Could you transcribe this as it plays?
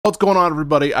What's going on,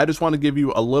 everybody? I just want to give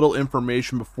you a little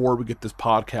information before we get this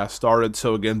podcast started.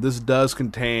 So again, this does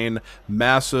contain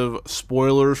massive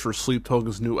spoilers for Sleep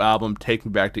Token's new album, Take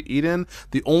Me Back to Eden.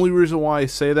 The only reason why I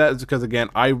say that is because, again,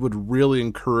 I would really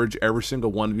encourage every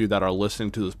single one of you that are listening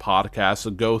to this podcast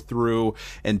to go through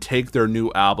and take their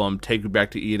new album, Take Me Back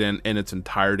to Eden, in its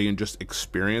entirety and just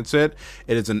experience it.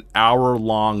 It is an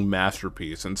hour-long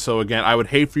masterpiece. And so, again, I would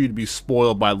hate for you to be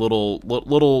spoiled by little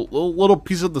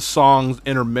pieces of the songs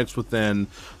mixed within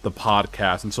the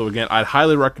podcast. And so again, I'd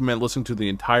highly recommend listening to the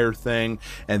entire thing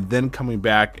and then coming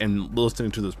back and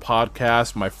listening to this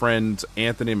podcast. My friends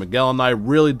Anothony and Miguel and I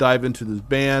really dive into this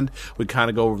band. We kind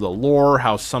of go over the lore,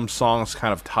 how some songs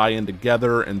kind of tie in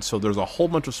together, and so there's a whole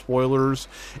bunch of spoilers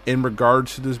in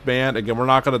regards to this band. Again, we're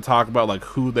not going to talk about like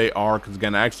who they are, because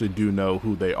again, I actually do know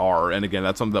who they are, and again,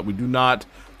 that's something that we do not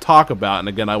talk about, and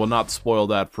again, I will not spoil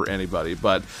that for anybody,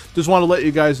 but just want to let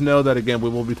you guys know that again, we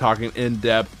will be talking in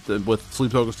depth with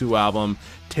Sleep Token's new album,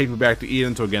 Take Me Back to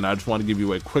Eden. So again, I just want to give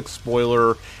you a quick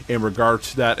spoiler in regards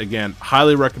to that. Again,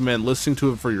 highly recommend listening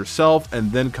to it for yourself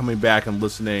and then coming back and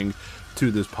listening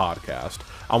to this podcast.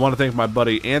 I want to thank my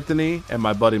buddy Anthony and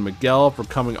my buddy Miguel for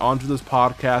coming onto this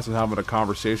podcast and having a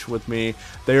conversation with me.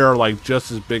 They are like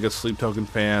just as big as Sleep Token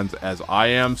fans as I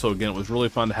am. So again, it was really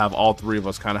fun to have all three of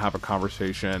us kind of have a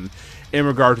conversation in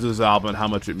regard to this album and how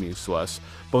much it means to us.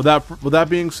 But with that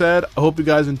being said, I hope you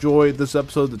guys enjoyed this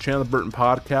episode of the Chandler Burton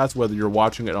Podcast, whether you're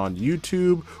watching it on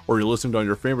YouTube or you're listening on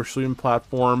your favorite streaming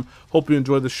platform. Hope you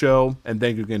enjoyed the show, and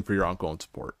thank you again for your ongoing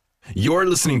support. You're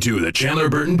listening to the Chandler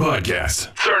Burton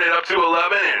Podcast. Turn it up to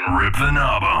 11 and rip the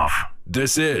knob off.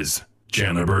 This is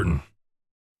Chandler Burton.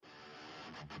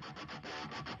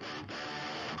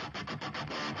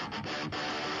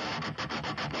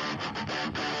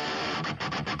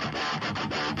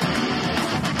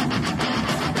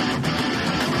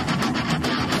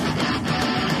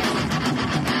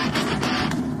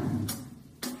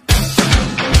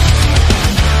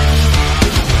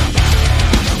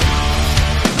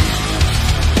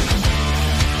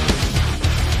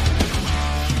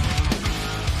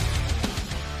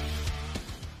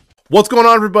 What's going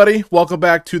on, everybody? Welcome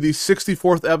back to the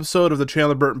 64th episode of the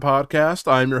Chandler Burton Podcast.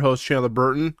 I'm your host, Chandler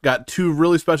Burton. Got two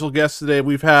really special guests today.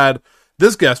 We've had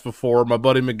this guest before, my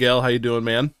buddy Miguel. How you doing,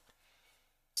 man?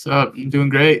 What's up? I'm doing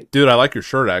great. Dude, I like your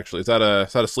shirt, actually. Is that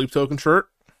a Sleep Token shirt?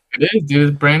 It is, dude.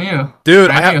 It's brand new. Dude,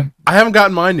 I haven't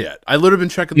gotten mine yet. I literally been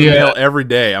checking the mail every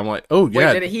day. I'm like, oh,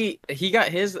 yeah. Wait, he got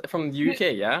his from the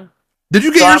UK, yeah? Did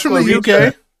you get yours from the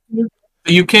UK?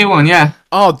 The UK one, yeah.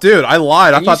 Oh, dude, I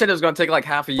lied. I thought you said it was going to take like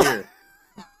half a year.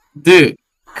 Dude,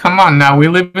 come on now. We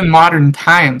live in modern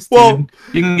times, dude. Well,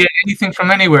 you can get anything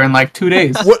from anywhere in like 2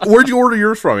 days. Where'd you order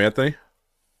yours from, Anthony?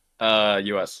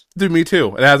 US. Dude, me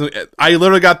too. It hasn't. I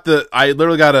literally got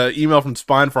an email from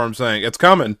Spine Farm saying it's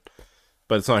coming,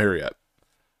 but it's not here yet.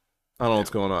 I don't know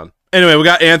what's going on. Anyway, we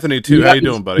got Anthony too. How you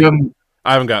doing, buddy?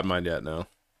 I haven't gotten mine yet. No.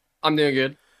 I'm doing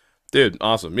good. Dude,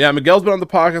 awesome. Yeah, Miguel's been on the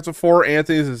podcast before.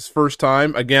 Anthony's his first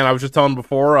time. Again, I was just telling him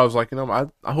before. I was like, I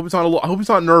hope he's not. I hope he's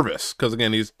not nervous, because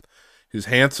again, he's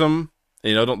handsome.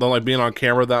 Don't like being on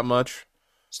camera that much.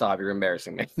 Stop! You're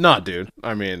embarrassing me. Nah, dude.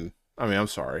 I mean, I'm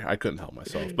sorry. I couldn't help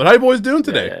myself. But how you boys doing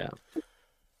today? Yeah.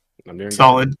 I'm doing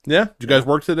solid. Good. Yeah. Did you guys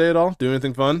work today at all? Do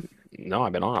anything fun? No,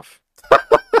 I've been off.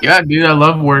 Yeah, dude. I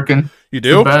love working. You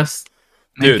do? The best.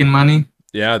 Making money.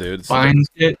 Yeah, dude. Buying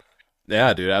shit.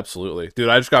 Yeah, dude, absolutely. Dude,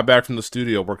 I just got back from the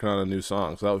studio working on a new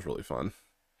song, so that was really fun.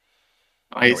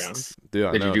 Nice.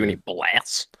 Dude, Did you do any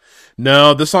blasts?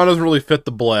 No, this song doesn't really fit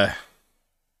the bleh.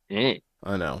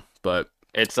 I know, but...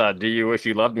 It's Do You Wish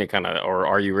You Loved Me kind of, or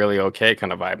Are You Really Okay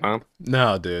kind of vibe, huh?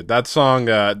 No, dude, that song,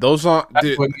 those songs...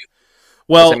 Dude,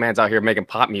 well... That man's out here making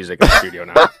pop music in the studio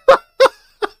now.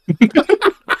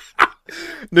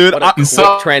 Dude, what a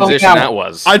quick transition that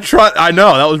was. I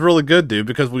know, that was really good, dude,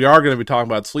 because we are going to be talking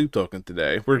about Sleep Token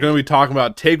today. We're going to be talking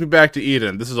about Take Me Back to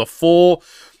Eden. This is a full...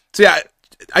 See,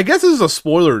 I guess this is a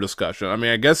spoiler discussion. I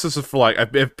mean, I guess this is for, like,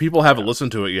 if people haven't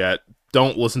listened to it yet,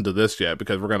 don't listen to this yet,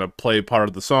 because we're going to play part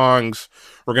of the songs.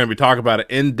 We're going to be talking about it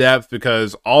in depth,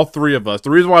 because all three of us... The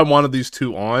reason why I wanted these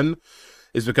two on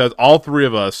is because all three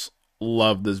of us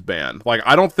love this band. Like,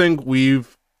 I don't think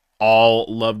we've all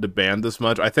loved a band this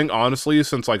much. I think honestly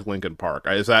since like Linkin Park.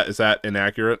 Is that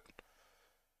inaccurate?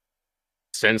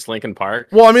 Since Linkin Park?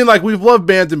 Well, I mean, like, we've loved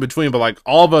bands in between, but like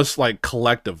all of us like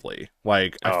collectively,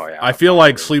 like I feel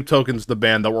like Sleep Token's the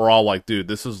band that we're all like, dude,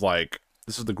 this is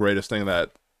the greatest thing that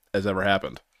has ever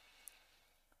happened.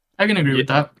 I can agree with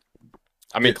that.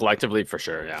 I mean, collectively, for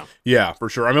sure, yeah. Yeah, for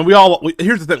sure. I mean,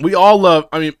 here's the thing. We all love,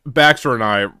 I mean, Baxter and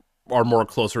I are more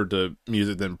closer to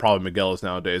music than probably Miguel is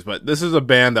nowadays. But this is a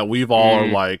band that we've all are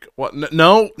like, what?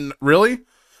 No, really?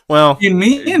 Well,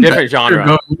 Me and different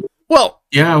genre. Well,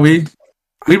 yeah, we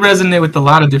resonate with a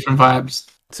lot of different vibes.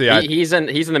 See, he's in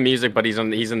the music, but he's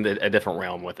in a different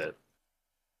realm with it.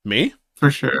 Me? For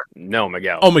sure. No,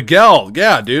 Miguel. Oh, Miguel.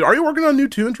 Yeah, dude. Are you working on new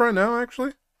tunes right now,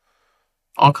 actually?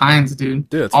 All kinds, dude.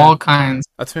 Dude, all kinds.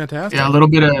 That's fantastic. Yeah, a little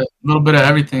bit of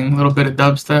everything. A little bit of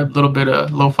dubstep, a little bit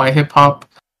of lo-fi hip hop,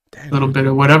 a little bit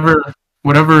of whatever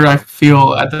I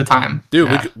feel at the time. Dude,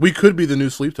 yeah. we could be the new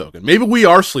Sleep Token. Maybe we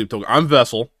are Sleep Token. I'm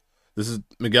Vessel. This is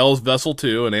Miguel's Vessel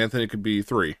 2, and Anthony could be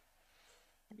 3.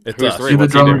 It's Who's us. 3?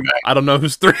 What's he doing? I don't know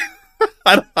who's 3.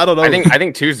 I don't know. I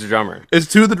think 2's the drummer. Is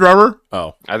 2 the drummer?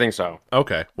 Oh, I think so.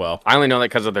 Okay, well, I only know that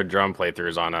because of their drum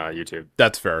playthroughs on YouTube.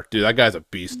 That's fair, dude. That guy's a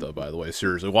beast, though. By the way,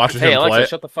 seriously, watching Hey, him Alexa, play.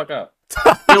 shut the fuck up.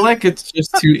 I feel like it's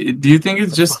just two. Do you think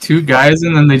it's just two guys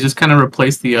and then they just kind of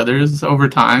replace the others over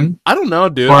time? I don't know,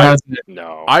 dude.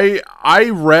 No. I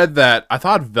read that. I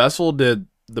thought Vessel did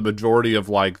the majority of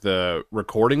like the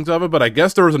recordings of it, but I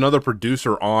guess there was another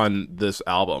producer on this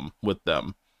album with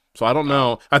them. So I don't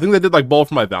know. I think they did like both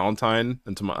for My Valentine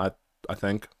and to my. I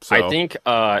think. So. I think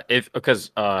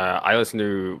because I listen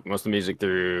to most of the music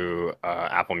through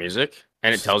Apple Music,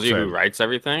 and it tells you who writes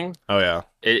everything. Oh yeah.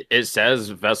 It says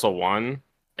Vessel 1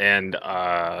 and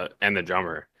the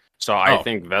drummer. So I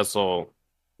think Vessel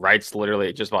writes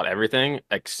literally just about everything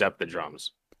except the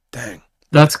drums. Dang.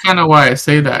 That's kind of why I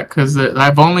say that, because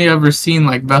I've only ever seen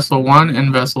like Vessel 1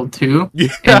 and Vessel 2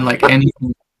 and like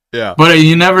anything. Yeah. But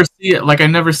you never see it. Like I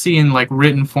never see in like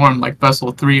written form like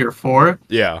Vessel 3 or 4.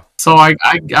 Yeah. So I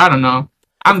don't know.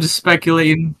 I'm just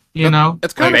speculating. You know,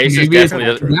 it's kind of maybe it's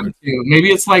like them two. Maybe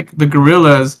it's like the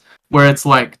Gorillas, where it's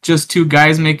like just two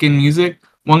guys making music.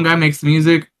 One guy makes the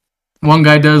music, one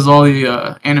guy does all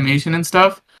the animation and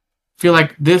stuff. I feel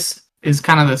like this is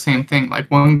kind of the same thing.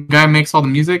 Like one guy makes all the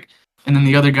music, and then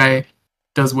the other guy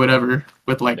does whatever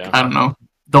with like I don't know,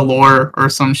 the lore or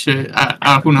some shit.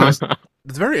 Who knows?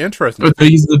 It's very interesting. But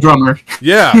he's the drummer.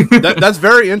 Yeah, that's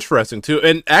very interesting too.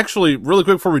 And actually, really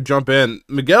quick before we jump in,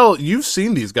 Miguel, you've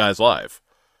seen these guys live.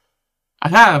 I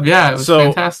have, yeah. It was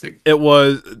fantastic. It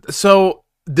was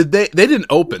Did they didn't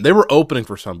open? They were opening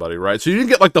for somebody, right? So you didn't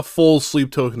get like the full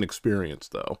Sleep Token experience,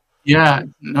 though. Yeah,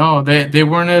 no, they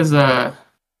weren't as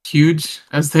huge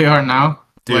as they are now.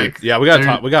 Dude, like, yeah, we gotta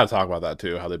talk about that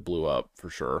too. How they blew up for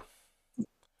sure.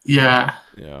 Yeah.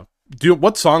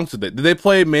 What songs did they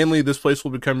play? Mainly, This Place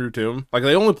Will Become Your Tomb. Like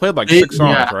they only played like 6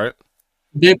 songs, right?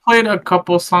 They played a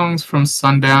couple songs from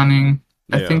Sundowning.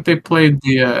 I think they played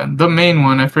the main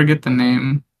one. I forget the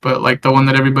name, but like the one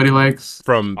that everybody likes.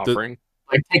 From Offering?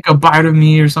 Like Take a Bite of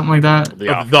Me or something like that.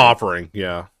 The Offering,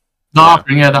 yeah. The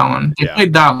Offering, yeah, that one. They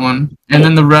played that one, and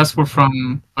then the rest were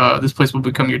from This Place Will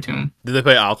Become Your Tomb. Did they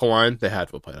play Alkaline? They had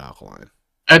to have played Alkaline.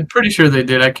 I'm pretty sure they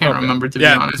did. I can't remember, to be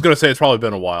honest. I was gonna say it's probably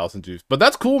been a while since you. But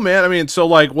that's cool, man. I mean, so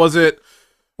like, was it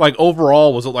like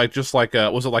overall? Was it like just like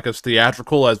was it like as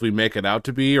theatrical as we make it out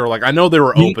to be, or like I know they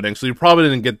were opening, so you probably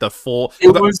didn't get the full.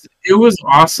 It was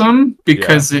awesome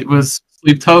because it was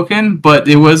Sleep Token, but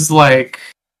it was like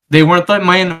they weren't the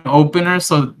main opener,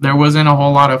 so there wasn't a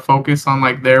whole lot of focus on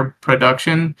like their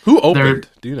production. Who opened?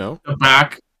 Do you know? The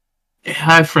back.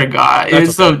 I forgot.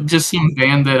 It's just some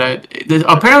band that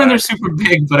apparently they're super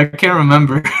big, but I can't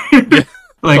remember.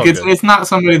 Like it's not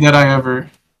somebody that I ever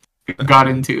got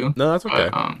into. No, that's okay.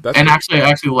 But, I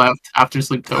actually left after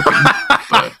Sleep Token.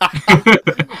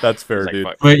 That's fair, dude.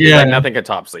 But yeah, nothing could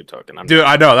top Sleep Token. Dude,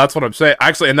 I know, that's what I'm saying.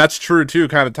 Actually, and that's true too.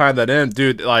 Kind of tying that in,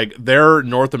 dude. Like their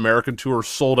North American tour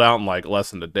sold out in like less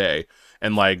than a day,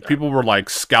 and like people were like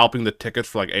scalping the tickets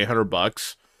for like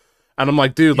 $800. And I'm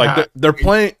like, dude, like they're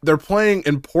playing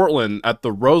in Portland at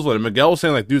the Roseland. And Miguel was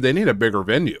saying, like, dude, they need a bigger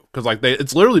venue because like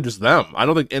it's literally just them. I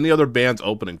don't think any other band's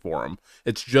opening for them.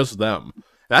 It's just them.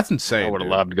 That's insane. I would have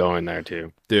loved going there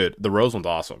too, dude. The Roseland's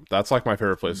awesome. That's like my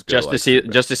favorite place to go.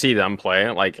 Just to see them play.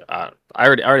 Like I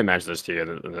already mentioned this to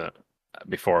you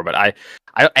before, but I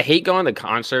hate going to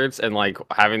concerts and like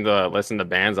having to listen to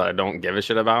bands that I don't give a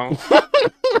shit about.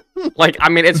 Like, I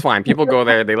mean, it's fine. People go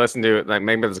there, they listen to like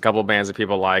maybe there's a couple of bands that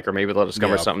people like, or maybe they'll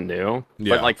discover something new.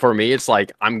 Yeah. But like for me, it's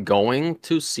like I'm going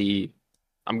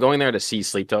there to see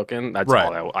Sleep Token. That's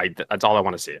all that's all I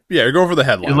want to see. Yeah, you're going for the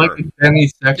headliner. You're like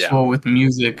demisexual with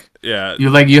music. Yeah.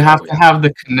 You have to have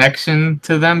the connection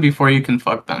to them before you can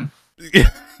fuck them.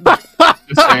 Just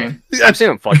saying. I've seen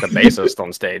them fuck the bassist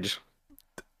on stage.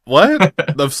 What?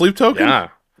 The Sleep Token?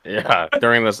 Yeah,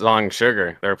 during the song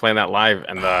 "Sugar," they were playing that live,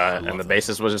 and the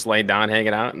bassist was just laying down,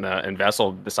 hanging out, and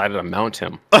Vessel decided to mount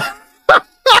him.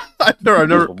 I've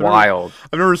never wild.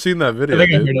 I've never seen that video. I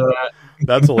think I heard of that.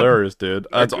 That's hilarious, dude.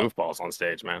 They're That's goofballs on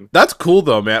stage, man. That's cool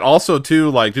though, man. Also, too,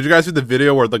 like, did you guys see the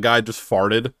video where the guy just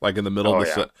farted like in the middle of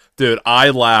the set? Dude, I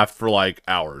laughed for like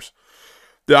hours.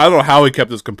 Dude, I don't know how he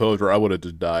kept his composure. I would have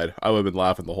just died. I would have been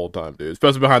laughing the whole time, dude.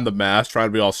 Especially behind the mask, trying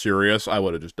to be all serious. I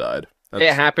would have just died.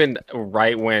 It happened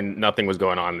right when nothing was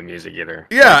going on in the music either.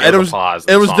 Yeah, like, and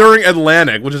it was during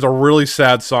Atlantic, which is a really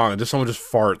sad song, and just someone just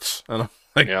farts. And I'm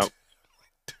like, yep.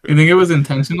 You think it was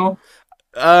intentional?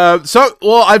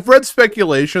 Well, I've read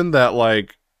speculation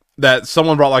that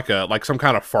someone brought like some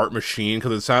kind of fart machine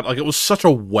because it sounded like it was such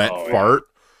a wet fart.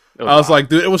 I was like,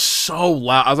 dude, it was so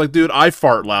loud. I was like, dude, I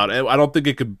fart loud. I don't think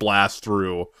it could blast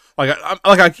through like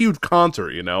a huge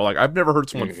concert. You know, like I've never heard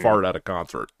someone fart at a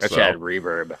concert. That shit had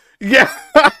reverb. Yeah,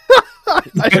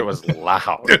 that shit was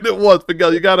loud. Dude, it was.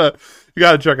 Miguel, you gotta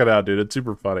check it out, dude. It's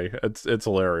super funny. It's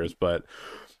hilarious. But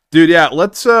dude, yeah,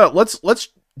 let's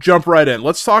jump right in.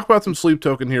 Let's talk about some Sleep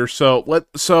Token here. So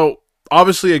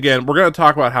obviously, again, we're gonna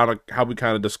talk about how we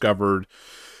kind of discovered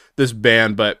this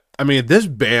band. But I mean, this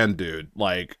band, dude,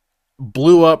 like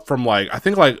blew up from I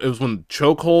think it was when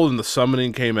Chokehold and The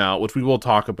Summoning came out, which we will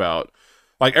talk about.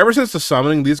 Like ever since The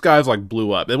Summoning, these guys like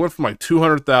blew up. They went from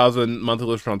 200,000 monthly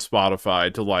listeners on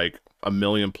Spotify to like 1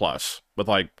 million plus with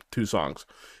like 2 songs.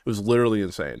 It was literally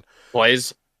insane.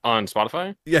 Plays on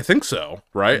Spotify? Yeah, I think so.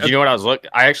 Right? Do you know what I was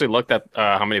I actually looked at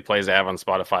how many plays they have on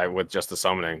Spotify with just The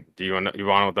Summoning. Do you want to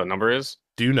know what the number is?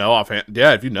 Do you know offhand?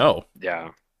 Yeah, if you know. Yeah,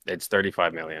 it's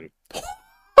 35 million.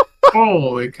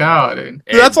 Holy cow, dude!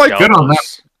 That's like good on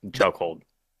that. Chokehold.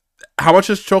 How much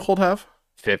does Chokehold have?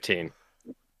 15.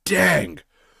 Dang.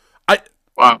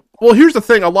 Wow. Well, here's the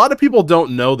thing. A lot of people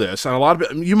don't know this, and a lot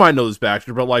of you might know this,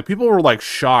 Baxter, but like people were like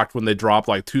shocked when they dropped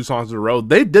like 2 songs in a row.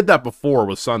 They did that before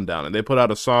with Sundown, and they put out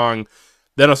a song,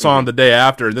 then a song the day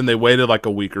after, and then they waited like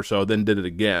a week or so, then did it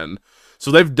again.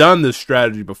 So they've done this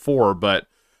strategy before, but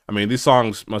I mean, these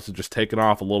songs must have just taken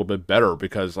off a little bit better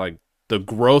because like the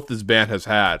growth this band has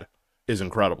had is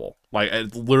incredible. Like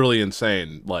it's literally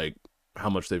insane. Like how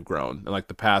much they've grown in like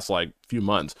the past like few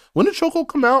months. When did Chokehold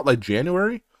come out? Like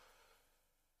January?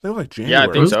 They were like January. Yeah,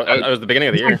 I think so. It was the beginning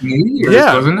of the year. New Year's,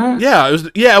 Yeah, wasn't it? Yeah, it was.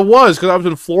 Yeah, it was because I was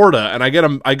in Florida, and I get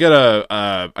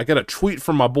a tweet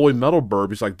from my boy Metal Burb.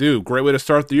 He's like, "Dude, great way to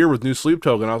start the year with new Sleep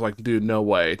Token." I was like, "Dude, no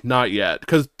way, not yet,"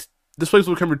 because this place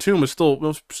with Kimber Tomb was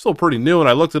still pretty new, and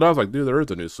I looked it up. I was like, "Dude, there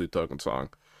is a new Sleep Token song."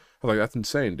 I was like, "That's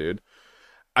insane, dude."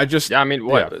 I mean,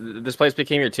 what This Place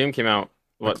Became Your Tomb came out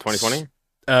 2020?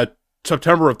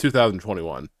 September of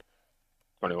 2021.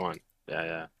 21.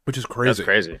 Yeah. Which is crazy. That's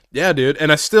crazy. Yeah, dude.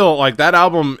 And I still, like, that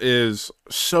album is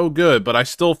so good, but I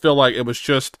still feel like it was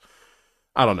just,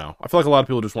 I don't know. I feel like a lot of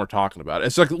people just weren't talking about it.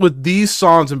 It's like with these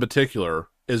songs in particular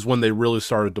is when they really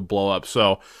started to blow up.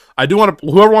 So I do want to,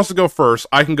 whoever wants to go first,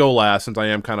 I can go last since I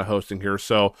am kind of hosting here.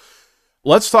 So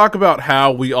let's talk about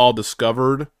how we all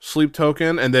discovered Sleep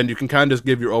Token, and then you can kind of just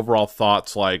give your overall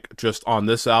thoughts, like, just on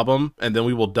this album, and then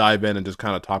we will dive in and just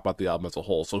kind of talk about the album as a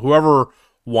whole. So whoever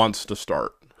wants to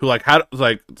start. So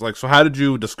how did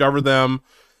you discover them?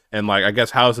 And like, I guess,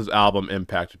 how has this album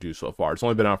impacted you so far? It's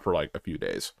only been out for like a few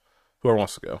days. Whoever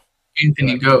wants to go.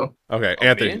 Anthony, go. Okay,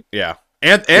 Anthony. Me? Yeah.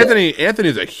 Anthony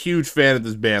is a huge fan of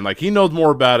this band. Like, he knows more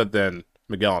about it than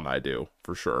Miguel and I do,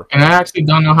 for sure. And I actually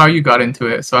don't know how you got into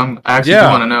it, so I actually do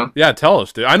want to know. Yeah, tell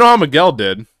us, dude. I know how Miguel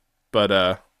did,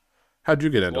 but how'd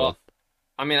you get into it?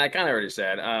 I mean, I kind of already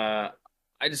said. I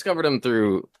discovered him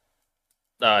through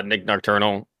Nick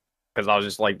Nocturnal. Because I was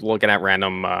just like looking at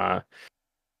random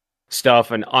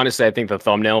stuff, and honestly, I think the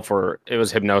thumbnail for it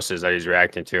was Hypnosis that he's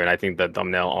reacting to, and I think the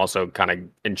thumbnail also kind of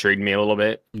intrigued me a little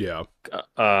bit. Yeah.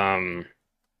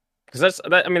 Because that's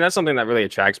something that really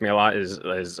attracts me a lot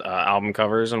is album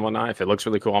covers and whatnot. If it looks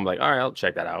really cool, I'm like, all right, I'll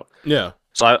check that out. Yeah.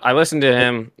 So I listened to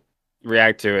him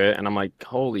react to it, and I'm like,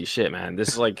 holy shit, man, this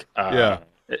is like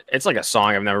it's like a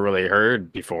song I've never really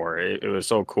heard before. It was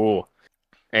so cool,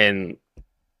 and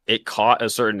it caught a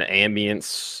certain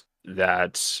ambience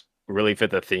that really fit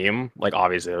the theme. Like,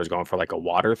 obviously, I was going for like a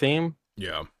water theme.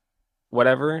 Yeah.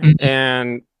 Whatever.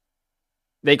 And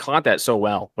they caught that so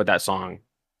well with that song.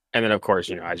 And then, of course,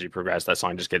 you know, as you progress, that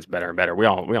song just gets better and better. We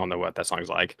all know what that song's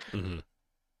like. Mm-hmm.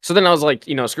 So then I was like,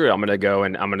 you know, screw it. I'm going to go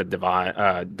and I'm going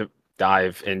to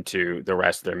dive into the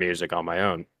rest of their music on my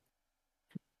own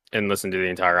and listen to the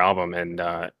entire album. And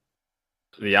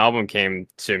the album came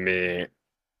to me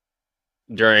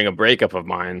during a breakup of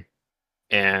mine,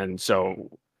 and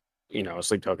so, you know,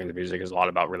 Sleep Token's music is a lot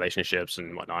about relationships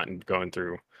and whatnot, and going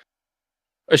through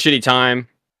a shitty time,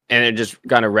 and it just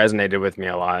kind of resonated with me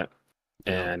a lot,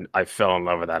 and I fell in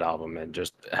love with that album and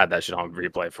just had that shit on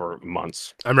replay for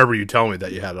months. I remember you telling me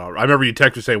that you had it on. I remember you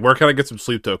texted saying, "Where can I get some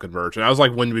Sleep Token merch?" And I was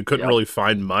like, when we couldn't really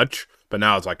find much, but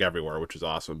now it's like everywhere, which is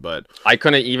awesome. But I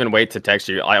couldn't even wait to text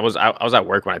you. I was at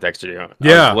work when I texted you.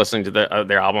 Yeah. I was listening to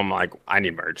their album. I'm like, I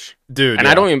need merch, dude. And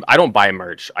I don't buy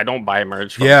merch. I don't buy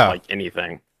merch from like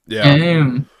anything. Yeah.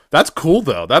 Damn. That's cool,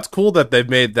 though. That's cool that they've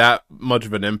made that much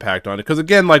of an impact on it. Because,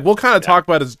 again, like, we'll kind of talk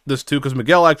about this, too, because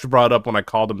Miguel actually brought it up when I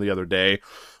called him the other day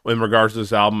in regards to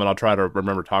this album, and I'll try to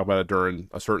remember to talk about it during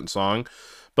a certain song.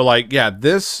 But, like, yeah,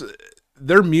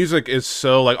 their music is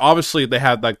so, like, obviously they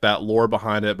had, like, that lore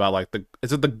behind it about, like,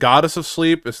 is it the goddess of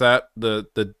sleep? Is that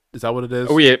is that what it is?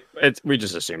 We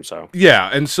just assume so. Yeah,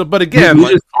 and so, but again,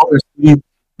 like,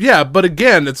 yeah, but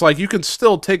again, it's like you can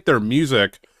still take their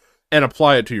music and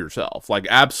apply it to yourself. Like,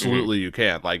 absolutely you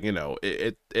can. Like, you know,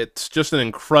 it's just an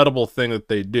incredible thing that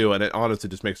they do, and it honestly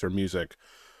just makes their music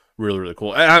really, really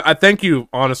cool. And I thank you,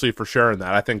 honestly, for sharing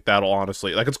that. I think that'll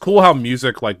honestly, like, it's cool how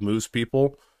music, like, moves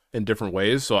people in different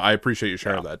ways, so I appreciate you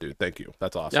sharing that, dude. Thank you.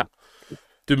 That's awesome. Yeah.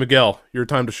 Dude, Miguel, your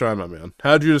time to shine, my man.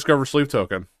 How did you discover Sleep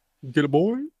Token? Get a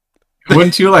boy?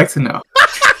 Wouldn't you like to know?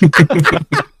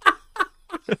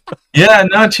 Yeah,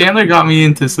 no, Chandler got me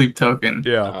into Sleep Token.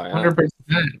 Yeah. 100%,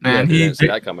 man. Yeah,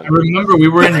 I remember we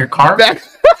were in your car.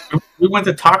 We went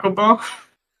to Taco Bell.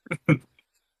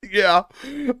 Yeah.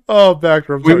 Oh,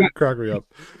 Baxter, I'm sorry. Crack me up.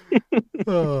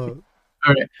 All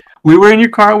right. We were in your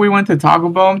car. We went to Taco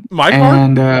Bell. My car?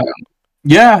 And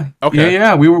yeah. Okay.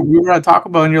 Yeah. We were at Taco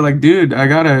Bell, and you're like, dude, I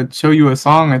gotta show you a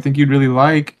song I think you'd really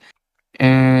like.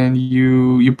 And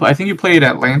I think you played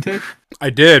Atlantic. I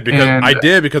did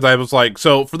because I was like,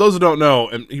 so for those who don't know,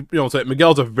 and you know,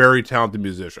 Miguel's a very talented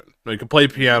musician. He can play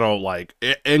piano like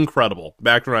incredible.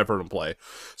 Back when I've heard him play,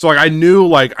 so like I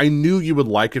knew you would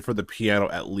like it for the piano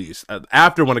at least.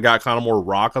 After when it got kind of more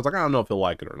rock, I was like, I don't know if he'll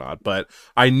like it or not, but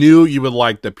I knew you would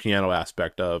like the piano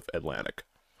aspect of Atlantic.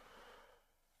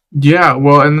 Yeah,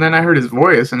 well, and then I heard his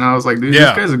voice, and I was like, dude,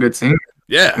 this guy's a good singer.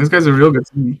 Yeah, this guy's a real good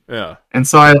singer. Yeah, and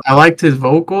so I liked his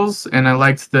vocals, and I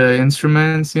liked the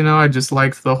instruments. You know, I just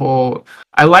liked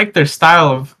I liked their style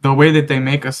of the way that they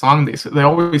make a song. They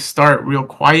always start real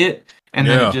quiet, and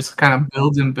then it just kind of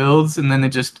builds and builds, and then it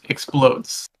just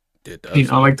explodes. It does. You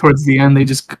know, like towards the end,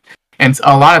 and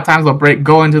a lot of times they'll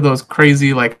go into those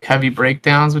crazy like heavy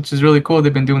breakdowns, which is really cool.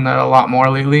 They've been doing that a lot more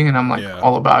lately, and I'm like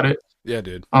all about it. Yeah,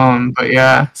 dude. But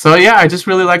yeah, so yeah, I just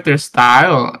really like their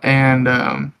style,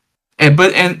 and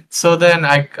so then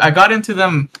I got into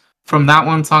them from that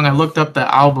one song. I looked up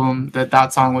the album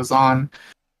that song was on,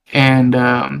 and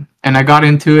I got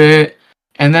into it,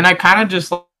 and then I kind of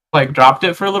just like dropped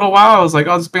it for a little while. I was like,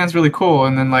 oh, this band's really cool,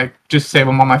 and then like just save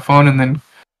them on my phone, and then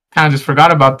kind of just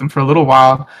forgot about them for a little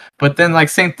while. But then like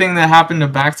same thing that happened to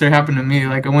Baxter happened to me.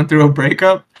 Like I went through a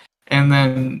breakup, and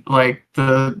then like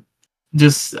I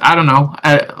don't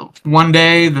know. One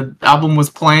day the album was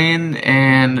playing,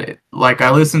 and like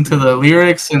I listened to the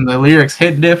lyrics, and the lyrics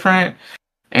hit different,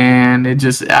 and it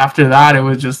just after that it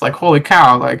was just like, holy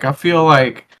cow! Like I feel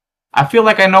like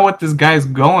I know what this guy's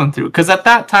going through, because at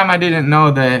that time I didn't know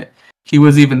that he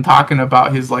was even talking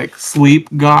about his like sleep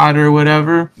god or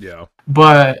whatever. Yeah.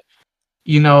 But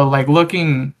you know, like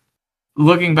looking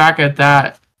back at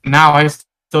that now, I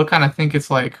still kind of think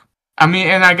it's like. I mean,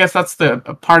 and I guess that's a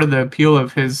part of the appeal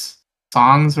of his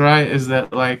songs, right? Is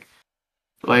that like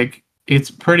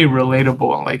it's pretty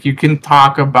relatable. Like you can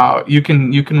talk about, you can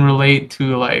relate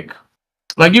to like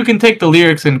you can take the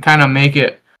lyrics and kind of make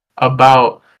it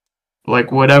about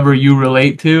like whatever you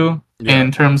relate to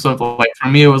in terms of like, for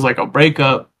me, it was like a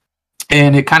breakup,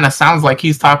 and it kind of sounds like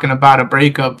he's talking about a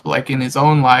breakup like in his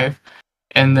own life,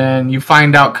 and then you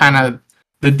find out kind of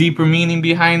the deeper meaning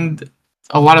behind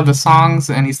a lot of the songs,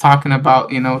 and he's talking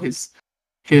about, you know, his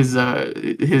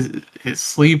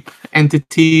sleep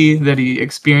entity that he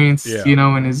experienced, you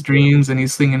know, in his dreams, and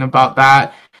he's singing about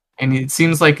that, and it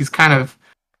seems like he's kind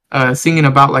of singing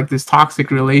about like this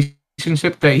toxic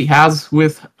relationship that he has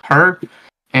with her,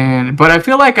 but I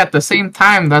feel like at the same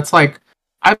time that's like,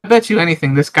 I bet you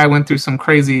anything this guy went through some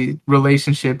crazy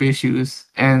relationship issues,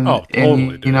 and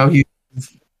you know,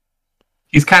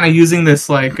 he's kind of using this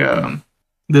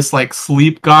like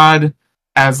sleep god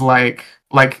as like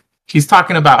he's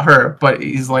talking about her, but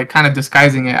he's like kind of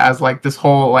disguising it as like this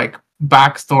whole like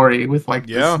backstory with like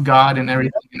this god and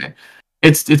everything in it.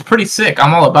 It's pretty sick.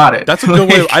 I'm all about it. That's a good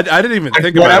way. I didn't even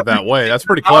think about it that way. That's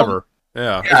pretty clever.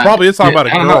 Yeah. It's probably talking about a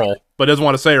girl, but doesn't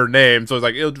want to say her name, so it's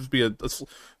like it'll just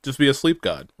be a sleep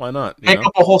god. Why not? Make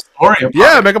up a whole story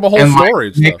about it. Make up a whole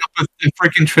story. Make up a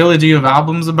freaking trilogy of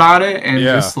albums about it, and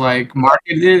just like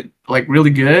market it like really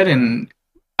good, and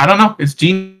I don't know, it's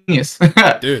genius.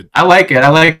 Dude, I like it. I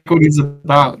like what he's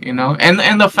about, you know,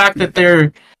 and the fact that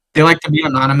they like to be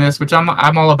anonymous, which I'm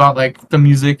all about, like the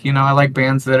music, you know. I like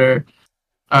bands that are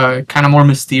kind of more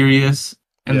mysterious,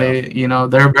 and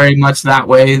they're very much that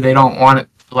way. They don't want it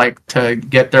like to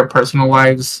get their personal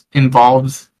lives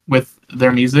involved with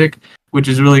their music, which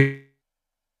is really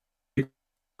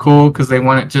cool because they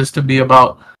want it just to be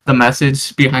about the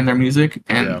message behind their music,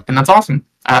 and that's awesome.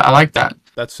 I like that.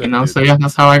 That's it, you know. Dude. So yeah,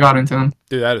 that's how I got into them.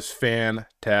 Dude, that is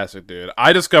fantastic, dude.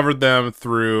 I discovered them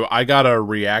through, I got a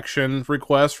reaction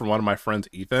request from one of my friends,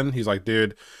 Ethan. He's like,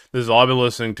 dude, this is all I've been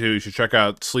listening to. You should check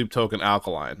out Sleep Token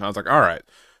Alkaline. And I was like, all right.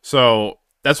 So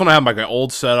that's when I have like my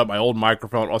old setup, my old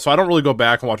microphone. So I don't really go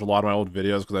back and watch a lot of my old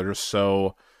videos because they're just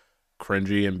so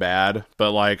cringy and bad.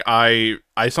 But like I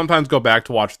sometimes go back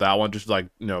to watch that one just like,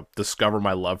 you know, discover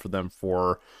my love for them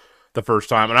for the first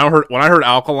time. And when I heard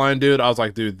Alkaline, dude, I was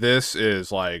like, dude, this is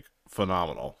like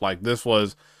phenomenal. Like this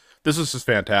is just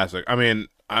fantastic. I mean,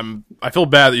 I feel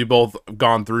bad that you both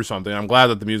gone through something. I'm glad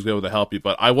that the music was able to help you,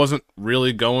 but I wasn't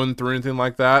really going through anything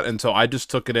like that, and so I just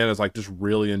took it in as like just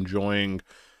really enjoying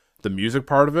the music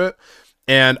part of it.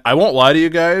 And I won't lie to you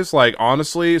guys, like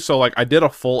honestly, so like I did a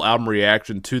full album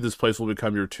reaction to This Place Will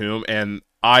Become Your Tomb, and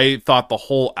I thought the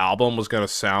whole album was gonna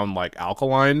sound like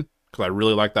Alkaline because I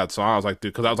really like that song. I was like,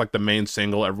 dude, because that was like the main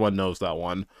single, everyone knows that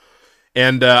one.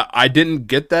 And I didn't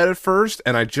get that at first,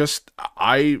 and this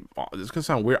is gonna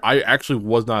sound weird. I actually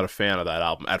was not a fan of that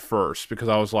album at first because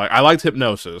I was like, I liked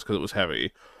Hypnosis because it was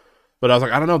heavy, but I was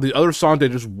like, I don't know, the other songs, they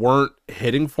just weren't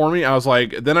hitting for me. I was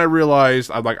like, then I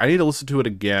realized I'm like, I need to listen to it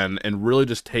again and really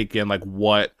just take in like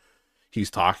what he's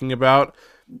talking about.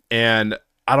 And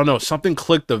I don't know, something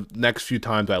clicked the next few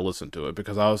times I listened to it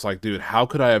because I was like, dude, how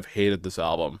could I have hated this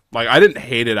album? Like, I didn't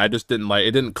hate it, I just didn't like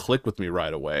it. Didn't click with me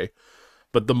right away.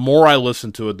 But the more I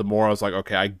listened to it, the more I was like,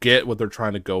 okay, I get what they're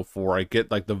trying to go for. I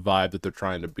get like the vibe that they're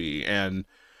trying to be. And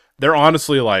they're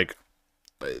honestly like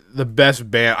the best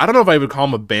band. I don't know if I would call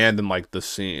them a band in like the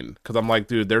scene, because I'm like,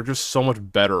 dude, they're just so much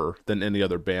better than any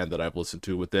other band that I've listened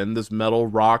to within this metal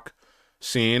rock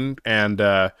scene. And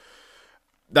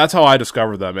that's how I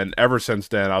discovered them. And ever since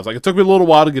then, I was like, it took me a little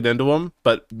while to get into them,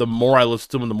 but the more I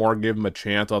listened to them, the more I gave them a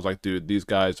chance. I was like, dude, these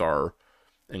guys are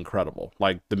incredible.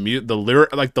 Like the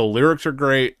lyrics are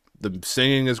great, the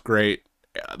singing is great.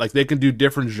 Like they can do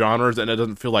different genres and it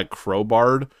doesn't feel like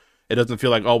crowbarred. It doesn't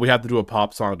feel like, oh, we have to do a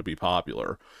pop song to be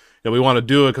popular. You know, we want to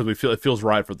do it because we feel it feels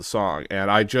right for the song. And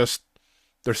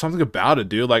there's something about it,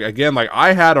 dude. Like again, like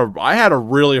I had a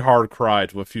really hard cry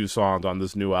to a few songs on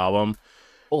this new album.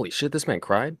 Holy shit, this man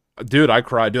cried? Dude, I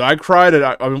cried. Dude, I cried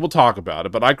at, I mean, we'll talk about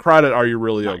it, but I cried at Are You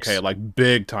Really Okay? Like,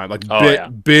 big time. Like,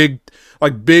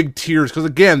 big tears. Because,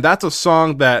 again, that's a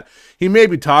song that he may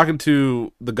be talking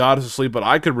to the goddess of sleep, but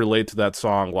I could relate to that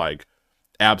song, like,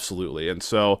 absolutely. And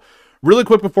so, really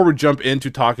quick before we jump into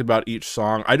talking about each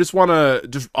song, I just want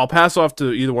to, I'll pass off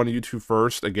to either one of you two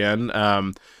first, again.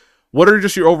 What are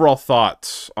just your overall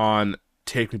thoughts on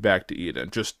Take Me Back to Eden,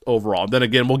 just overall? Then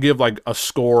again, we'll give like a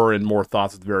score and more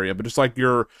thoughts at the very end, but just like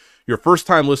your first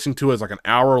time listening to it is like an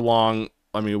hour long.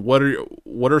 I mean, what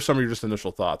are some of your just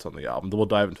initial thoughts on the album? Then we'll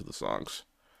dive into the songs.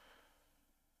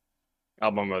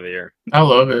 Album of the year. I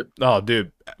love it. Oh,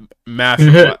 dude,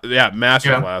 masterclass. Yeah,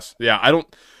 masterclass. Yeah,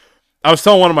 I was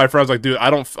telling one of my friends, like, dude, I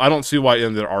don't see why any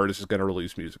other artist is gonna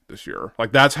release music this year.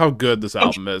 Like, that's how good this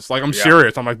album is. Like, I'm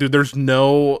serious. I'm like, dude,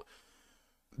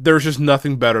 there's just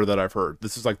nothing better that I've heard.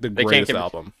 This is like the greatest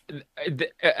album.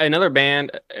 Another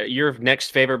band, your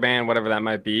next favorite band, whatever that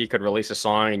might be, could release a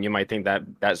song and you might think that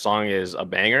that song is a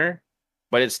banger,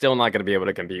 but it's still not going to be able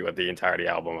to compete with the entirety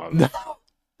album of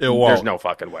it won't. There's no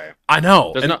fucking way. I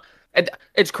know.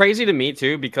 It's crazy to me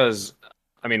too, because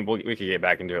I mean, we could get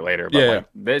back into it later, but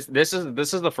like, this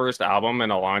is the first album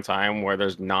in a long time where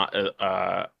there's not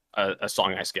a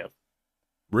song I skip.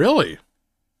 Really?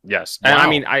 Yes. Wow. And I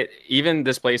mean, even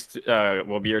This Place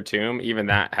Will Be Your Tomb, even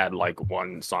that had like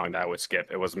one song that I would skip.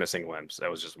 It was Missing Limbs.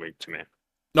 That was just weak to me.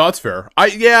 No, that's fair.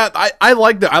 I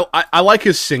like that. I like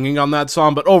his singing on that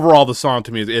song, but overall the song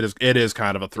to me it is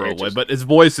kind of a throwaway. But his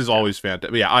voice is always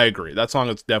fantastic. Yeah, I agree. That song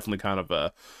is definitely kind of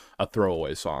a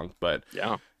throwaway song. But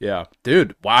yeah,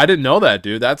 dude. Wow, I didn't know that,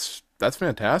 dude. That's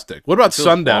fantastic. What about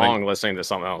Sundowning? Long listening to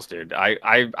something else, dude.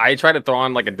 I try to throw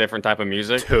on like a different type of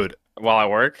music, dude, while I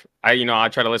work. I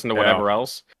try to listen to whatever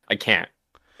else. I can't.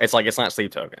 It's like, it's not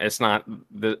Sleep Token. It's not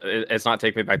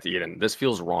Take Me Back to Eden. This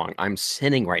feels wrong. I'm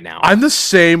sinning right now. I'm the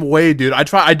same way, dude.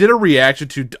 I did a reaction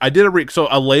to so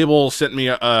a label sent me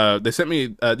they sent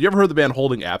me you ever heard the band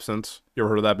Holding Absence? You ever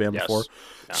heard of that band before?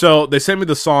 Yeah. So they sent me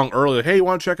the song earlier. Hey, you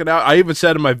want to check it out? I even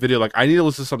said in my video, like, I need to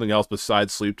listen to something else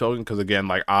besides Sleep Token, because again,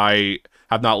 like, I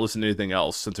have not listened to anything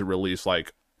else since it released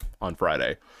like on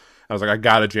Friday. I was like, I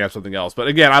gotta jam something else. But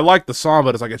again, I like the song,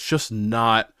 but it's like, it's just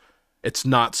not it's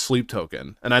not Sleep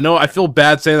Token. And I know I feel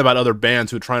bad saying that about other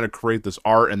bands who are trying to create this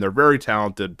art, and they're very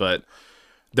talented, but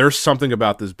there's something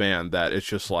about this band that it's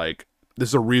just like, this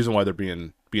is a reason why they're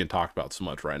being talked about so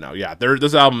much right now. Yeah,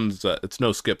 this album's it's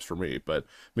no skips for me. But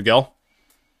Miguel,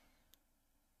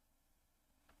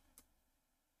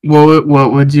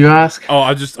 what would you ask? oh,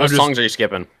 What songs are you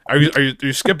skipping? Are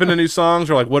you skipping any songs,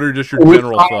 or like what are just your Which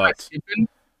general song am I thoughts? skipping?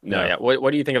 No, yeah.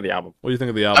 What do you think of the album? What do you think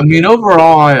of the I album? mean,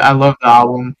 overall, I love the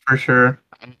album for sure.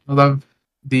 I love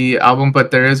the album,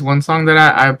 but there is one song that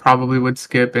I probably would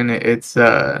skip, and it's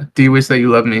 "Do You Wish That You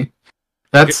Loved Me."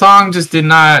 That song just did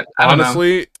not. I don't know.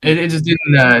 Honestly, It just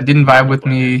didn't vibe with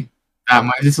me that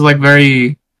much. It's like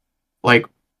very, like,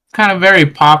 kind of very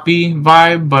poppy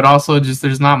vibe, but also just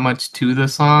there's not much to the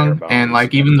song, Bare and bones.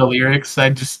 like even the lyrics,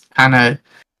 I just kind of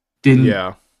didn't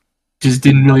yeah.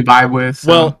 didn't really vibe with. So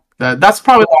Well, that's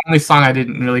probably the only song I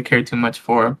didn't really care too much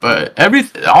for. But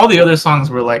all the other songs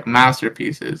were like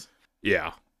masterpieces.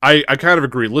 Yeah, I kind of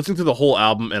agree. Listening to the whole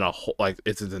album in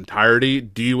its entirety,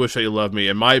 "Do You Wish That You Loved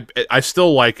Me?" I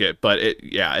still like it, but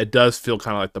it does feel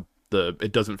kind of like the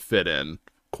it doesn't fit in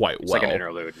quite It's well. like an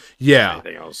interlude. Yeah,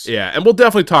 Anything else? yeah, and we'll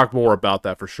definitely talk more about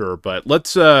that for sure. But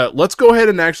let's go ahead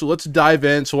and let's dive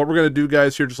in. So what we're gonna do,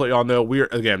 guys, here, just to let y'all know, we're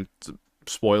again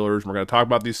spoilers. We're gonna talk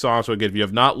about these songs. So again, if you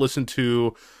have not listened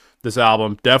to this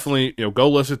album, definitely go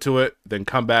listen to it, then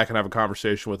come back and have a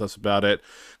conversation with us about it,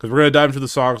 because we're going to dive into the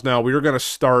songs now. We are going to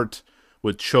start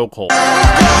with Chokehold.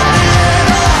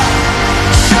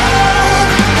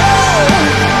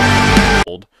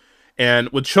 And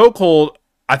with Chokehold,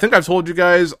 I think I've told you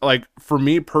guys, like, for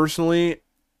me personally,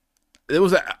 it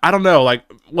was, I don't know, like,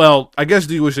 well, I guess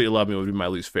 "Do You Wish That You Loved Me" would be my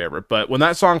least favorite, but when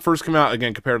that song first came out,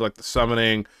 again, compared to like The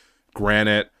Summoning,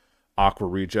 Granite, Aqua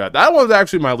Regia, that one's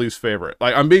actually my least favorite.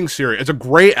 Like, I'm being serious. It's a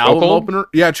great album opener.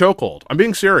 Yeah, Chokehold. I'm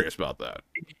being serious about that.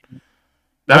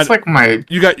 That's like my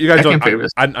you guys don't.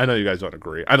 favorite. I know you guys don't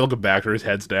agree. I look at Baxter, his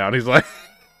head's down. He's like,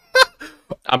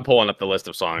 I'm pulling up the list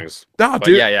of songs. no, But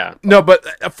dude. yeah. No, but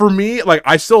for me, like,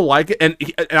 I still like it, and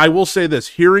I will say this: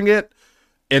 hearing it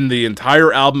in the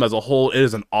entire album as a whole, it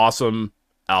is an awesome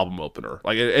album opener.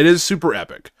 Like, it is super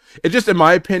epic. It just, in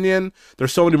my opinion,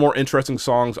 there's so many more interesting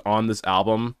songs on this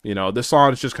album. This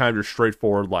song is just kind of your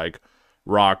straightforward, like,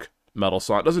 rock metal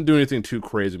song. It doesn't do anything too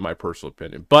crazy, in my personal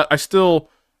opinion. But I still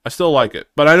like it.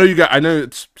 But I know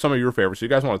it's some of your favorites, so you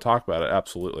guys want to talk about it,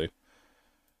 absolutely.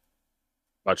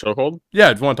 About Chokehold? Yeah,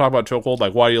 if you want to talk about Chokehold,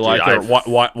 like, why do you like it, or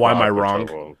why am I Fuck with wrong?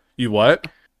 Chokehold. You what?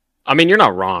 I mean, you're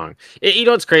not wrong. You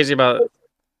know what's crazy about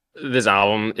this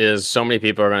album is so many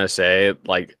people are going to say,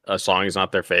 like, a song is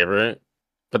not their favorite,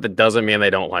 but that doesn't mean they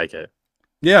don't like it.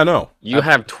 Yeah, no. You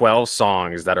have 12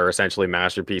 songs that are essentially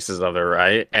masterpieces of their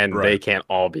right, and they can't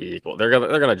all be equal. They're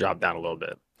gonna drop down a little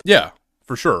bit. Yeah,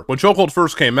 for sure. When Chokehold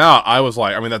first came out, I was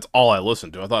like, I mean, that's all I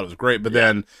listened to. I thought it was great, but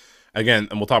then, again,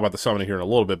 and we'll talk about The Summoning here in a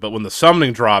little bit, but when The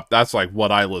Summoning dropped, that's like what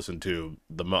I listened to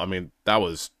the most. I mean, that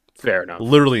was Fair enough.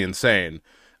 literally insane.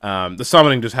 The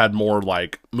Summoning just had more,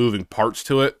 like, moving parts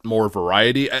to it, more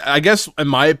variety. I guess, in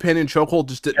my opinion, Chokehold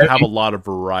just didn't have a lot of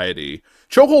variety.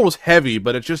 Chokehold was heavy,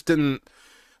 but it just didn't,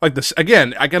 like, this.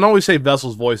 Again, I can always say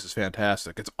Vessel's voice is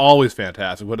fantastic. It's always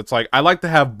fantastic, but it's like, I like to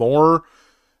have more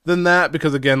than that,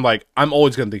 because, again, like, I'm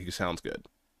always going to think he sounds good.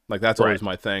 Like, that's always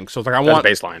my thing. So it's like, I want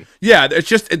baseline. Yeah, it's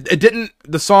just, it didn't,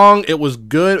 the song, it was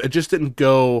good, it just didn't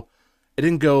go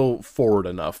forward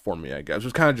enough for me, I guess. It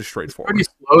was kind of just straightforward. Pretty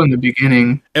slow in the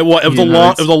beginning. It was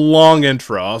a long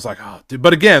intro. I was like, oh, dude.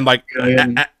 But again, like,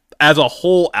 as a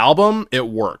whole album, it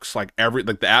works. Like,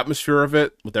 the atmosphere of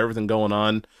it, with everything going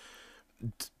on,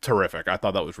 terrific. I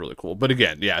thought that was really cool. But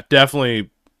again, yeah,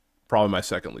 definitely probably my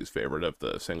second least favorite of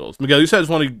the singles. Miguel, you said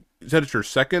it's your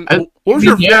second? What was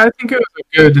your... Yeah, I think it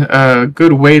was a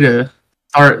good way to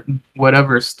start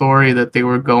whatever story that they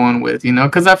were going with,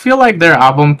 because I feel like their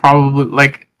album probably,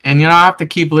 like, and I have to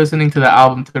keep listening to the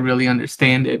album to really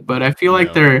understand it, but I feel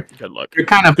like they're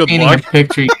kind of painting a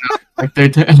picture, like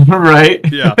they're right.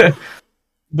 Yeah.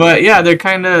 But yeah, they're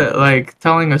kind of like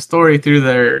telling a story through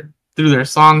their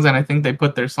songs, and I think they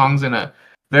put their songs in a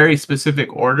very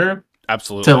specific order.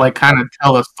 Absolutely. To, like, kind of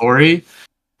tell a story.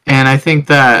 And I think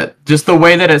that just the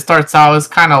way that it starts out is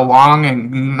kind of long,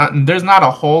 and there's not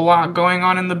a whole lot going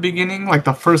on in the beginning. Like,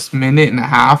 the first minute and a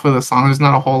half of the song, there's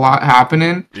not a whole lot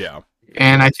happening. Yeah.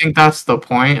 And I think that's the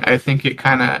point. I think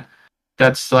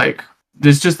that's like,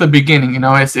 this is just the beginning,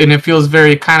 and it feels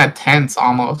very kind of tense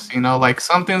almost, like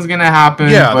something's going to happen.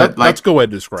 Yeah, but let's go ahead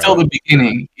and describe it. Still the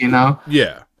beginning,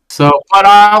 Yeah. So, but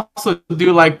I also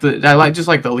do like the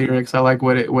lyrics. I like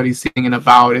what he's singing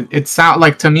about. It sound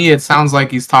like, to me, it sounds like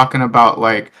he's talking about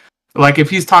like if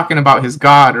he's talking about his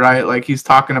God, right? Like, he's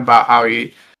talking about how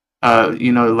he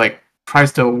like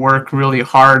tries to work really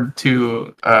hard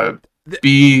to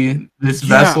be this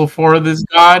vessel for this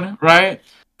god, right?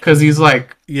 Because he's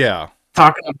like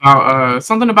talking about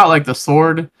something about like the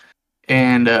sword,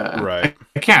 and right.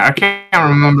 I can't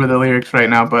remember the lyrics right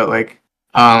now, but like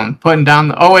putting down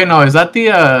the, oh wait, no, is that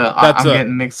the I'm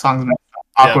getting mixed songs mixed up.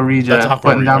 Aqua Regia,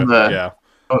 putting down the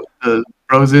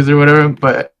roses or whatever,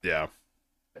 but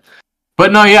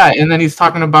no, and then he's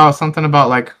talking about something about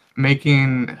like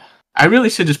making, I really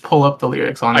should just pull up the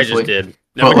lyrics, honestly. I just did.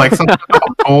 But like something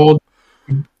about gold,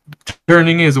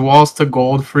 turning his walls to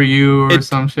gold for you, or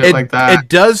some shit like that. It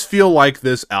does feel like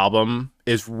this album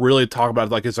is really talking about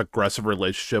like his aggressive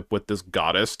relationship with this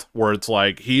goddess, where it's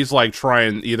like he's like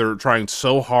trying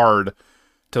so hard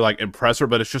to like impress her,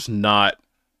 but it's just not.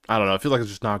 I don't know. I feel like it's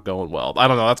just not going well. I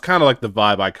don't know. That's kind of like the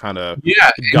vibe I kind of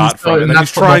got from it. Like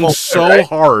he's trying so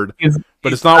hard,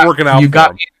 but it's not working out. You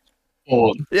got me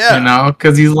old, you know,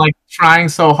 because he's like trying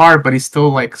so hard, but he's still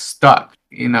like stuck,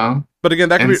 you know. But again,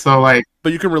 that can be so like.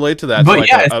 But you can relate to that, to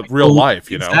like a real life,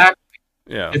 you know. Exactly.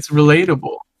 Yeah, it's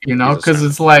relatable, you know, because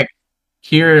it's like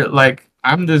here, like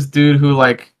I'm this dude who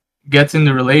like gets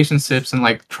into relationships and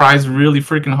like tries really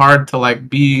freaking hard to like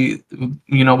be,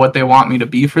 you know, what they want me to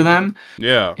be for them.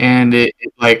 Yeah, and it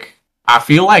like I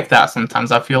feel like that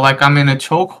sometimes. I feel like I'm in a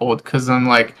chokehold because I'm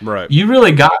like, you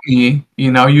really got me,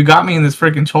 you know, you got me in this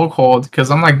freaking chokehold because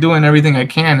I'm like doing everything I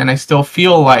can, and I still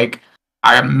feel like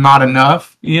I'm not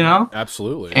enough, you know?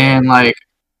 Absolutely. And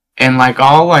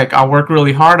I'll work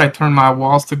really hard. I turn my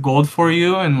walls to gold for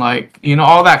you, and like, you know,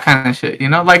 all that kind of shit, you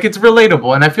know? Like, it's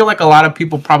relatable. And I feel like a lot of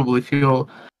people probably feel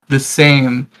the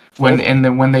same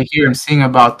when they hear him sing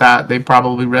about that, they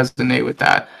probably resonate with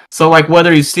that. So like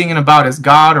whether he's singing about his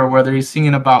God or whether he's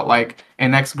singing about like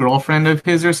an ex-girlfriend of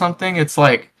his or something, it's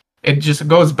like it just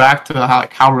goes back to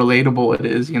how relatable it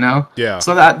is, you know? Yeah.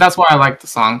 So that's why I like the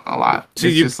song a lot. It's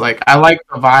just like I like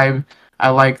the vibe. I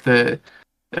like the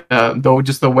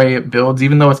just the way it builds,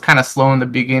 even though it's kind of slow in the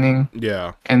beginning.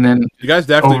 Yeah. And then you guys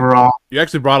definitely overall, you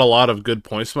actually brought a lot of good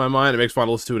points to my mind. It makes me want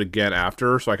to listen to it again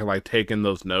after, so I can like take in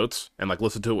those notes and like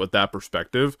listen to it with that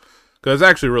perspective. Because it's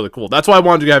actually really cool. That's why I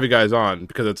wanted to have you guys on,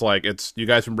 because it's like you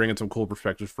guys been bringing some cool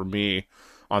perspectives for me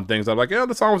on things. I'm like, yeah,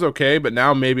 the song was okay, but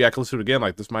now maybe I can listen to it again.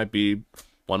 Like, this might be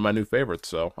one of my new favorites,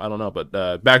 so I don't know. But,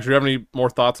 Bax, do you have any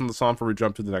more thoughts on the song before we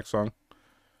jump to the next song?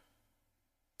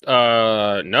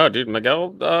 No, dude,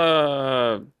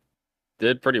 Miguel,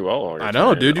 did pretty well. I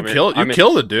know, dude. You killed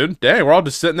it, dude. Dang, we're all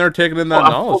just sitting there taking in that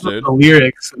knowledge, dude. The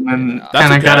lyrics, and then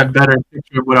kind of got a better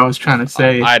picture of what I was trying to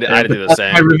say. I had to do the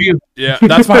same. My review. Yeah,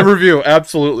 that's my review.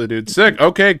 Absolutely, dude. Sick.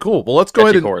 Okay, cool. Well, let's go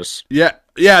ahead and chorus. Yeah,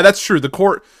 that's true. The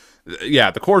chorus. Yeah,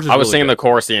 the chorus. I was singing the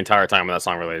chorus the entire time when that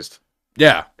song released.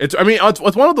 Yeah, it's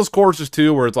one of those choruses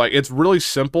too where it's like it's really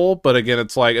simple, but again,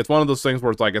 it's like it's one of those things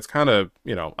where it's like it's kind of,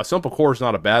 you know, a simple chorus is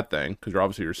not a bad thing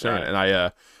because you're singing it,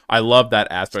 and I love that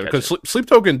aspect because Sleep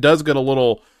Token does get a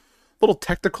little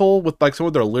technical with like some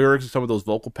of their lyrics and some of those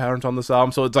vocal patterns on this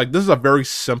album. So it's like this is a very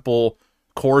simple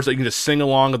chorus that you can just sing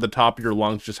along at the top of your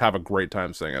lungs, just have a great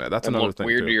time singing it. That's another thing.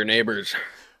 Weird too. To your neighbors.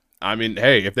 I mean,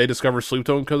 hey, if they discover Sleep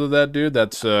Token because of that, dude,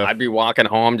 that's I'd be walking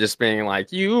home just being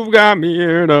like, "You've got me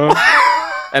here now."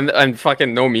 and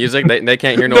fucking no music. They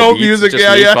can't hear no beats, music.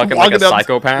 Just Yeah. Fucking like a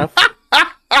psychopath.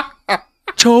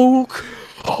 Choke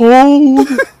hold.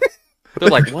 They're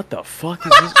like, "What the fuck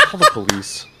is this? Call the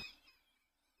police."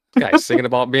 This guy's singing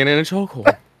about being in a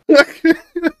chokehold.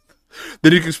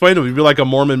 Then you can explain to him. You'd be like a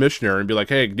Mormon missionary and be like,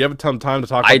 "Hey, do you have time to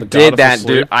talk about the God did that,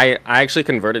 dude. I actually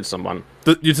converted someone.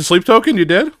 You to Sleep Token? You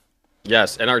did?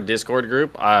 Yes, in our Discord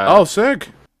group. Oh, sick.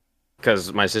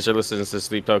 Because my sister listens to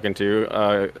Sleep Token too.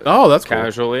 Oh, that's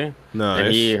casually. Cool. Nice.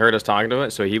 And he heard us talking to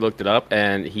it, so he looked it up,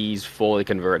 and he's fully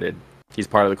converted. He's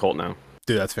part of the cult now.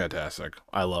 Dude, that's fantastic.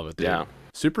 I love it, dude. Yeah.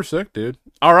 Super sick, dude.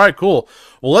 All right, cool.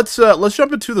 Well, let's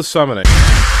jump into the summoning.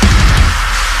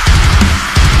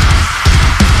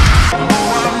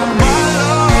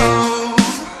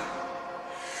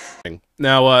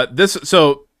 Now,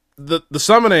 the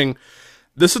summoning.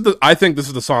 I think this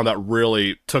is the song that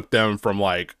really took them from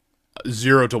like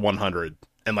 0 to 100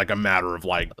 in like a matter of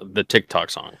like the TikTok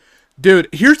song. Dude,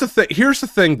 here's the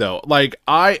thing though. Like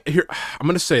I'm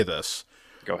gonna say this.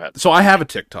 Go ahead. So I have a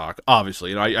TikTok,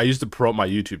 obviously, and I used to promote my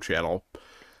YouTube channel.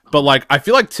 But like I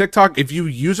feel like TikTok, if you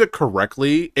use it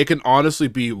correctly, it can honestly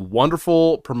be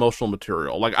wonderful promotional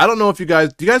material. Like I don't know if do you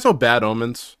guys know Bad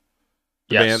Omens?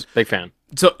 Yes, band? Big fan.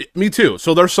 So me too.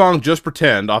 So their song "Just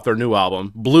Pretend" off their new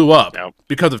album blew up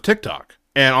because of TikTok,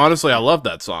 and honestly, I love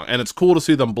that song, and it's cool to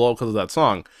see them blow because of that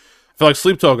song. I feel like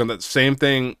Sleep Token, that same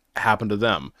thing happened to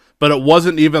them. but it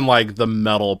wasn't even like the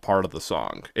metal part of the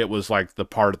song. It was like the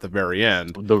part at the very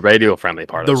end. The radio-friendly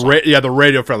part of the song. The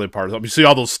radio-friendly part. You see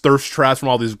all those thirst traps from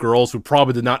all these girls who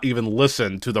probably did not even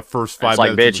listen to the first 5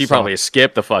 minutes. It's like, bitch, you song. probably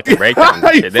skipped the fucking breakdown,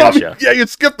 shit, didn't you? Yeah, you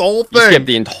skipped the whole thing. You skipped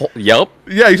the entire... Yep.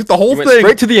 Yeah, you skipped the whole You went thing.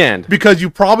 straight to the end. Because you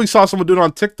probably saw someone do it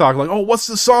on TikTok, like, oh, what's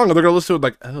this song? And they're going to listen to it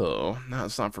like, oh, no,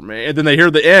 it's not for me. And then they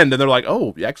hear the end, and they're like,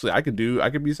 oh, actually, I could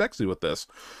be sexy with this.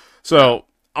 So...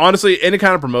 honestly, any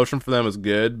kind of promotion for them is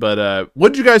good, but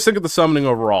what did you guys think of the summoning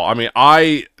overall? I mean,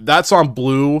 that song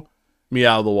blew me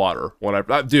out of the water when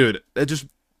dude, it just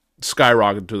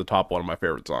skyrocketed to the top one of my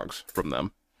favorite songs from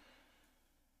them.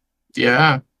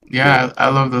 Yeah, I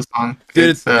love this song.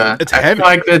 Dude, it's heavy. I feel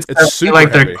like it's super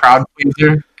like heavy. their crowd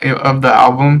pleaser of the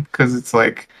album because it's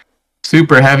like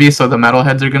super heavy, so the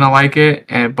metalheads are gonna like it,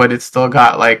 but it's still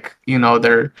got like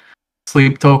their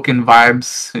Sleep Token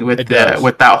vibes with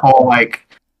that whole like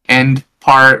end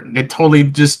part. It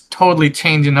totally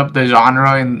changing up the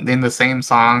genre in the same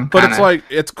song. But it's like,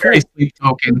 it's cool. Sleep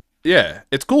Token. Yeah,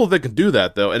 it's cool if they can do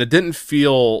that though, and it didn't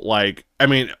feel like. I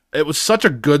mean, it was such a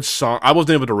good song. I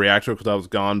wasn't able to react to it because I was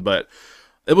gone, but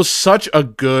it was such a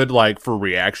good for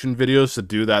reaction videos to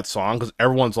do that song because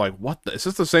everyone's like, "What? Is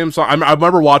this the same song?" I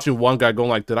remember watching one guy going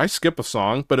like, "Did I skip a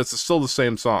song?" But it's still the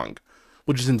same song,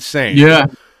 which is insane. Yeah,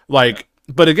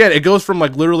 But again, it goes from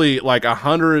literally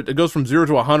 100. It goes from 0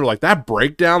 to 100. Like that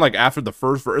breakdown, after the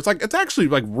first verse, it's actually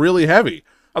really heavy.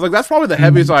 I was like, that's probably the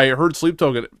heaviest I heard Sleep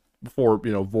Token before,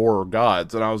 Vor or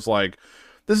Gods, and I was like,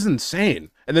 this is insane.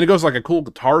 And then it goes a cool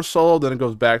guitar solo. Then it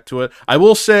goes back to it. I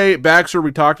will say, Baxter,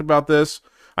 we talked about this.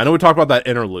 I know we talked about that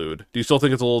interlude. Do you still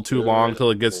think it's a little too long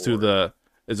until it gets to the?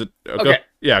 Is it okay?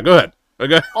 Yeah, go ahead.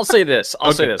 Okay. I'll say this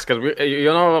because you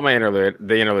know about my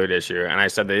the interlude issue, and I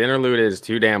said the interlude is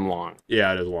too damn long.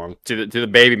 Yeah, it is long. To the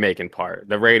baby making part,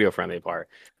 the radio friendly part.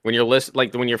 When you're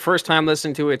when you're first time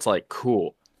listening to it, it's like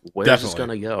cool. Where's this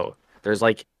gonna go? There's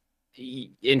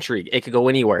intrigue. It could go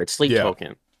anywhere. It's Sleep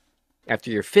Token.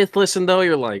 After your fifth listen, though,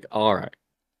 you're like, all right,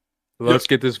 let's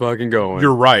get this fucking going.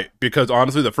 You're right, because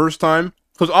honestly, the first time,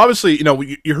 because obviously,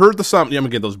 you heard the song,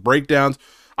 again, those breakdowns.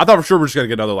 I thought for sure we're just gonna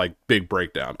get another big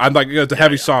breakdown. I'm like, it's a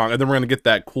heavy song, and then we're gonna get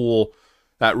that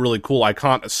really cool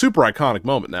super iconic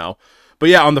moment now. But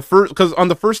yeah, on the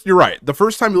first, you're right. The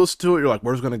first time you listen to it, you're like,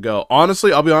 where's it gonna go?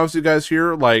 Honestly, I'll be honest with you guys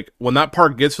here. When that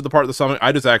part gets to the part of the song,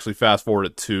 I just actually fast forward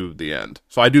it to the end.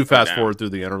 So I do fast forward through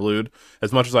the interlude.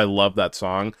 As much as I love that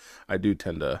song, I do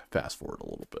tend to fast forward a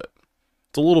little bit.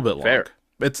 It's a little bit long. Fair.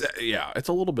 It's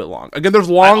a little bit long. Again, there's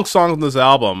long songs on this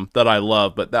album that I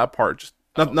love, but that part just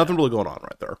nothing really going on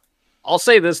right there. I'll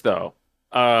say this though.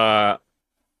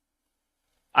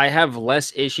 I have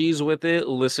less issues with it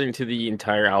listening to the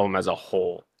entire album as a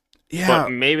whole. Yeah. But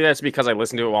maybe that's because I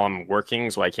listen to it while I'm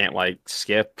working, so I can't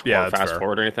skip or fast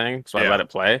forward or anything. So I let it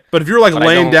play. But if you're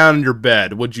laying down in your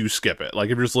bed, would you skip it? If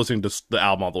you're just listening to the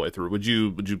album all the way through, would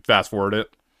you fast forward it?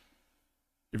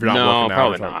 If you're not working out,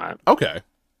 probably not. Okay.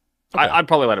 I'd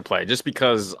probably let it play just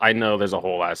because I know there's a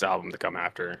whole last album to come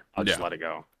after. I'll just let it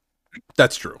go.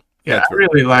 That's true. Yeah, I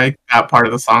really like that part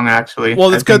of the song actually.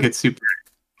 Well, I think it's super.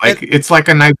 It's like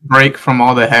a nice break from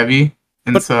all the heavy,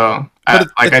 and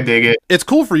I dig it. It's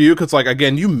cool for you because,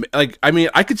 again, you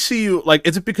I could see you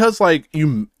is it because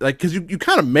you because you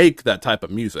kind of make that type of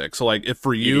music. So if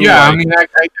for you, I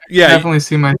definitely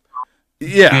see myself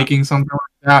making something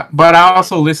like that. But I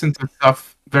also listen to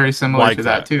stuff very similar to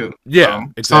that too. Yeah,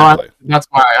 exactly. So that's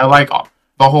why I like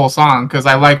the whole song because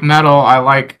I like metal. I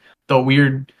like the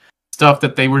weird stuff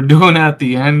that they were doing at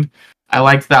the end. I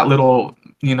liked that little,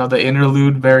 the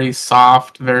interlude, very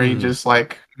soft, very just not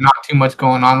too much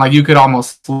going on. You could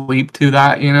almost sleep to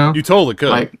that, You totally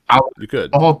could. You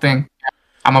could. The whole thing.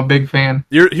 I'm a big fan.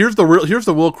 Here's the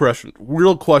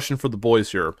real question for the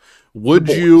boys here. Would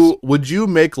you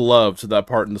make love to that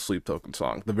part in the Sleep Token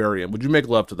song, the very end? Would you make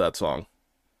love to that song?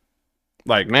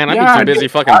 Man, I'd be too busy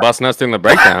fucking busting us during the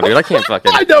breakdown, dude. I can't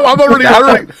fucking. I know. I'm already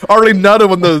nutted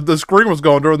when the screen was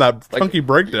going during that funky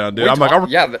breakdown, dude. I'm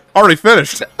already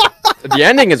finished. The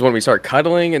ending is when we start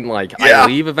cuddling and I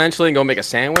leave eventually and go make a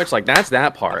sandwich. That's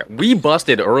that part. We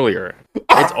busted earlier.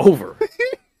 It's over.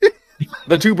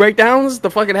 The two breakdowns,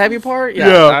 the fucking heavy part.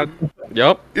 Yep.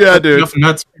 Yeah, dude.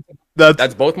 Nuts.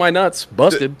 That's both my nuts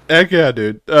busted. Heck yeah,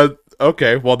 dude.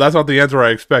 Okay, well, that's not the answer I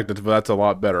expected, but that's a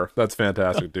lot better. That's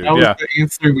fantastic, dude. That was the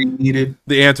answer we needed.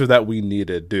 The answer that we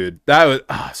needed, dude. That was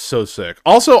so sick.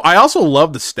 I also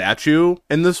love the statue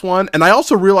in this one, and I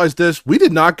also realized this. We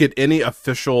did not get any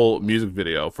official music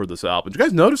video for this album. Did you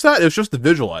guys notice that? It was just the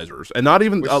visualizers, and not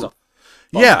even...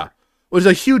 yeah, which is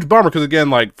a huge bummer, because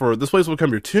again, for This Place Will Become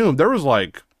Your Tomb, there was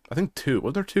I think 2.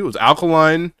 Was there 2? It was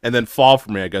Alkaline, and then Fall for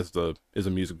Me, I guess, is a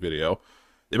music video.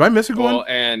 Am I missing one?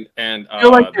 And I feel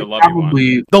like the they Love probably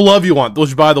You One. The Love You Want,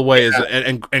 which, by the way, is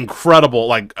an incredible,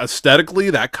 like, aesthetically,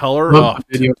 that color. love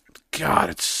the video. God,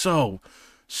 it's so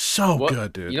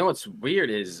good, dude. You know what's weird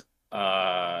is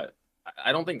I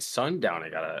don't think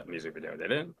Sundowning got a music video,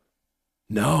 did it?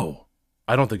 No,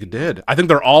 I don't think it did. I think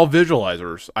they're all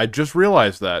visualizers. I just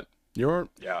realized that. Even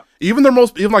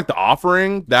like The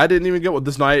Offering, that didn't even get what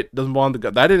This Night Doesn't Belong to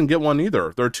God. That didn't get one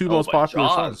either. They're 2 most popular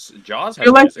songs. Jaws. I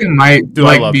feel like they might be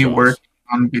Jaws. working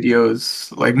on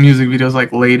videos, like music videos,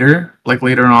 like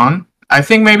later on. I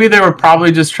think maybe they were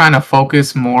probably just trying to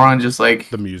focus more on just like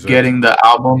The music, getting the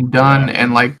album done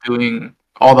and like doing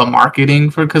all the marketing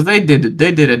because they did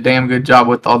a damn good job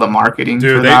with all the marketing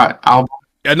for that album.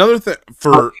 Another thing They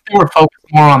were focused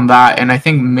more on that, and I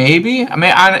think maybe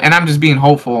I'm just being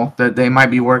hopeful that they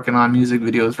might be working on music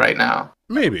videos right now.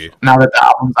 Maybe now that the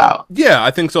album's out. Yeah,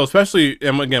 I think so. Especially,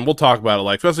 and again, we'll talk about it.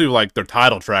 Like, especially like their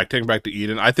title track, "Taking Back to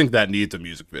Eden." I think that needs a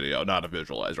music video, not a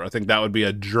visualizer. I think that would be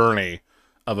a journey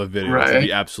of a video. It would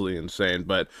be absolutely insane.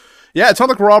 But yeah, it sounds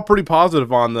like we're all pretty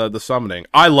positive on the summoning.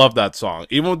 I love that song,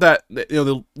 even with that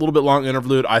the little bit long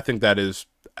interlude. I think that is.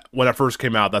 When it first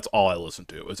came out, that's all I listened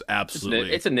to. It was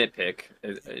absolutely... It's a nitpick.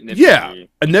 Yeah,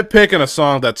 a nitpick and a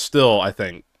song that's still, I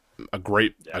think, a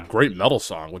great metal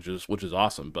song, which is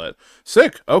awesome. But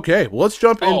sick. Okay, well, let's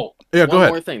jump in. Yeah, go ahead. One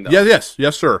more thing, though. Yes,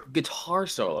 sir. Guitar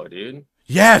solo, dude.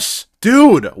 Yes,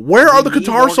 dude. Where are the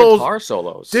guitar solos? Guitar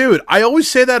solos, dude. I always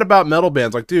say that about metal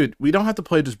bands. Like, dude, we don't have to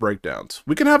play just breakdowns.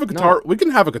 We can have a guitar. No. We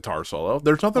can have a guitar solo.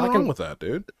 There's nothing wrong with that,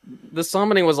 dude. The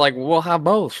summoning was like, we'll have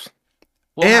both.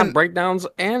 We'll have breakdowns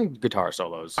and guitar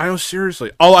solos. I know,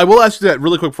 seriously. Oh, I will ask you that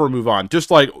really quick before we move on. Just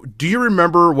like, do you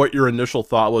remember what your initial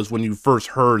thought was when you first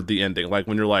heard the ending? Like,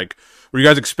 when you're like, were you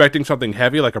guys expecting something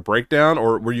heavy, like a breakdown,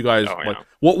 or were you guys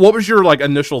what was your like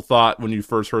initial thought when you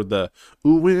first heard the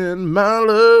 "Ooh, in my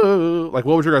love"? Like,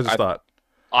 what was your guys' thought?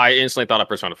 I instantly thought of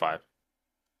Persona 5.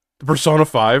 Persona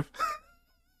 5,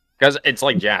 because it's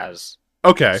like jazz.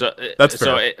 Okay, so that's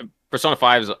fair. Persona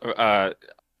 5's.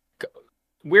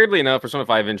 Weirdly enough, Persona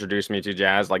 5 introduced me to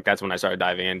jazz. Like, that's when I started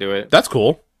diving into it. That's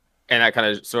cool. And that kind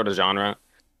of sort of genre,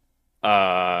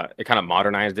 it kind of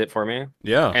modernized it for me.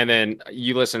 Yeah. And then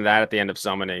you listen to that at the end of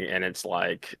Summoning, and it's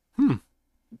like,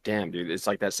 damn, dude, it's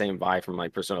like that same vibe from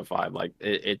like Persona 5. Like,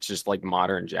 it's just like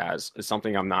modern jazz. It's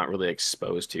something I'm not really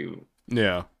exposed to.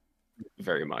 Yeah.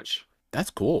 Very much.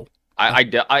 That's cool.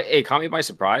 It caught me by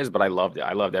surprise, but I loved it.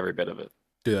 I loved every bit of it.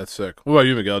 Dude, that's sick. What about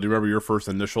you, Miguel? Do you remember your first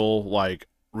initial like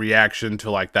reaction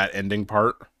to like that ending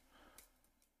part?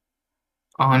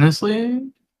 Honestly,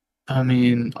 I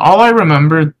mean, all I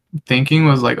remember thinking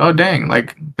was like, oh dang,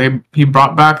 like he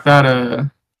brought back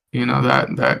that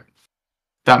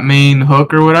that main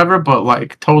hook or whatever, but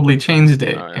like totally changed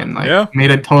it and like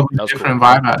made a totally different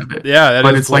vibe out of it. Yeah,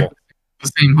 but it's cool. Like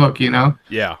the same hook,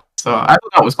 Yeah. So I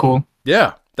thought that was cool.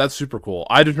 Yeah, that's super cool.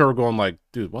 I just remember going like,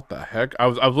 dude, what the heck? I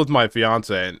was with my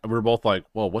fiance and we were both like,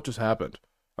 well, what just happened?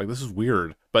 Like, this is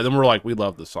weird. But then we're like, we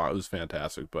love this song. It was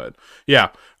fantastic. But yeah,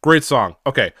 great song.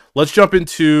 Okay, let's jump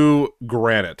into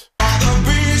Granite.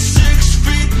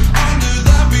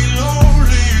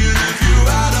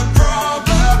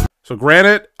 So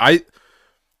Granite, I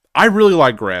really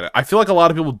like Granite. I feel like a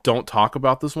lot of people don't talk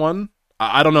about this one.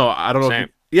 I don't know. I don't know.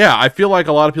 I feel like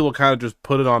a lot of people kind of just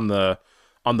put it on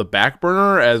the back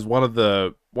burner as one of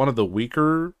the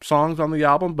weaker songs on the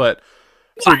album. But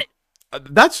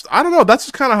that's, I don't know, that's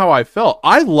just kind of how I felt.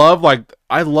 I love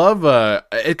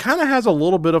it kind of has a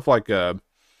little bit of like an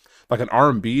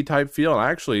R&B type feel, and I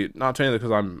actually, not saying that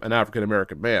because I'm an African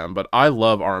American man, but I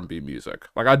love R&B music.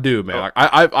 Like, I do, man. Like,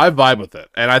 I vibe with it,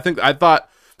 and I thought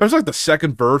especially like the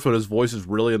second verse when his voice is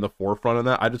really in the forefront of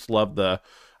that. I just love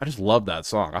that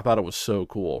song. I thought it was so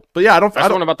cool. But yeah, I don't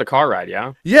one about the car ride,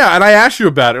 yeah? Yeah, and I asked you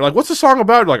about it. Like, what's the song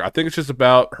about? Like, I think it's just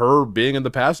about her being in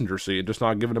the passenger seat, just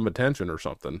not giving him attention or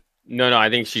something. No, I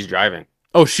think she's driving.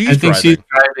 Oh, she's driving. She's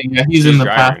driving. Yeah, he's in the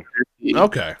passenger seat.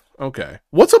 Okay.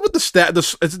 What's up with is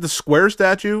it the square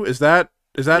statue? Is that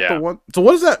the one? So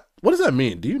what does that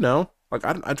mean? Do you know? Like,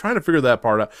 I'm trying to figure that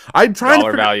part out. I'm trying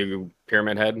to value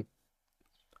pyramid head.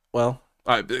 Well,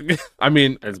 I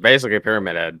mean, it's basically a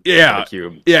pyramid head. Yeah, a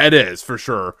cube. Yeah, it is for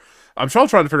sure. I'm still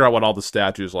trying to figure out what all the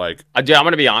statues like. I'm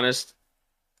gonna be honest.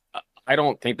 I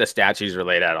don't think the statues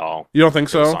relate at all. You don't think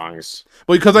so? The songs.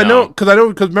 Well, because I know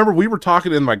remember we were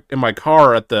talking in my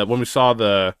car when we saw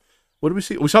what did we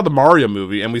see? We saw the Mario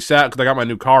movie, and we sat because I got my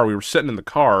new car. We were sitting in the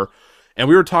car, And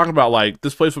we were talking about like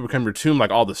this place will become your tomb, like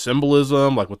all the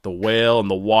symbolism, like with the whale and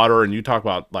the water, and you talk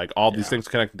about like all these things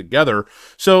connected together.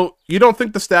 So you don't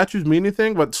think the statues mean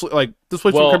anything, but like this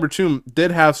place will become your tomb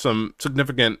did have some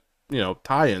significant,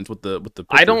 tie-ins with the.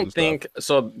 I don't think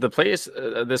so. The place,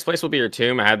 this place will be your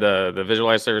tomb. I had the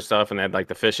visualizer stuff, and they had like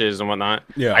the fishes and whatnot.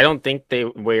 Yeah, I don't think they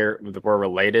were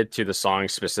related to the song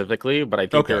specifically, but I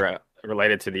think they're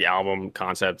related to the album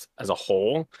concept as a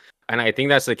whole. And I think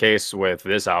that's the case with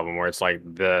this album, where it's like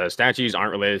the statues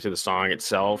aren't related to the song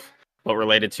itself, but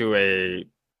related to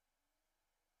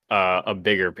a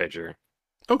bigger picture.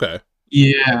 Okay.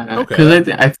 Yeah. Because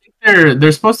I think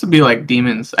they're supposed to be like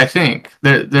demons. I think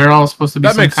they're all supposed to be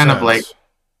some kind of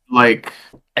like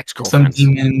some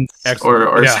demons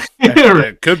or yeah,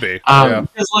 it could be.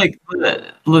 Because like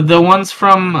the ones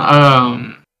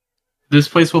from This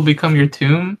Place Will Become Your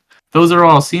Tomb, those are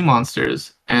all sea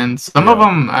monsters, and some of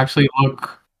them actually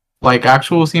look like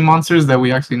actual sea monsters that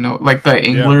we actually know, like the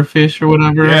anglerfish or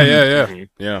whatever.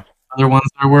 Yeah. Other ones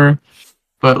there were,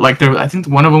 but like I think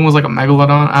one of them was like a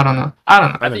megalodon. I don't know.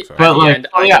 I think so. But like,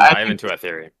 I dive into a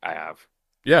theory. I have.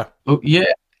 Yeah. Oh, yeah.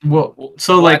 Well,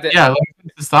 so let me finish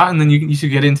this thought, and then you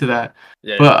should get into that.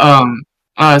 Yeah.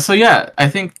 But so yeah, I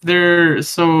think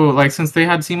since they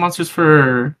had sea monsters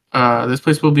for This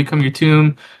Place Will Become Your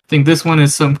Tomb, I think this one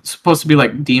is supposed to be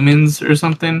like demons or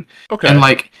something. Okay. And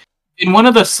like in one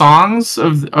of the songs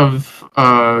of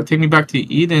Take Me Back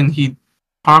to Eden, he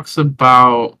talks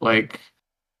about like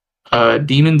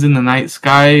demons in the night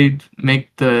sky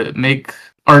make the night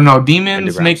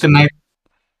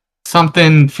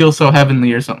something feel so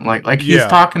heavenly or something like he's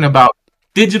talking about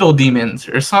digital demons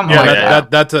or something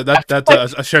that's a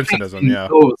Shensionism. Yeah,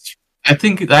 I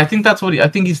think that's what I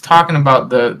think he's talking about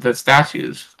the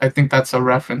statues. I think that's a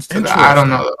reference to that. I don't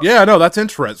know. Yeah, no, that's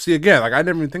interesting. See, again, like I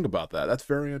didn't even think about that. That's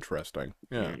very interesting.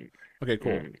 Yeah. Okay,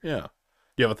 cool. Yeah.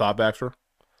 You have a thought, Baxter?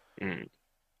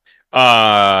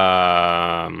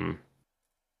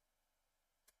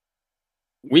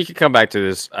 We could come back to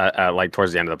this like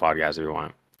towards the end of the podcast if you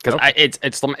want, because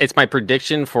it's my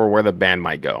prediction for where the band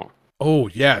might go. Oh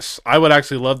yes, I would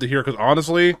actually love to hear, because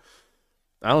honestly,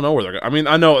 I don't know where they're going. I mean,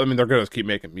 they're going to keep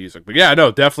making music, but yeah,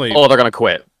 no, definitely. Oh, they're going to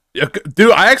quit. Yeah,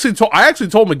 dude, I actually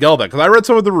told Miguel that, because I read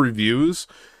some of the reviews,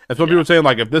 and some people were saying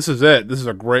like, if this is it, this is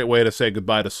a great way to say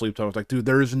goodbye to Sleep Token. I was like, dude,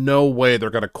 there is no way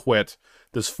they're going to quit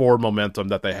this forward momentum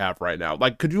that they have right now.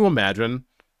 Like, could you imagine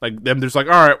like them just like,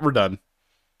 all right, we're done?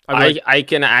 I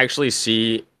can actually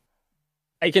see.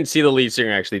 I can see the lead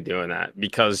singer actually doing that,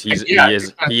 because he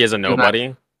is a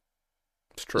nobody.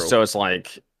 It's true. So it's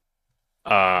like,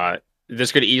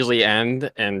 this could easily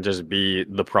end and just be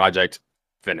the project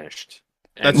finished.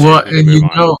 That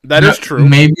is true.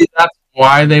 Maybe that's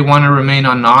why they want to remain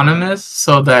anonymous,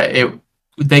 so that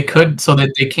they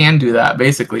can do that,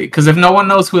 basically. Because if no one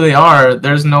knows who they are,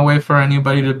 there's no way for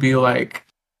anybody to be like,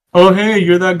 oh hey,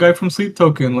 you're that guy from Sleep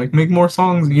Token, like make more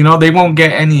songs. They won't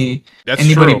get anybody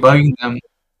bugging them.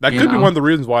 That could be one of the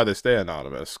reasons why they stay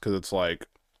anonymous, because it's like,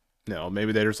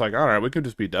 maybe they're just like, all right, we could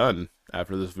just be done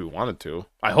after this if we wanted to.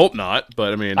 I hope not,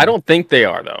 but I mean, I don't think they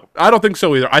are, though. I don't think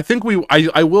so either. I think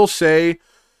I will say,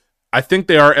 I think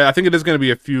they are. I think it is going to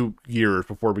be a few years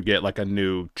before we get like a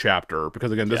new chapter,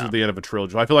 because again, this is the end of a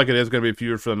trilogy. I feel like it is going to be a few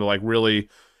years for them to like really,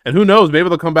 and who knows, maybe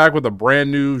they'll come back with a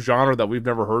brand new genre that we've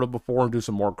never heard of before and do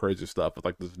some more crazy stuff with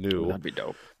like this new. That'd be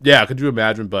dope. Yeah, could you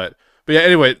imagine? But yeah,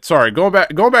 anyway, sorry. Going back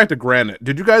to Granite.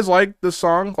 Did you guys like this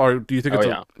song, or do you think it's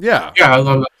yeah, I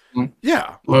love that.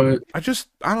 Yeah, love it.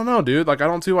 I don't know, dude. Like, I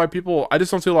just don't see a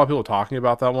lot of people talking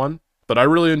about that one, but I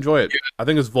really enjoy it. I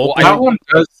think it's vocal. That one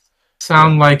does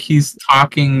sound like he's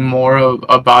talking more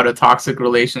about a toxic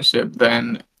relationship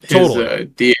than his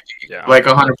deity. Yeah. Like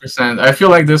 100%. I feel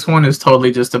like this one is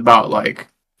totally just about like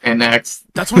an ex.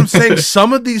 That's what I'm saying.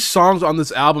 Some of these songs on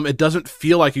this album, it doesn't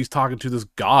feel like he's talking to this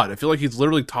god. I feel like he's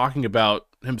literally talking about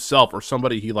himself or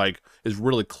somebody he like is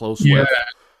really close with.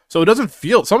 So it doesn't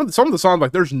feel some of the songs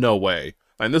like there's no way.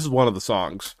 And this is one of the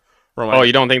songs. Like,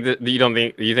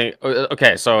 you think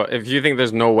okay, so if you think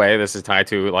there's no way this is tied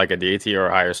to like a deity or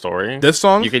a higher story. This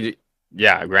song? You could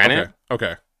Granite.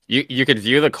 Okay. You could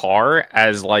view the car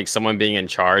as like someone being in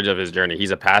charge of his journey.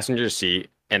 He's a passenger seat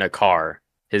in a car.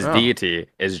 His deity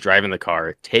is driving the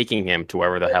car, taking him to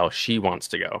wherever the hell she wants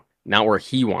to go, not where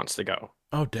he wants to go.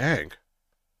 Oh dang.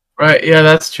 Right, yeah,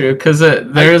 that's true. Because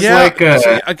there's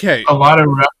a lot of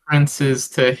references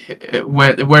to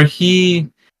where he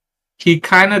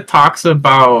kind of talks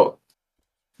about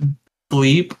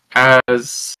Bleep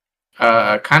as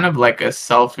kind of like a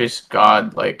selfish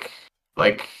god, like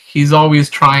he's always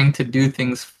trying to do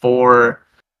things for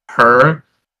her,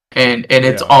 and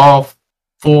it's all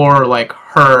for like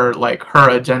her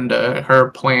agenda, her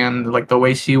plan, like the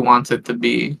way she wants it to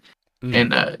be.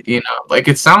 And it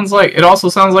also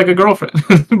sounds like a girlfriend.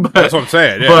 But that's what I'm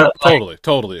saying. Yeah, but,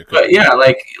 totally. But yeah,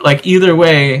 like either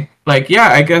way, like yeah,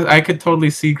 I guess I could totally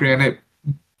see Granite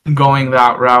going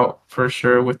that route for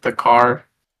sure with the car.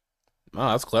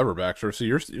 Oh, that's clever, Baxter. See,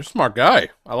 you're a smart guy.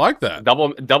 I like that.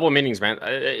 Double meanings, man.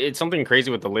 It's something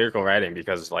crazy with the lyrical writing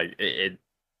because like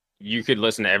you could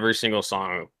listen to every single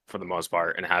song for the most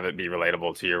part and have it be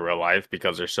relatable to your real life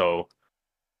because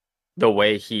the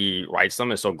way he writes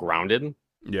them is so grounded.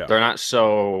 Yeah. They're not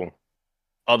so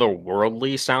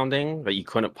otherworldly sounding that you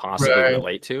couldn't possibly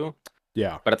relate to.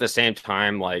 Yeah. But at the same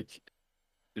time, like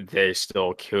they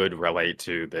still could relate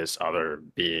to this other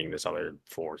being, this other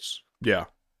force. Yeah.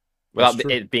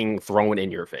 Without it being thrown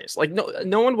in your face. Like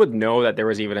no one would know that there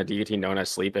was even a deity known as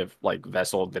Sleep if like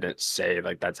Vessel didn't say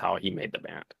like that's how he made the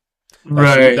band.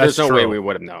 Right. There's no way we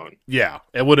would have known. Yeah,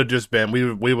 it would have just been we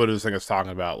would have just think it's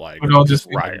talking about like a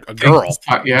girl.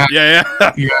 Yeah.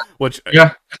 Which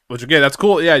again, that's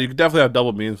cool. Yeah, you could definitely have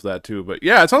double meanings for that too. But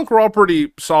yeah, it sounds like we're all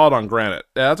pretty solid on Granite.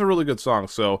 Yeah, that's a really good song.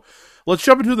 So let's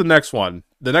jump into the next one.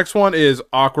 The next one is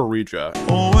Aqua Regia.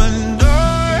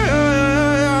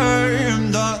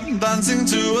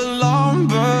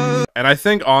 And I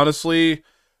think honestly,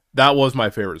 that was my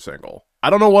favorite single. I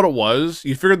don't know what it was.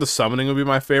 You figured the Summoning would be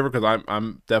my favorite because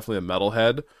I'm definitely a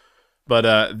metalhead.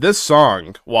 But this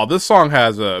song, while this song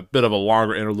has a bit of a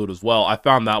longer interlude as well, I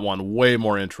found that one way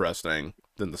more interesting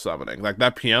than the Summoning. Like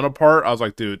that piano part, I was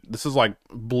like, dude, this is like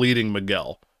bleeding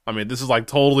Miguel. I mean, this is like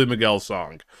totally Miguel's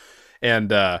song.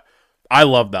 And I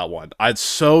love that one. It's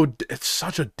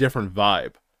such a different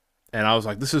vibe. And I was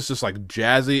like, this is just like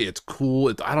jazzy. It's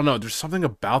cool. I don't know. There's something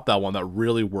about that one that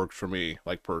really works for me,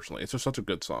 like personally. It's just such a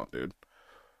good song, dude.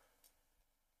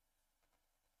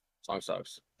 Song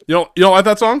sucks. You don't like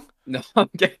that song? No, I'm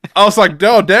kidding. I was like,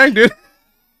 no, dang, dude.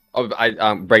 Oh,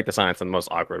 I break the silence in the most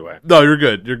awkward way. No, you're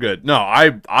good. You're good. No,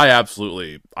 I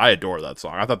absolutely adore that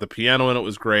song. I thought the piano in it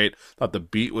was great. I thought the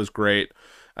beat was great.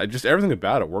 Just everything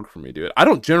about it worked for me, dude. I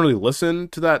don't generally listen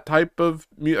to that type of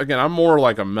music. Again, I'm more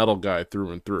like a metal guy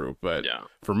through and through. But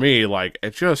for me, like,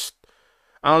 it just,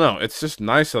 I don't know. It's just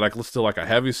nice that I can listen to like a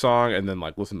heavy song and then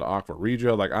like listen to Aqua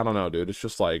Regia. Like, I don't know, dude. It's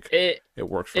just like, it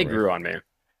works for me. It grew on me.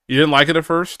 You didn't like it at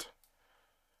first?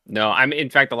 No, in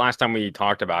fact, the last time we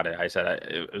talked about it, I said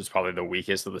it was probably the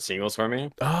weakest of the singles for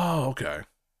me. Oh, okay.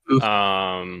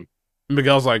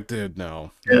 Miguel's like, dude,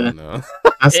 no. Yeah. No.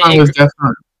 That song was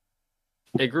definitely.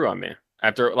 It grew on me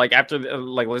after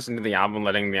listening to the album,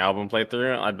 letting the album play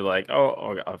through. I'd be like,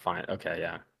 oh fine, okay,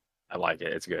 yeah, I like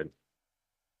it. It's good.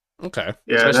 Okay.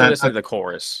 Yeah, especially listening to the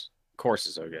chorus. Chorus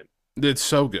is so good. It's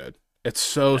so good. It's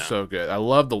so good. I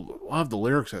love the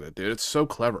lyrics in it, dude. It's so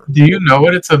clever. Do you know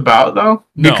what it's about though?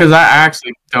 Because no. I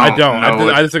actually don't. I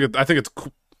don't. I think it's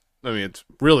cool. I mean, it's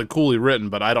really coolly written,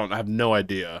 but I have no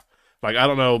idea. Like, I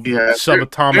don't know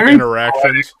subatomic interactions.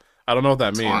 Poetic. I don't know what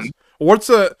that means.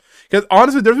 Because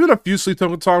honestly, there's been a few Sleep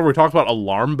Token songs where we talked about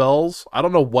alarm bells. I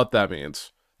don't know what that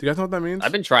means. Do you guys know what that means?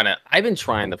 I've been trying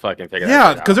to fucking figure that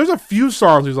out. Yeah, because there's a few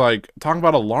songs he's like talking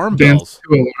about alarm bells.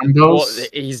 To alarm bells. Well,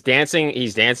 he's dancing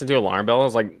to alarm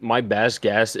bells. Like, my best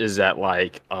guess is that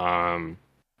like, I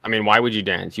mean, why would you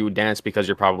dance? You would dance because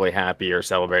you're probably happy or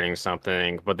celebrating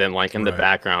something. But then, like in the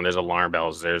background, there's alarm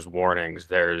bells, there's warnings,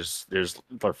 there's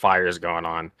fires going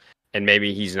on, and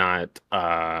maybe he's not.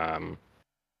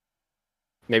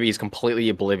 Maybe he's completely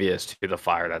oblivious to the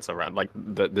fire that's around, like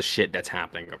the shit that's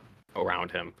happening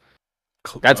around him.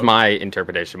 That's my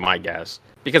interpretation, my guess.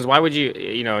 Because why would you?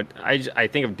 You know, I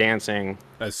think of dancing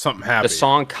as something happy. The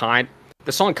song kind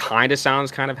of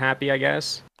sounds kind of happy, I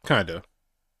guess. Kind of.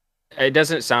 It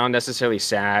doesn't sound necessarily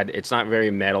sad. It's not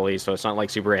very metal-y, so it's not like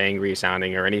super angry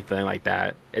sounding or anything like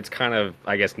that. It's kind of,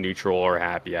 I guess, neutral or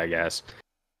happy, I guess.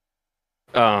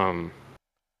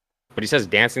 But he says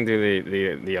dancing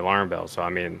to the alarm bell, so I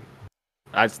mean,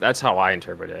 that's how I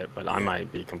interpret it. But I might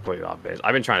be completely off base.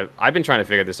 I've been trying to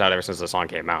figure this out ever since the song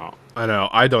came out. I know.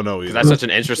 I don't know either. That's such an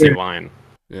interesting line.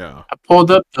 Yeah. I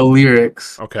pulled up the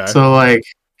lyrics. Okay. So like,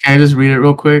 can I just read it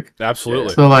real quick?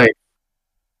 Absolutely.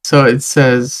 So it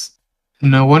says,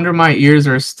 "No wonder my ears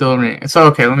are still ringing." So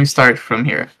okay, let me start from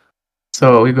here.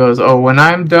 So he goes, "Oh, when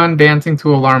I'm done dancing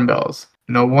to alarm bells,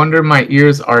 no wonder my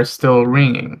ears are still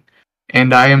ringing.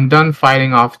 And I am done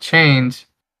fighting off change.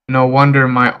 No wonder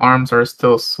my arms are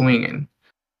still swinging."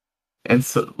 And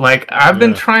so, like, I've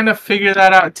been trying to figure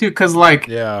that out too, because, like,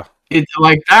 it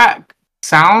like that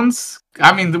sounds.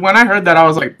 I mean, when I heard that, I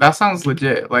was like, that sounds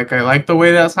legit. Like, I like the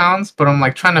way that sounds, but I'm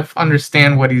like trying to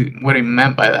understand what he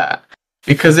meant by that,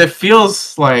 because it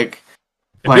feels like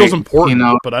It feels important,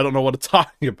 but I don't know what it's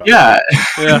talking about. Yeah.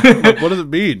 Yeah. Like, what does it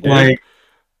mean, dude?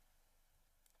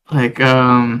 I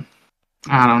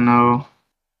don't know.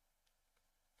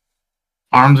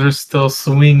 Arms are still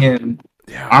swinging.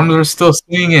 Yeah. Arms are still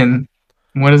swinging.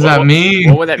 What does that mean?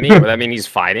 What would that mean? Would that mean he's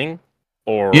fighting?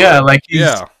 Or yeah, like he's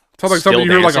sounds like something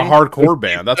you hear like a hardcore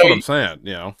band. That's what I'm saying.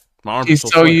 You know, my arms. He's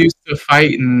so used to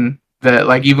fighting that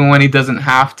like even when he doesn't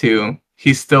have to,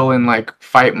 he's still in like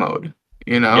fight mode.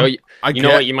 You know. You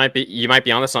know what? You might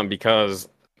be onto something because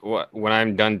when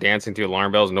I'm done dancing to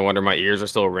alarm bells, no wonder my ears are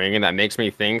still ringing. That makes me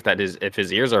think that if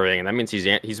his ears are ringing, that means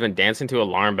he's been dancing to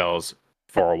alarm bells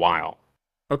for a while.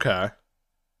 Okay.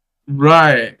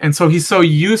 Right. And so he's so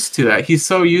used to that. He's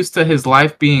so used to his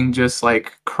life being just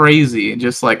like crazy,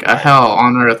 just like a hell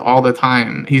on earth all the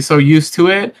time. He's so used to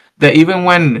it that even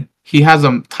when he has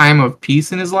a time of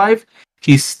peace in his life,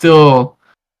 he still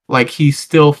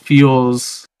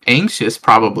feels anxious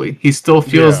probably. He still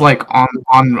feels like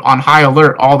on high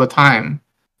alert all the time,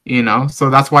 you know? So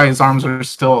that's why his arms are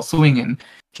still swinging.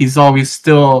 He's always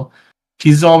still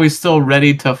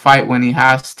ready to fight when he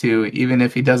has to, even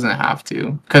if he doesn't have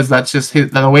to, because that's just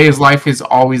the way his life has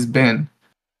always been,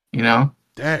 you know.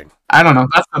 Dang, I don't know.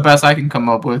 That's the best I can come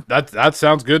up with. That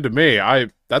sounds good to me.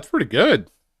 That's pretty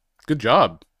good. Good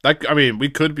job. That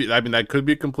could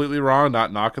be completely wrong.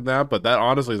 Not knocking that, but that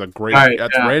honestly is a great.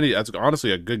 Randy. That's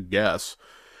honestly a good guess.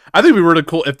 I think it'd be really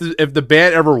cool if the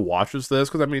band ever watches this,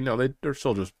 because I mean, they're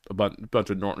still just a bunch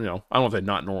of normal, I don't want to say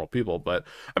not normal people, but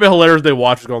I mean, hilarious if they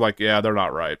watch it going like, yeah, they're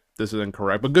not right. This is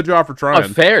incorrect, but good job for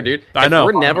trying. Fair, dude. I know.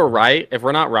 We're never right. If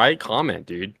we're not right, comment,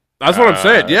 dude. That's what I'm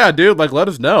saying. Yeah, dude. Like, let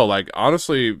us know. Like,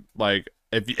 honestly, like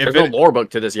if there's no lore book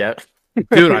to this yet.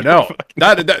 Dude, I know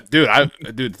dude.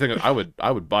 The thing is, I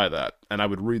would buy that and I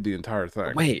would read the entire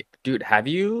thing. Wait, dude, have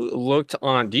you looked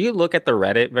on? Do you look at the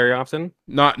Reddit very often?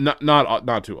 Not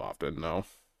too often. No.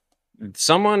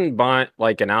 Someone bought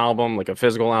like an album, like a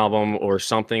physical album or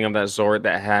something of that sort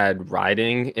that had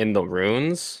writing in the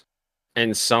runes,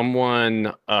 and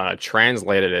someone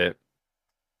translated it.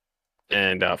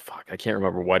 And fuck, I can't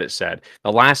remember what it said.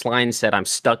 The last line said, "I'm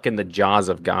stuck in the jaws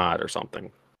of God" or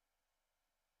something.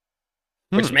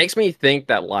 Which makes me think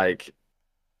that, like,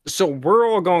 so we're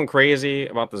all going crazy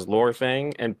about this lore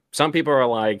thing, and some people are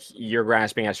like, you're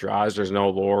grasping at straws, there's no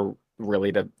lore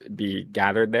really to be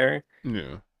gathered there.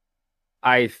 Yeah.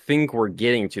 I think we're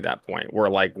getting to that point where,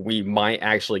 like, we might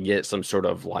actually get some sort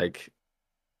of, like,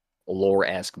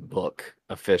 lore-esque book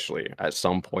officially at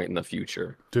some point in the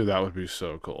future. Dude, that would be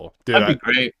so cool. Dude, that'd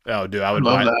be great. Oh, dude, I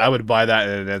would buy that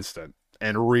in an instant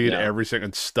and read every single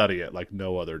and study it like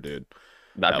no other, dude.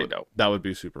 That'd be dope. That would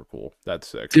be super cool. That's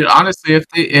sick. Dude, honestly,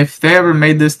 if they ever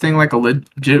made this thing like a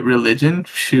legit religion,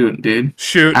 dude.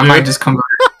 I might just convert.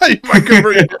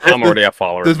 I'm already a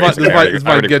follower. This might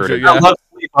get you. I love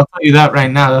sleep. I'll tell you that right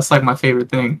now. That's like my favorite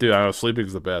thing. Dude, I know sleeping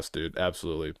is the best, dude.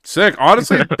 Absolutely sick.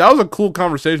 Honestly, that was a cool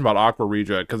conversation about Aqua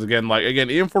Reject. Because again,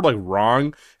 even for like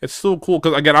wrong, it's still cool.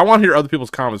 Because again, I want to hear other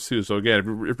people's comments too. So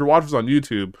again, if you're watching this on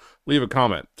YouTube, leave a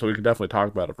comment so we can definitely talk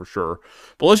about it for sure.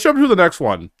 But let's jump into the next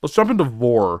one. Let's jump into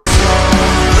Vor.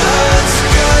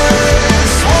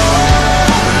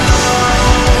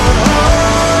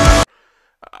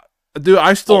 Dude,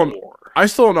 I still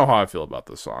don't know how I feel about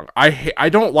this song. I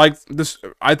don't like this.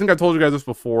 I think I told you guys this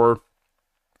before.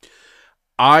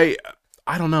 I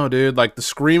don't know, dude. Like the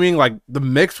screaming, like the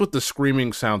mix with the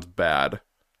screaming sounds bad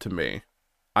to me.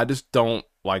 I just don't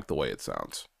like the way it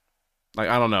sounds. Like,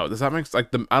 I don't know. Does that make I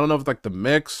don't know if it's like the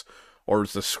mix or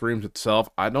it's the screams itself.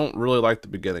 I don't really like the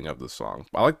beginning of the song.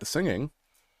 I like the singing.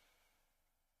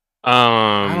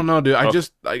 I don't know, dude. I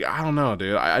don't know,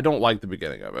 dude. I don't like the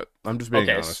beginning of it. I'm just being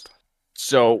honest.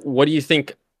 So, what do you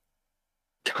think?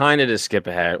 Kind of to skip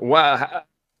ahead.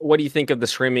 What do you think of the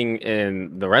screaming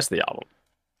in the rest of the album?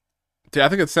 See, I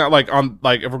think it sounds like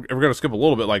if we're gonna skip a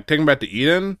little bit, like Taking Back to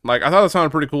Eden. Like I thought that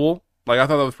sounded pretty cool. Like I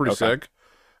thought that was pretty sick.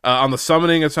 On the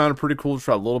Summoning, it sounded pretty cool just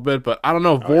for a little bit, but I don't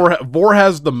know. Vor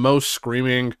has the most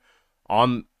screaming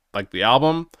on like the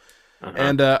album,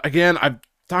 and again, I've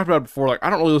talked about it before. Like I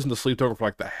don't really listen to Sleep Token for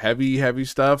like the heavy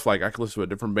stuff. Like I could listen to a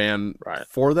different band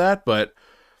for that, but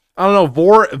I don't know.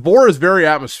 Vor is very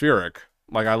atmospheric.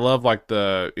 Like I love like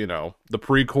the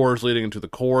pre-chorus leading into the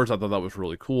chorus. I thought that was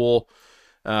really cool.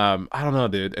 I don't know,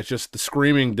 dude. It's just the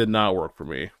screaming did not work for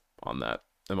me on that.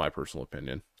 In my personal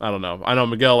opinion, I don't know. I know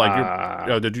Miguel. Like,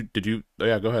 did you? Oh,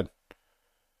 yeah, go ahead.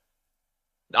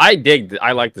 I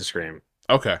like the scream.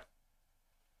 Okay.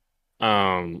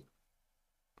 Because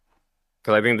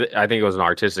I think it was an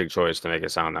artistic choice to make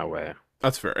it sound that way.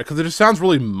 That's fair. Because it just sounds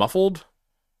really muffled,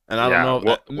 And I don't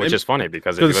know, which is funny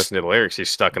because if you listen to the lyrics, he's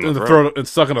stuck in the throat.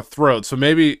 It's stuck in the throat. So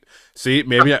maybe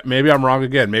I'm wrong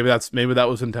again. Maybe that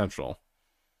was intentional.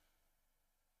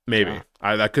 Maybe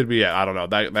that could be it. I don't know.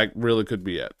 That really could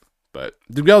be it. But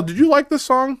Miguel, did you like this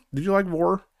song? Did you like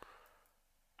Vor?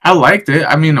 I liked it.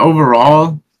 I mean,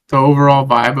 overall, the overall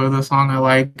vibe of the song I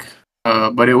like,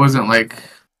 but it wasn't like.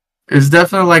 It's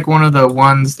definitely like one of the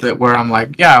ones that where I'm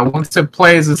like, yeah, once it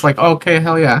plays, it's like, okay,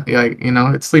 hell yeah, like, you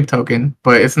know, it's Sleep Token,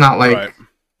 but it's not like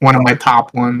one of my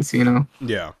top ones, you know.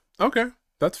 Yeah. Okay,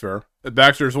 that's fair.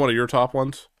 Baxter's one of your top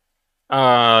ones.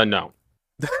 No.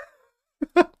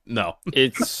 No.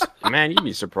 It's man, you'd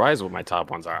be surprised what my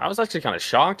top ones are. I was actually kind of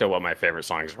shocked at what my favorite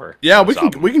songs were. Yeah, we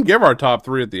can give our top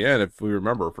 3 at the end if we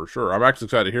remember for sure. I'm actually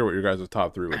excited to hear what your guys'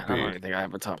 top 3 would be. I don't even think I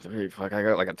have a top 3. Fuck, I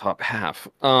got like a top half.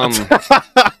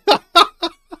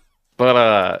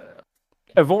 But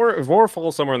Vor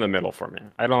falls somewhere in the middle for me.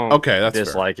 I don't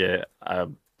dislike it.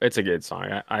 It's a good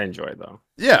song. I enjoy it though.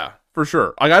 Yeah, for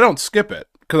sure. Like I don't skip it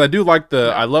because I do like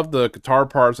I love the guitar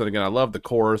parts, and again I love the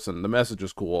chorus and the message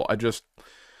is cool. I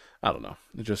don't know.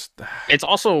 It's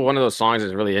also one of those songs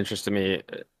that's really interesting to me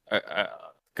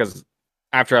because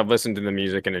after I've listened to the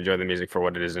music and enjoyed the music for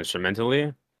what it is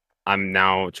instrumentally, I'm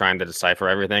now trying to decipher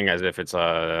everything as if it's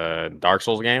a Dark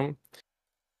Souls game.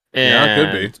 And yeah, it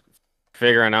could be.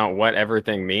 Figuring out what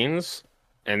everything means.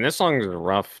 And this song is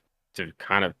rough to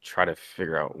kind of try to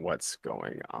figure out what's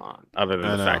going on, other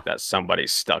than the fact that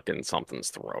somebody's stuck in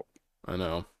something's throat. I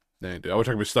know. Dang, dude. I wish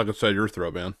I could be stuck inside your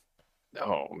throat, man.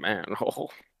 Oh, man. Oh.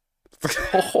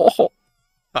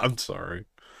 I'm sorry.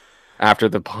 After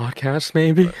the podcast,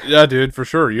 maybe? Yeah, dude, for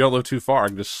sure. You don't live too far. I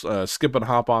can just skip and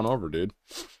hop on over, dude.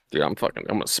 Dude, I'm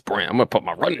gonna sprint. I'm gonna put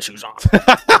my running shoes on.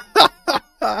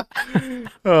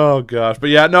 Oh gosh, but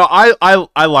yeah, no,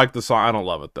 I like the song. I don't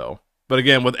love it though. But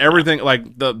again, with everything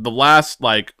like the last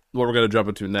like what we're gonna jump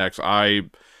into next, I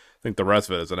think the rest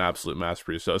of it is an absolute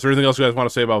masterpiece. So, is there anything else you guys want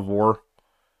to say about Vor?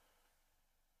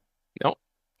 No.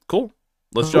 Cool.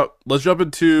 Let's jump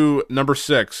into number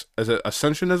 6. Is it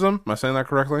Ascensionism? Am I saying that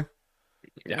correctly?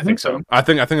 Yeah, I think so. I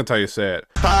think that's how you say it.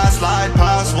 Past light,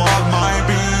 past what might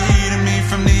be eating me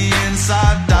from the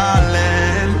inside,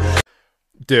 darling.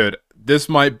 Dude, this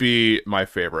might be my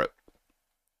favorite.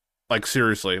 Like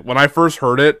seriously, when I first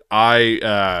heard it,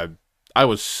 I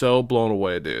was so blown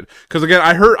away, dude. Because again,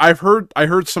 I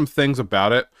heard some things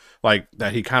about it, like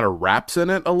that he kind of raps in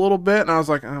it a little bit, and I was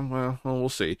like, well, we'll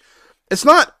see. It's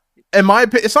not, in my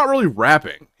opinion, it's not really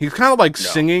rapping. He's kind of like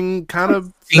singing, kind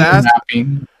of fast.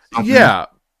 Rapping, yeah,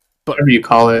 but whatever you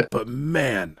call it. But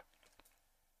man,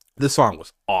 this song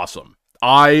was awesome.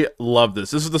 I love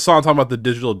this. This is the song talking about the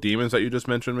digital demons that you just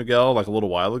mentioned, Miguel, like a little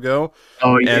while ago.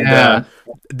 Oh, yeah. And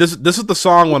this is the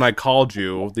song when I called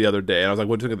you the other day, and I was like,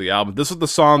 what do you think of the album? This is the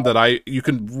song that you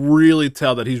can really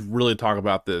tell that he's really talking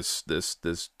about this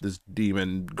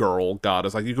demon girl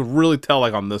goddess. Like, you can really tell,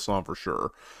 like, on this song for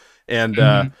sure. And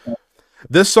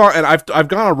this song, and I've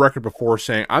gone on record before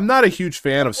saying I'm not a huge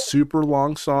fan of super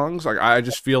long songs. Like, I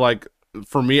just feel like,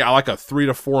 for me, I like a 3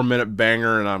 to 4 minute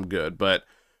banger, and I'm good. But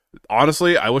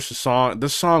honestly, I wish this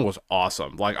song was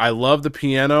awesome. Like, I love the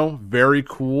piano, very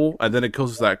cool, and then it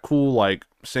goes to that cool like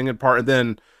singing part, and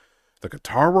then the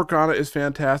guitar work on it is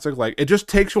fantastic. Like, it just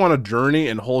takes you on a journey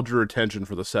and holds your attention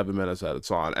for the 7 minutes that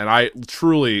it's on. And I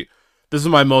truly, this is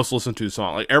my most listened to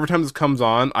song. Like, every time this comes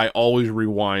on, I always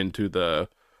rewind to the,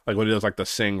 like, when he does like the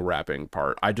sing rapping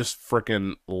part. I just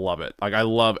freaking love it. Like, I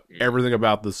love everything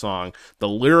about this song. The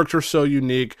lyrics are so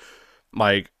unique.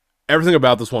 Like, everything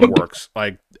about this one works.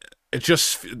 Like, it's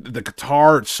just the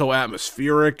guitar, it's so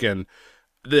atmospheric, and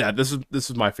yeah, this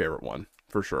is my favorite one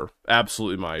for sure.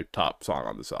 Absolutely my top song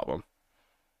on this album.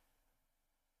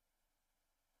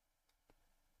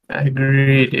 I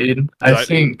agree, dude. I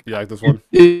think you like this one?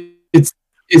 It's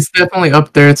definitely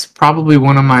up there. It's probably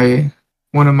one of my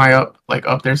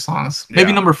up there songs.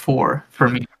 Maybe number 4 for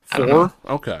me. 4?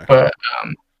 Okay. But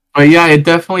yeah, it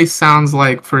definitely sounds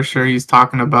like for sure he's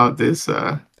talking about this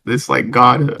like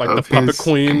god, like the puppet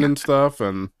queen and stuff,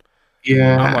 and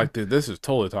yeah, I'm like, dude, this is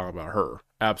totally talking about her.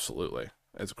 Absolutely,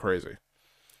 it's crazy.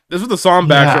 This was the song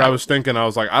back where I was thinking, I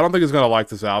was like, I don't think he's gonna like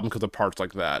this album because of parts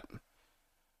like that.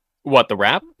 What, the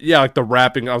rap? Yeah, like the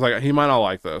rapping. I was like, he might not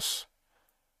like this.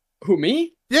 Who,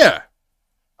 me? Yeah,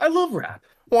 I love rap.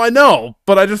 Well, I know,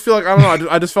 but I just feel like, I don't know,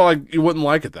 I just felt like you wouldn't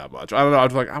like it that much. I don't know, I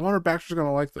was like, I wonder if Baxter's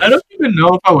gonna like this. I don't even know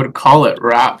if I would call it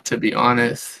rap, to be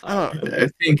honest. I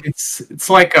think it's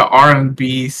like a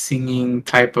R&B singing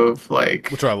type of, like,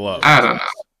 which I love. I don't know.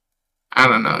 I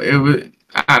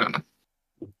don't know.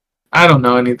 I don't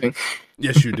know anything.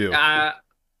 Yes, you do. I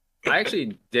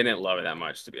actually didn't love it that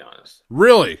much, to be honest.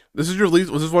 Really? This is your least?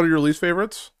 Was this one of your least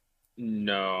favorites?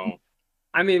 No.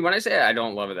 I mean, when I say I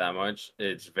don't love it that much,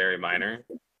 it's very minor.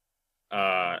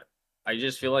 I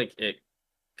just feel like it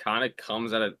kind of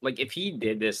comes at a like if he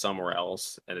did this somewhere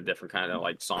else at a different kind of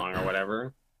like song or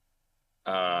whatever,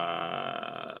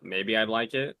 maybe I'd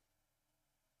like it.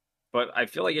 But I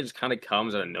feel like it just kind of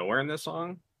comes out of nowhere in this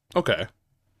song. Okay.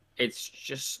 It's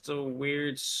just a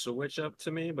weird switch up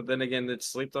to me, but then again, it's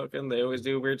Sleep Token. They always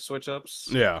do weird switch ups.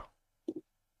 Yeah.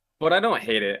 But I don't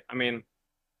hate it. I mean,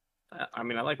 I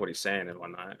like what he's saying and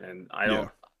whatnot, and I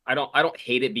don't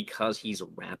hate it because he's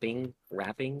rapping.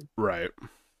 Right.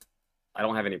 I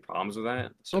don't have any problems with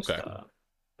that. It's just, Okay.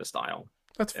 The style.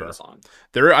 That's fair. The song.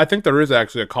 I think there is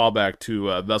actually a callback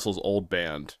to Vessel's old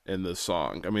band in this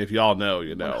song. I mean, if y'all know,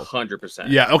 you know. 100%.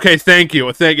 Yeah. Okay. Thank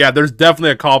you. Yeah. There's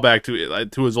definitely a callback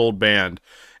to his old band.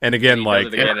 And again, he like,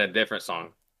 does it again in a different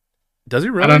song. Does he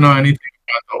really? I don't know anything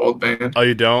about the old band. Oh,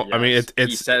 you don't? Yes. I mean, it's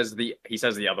he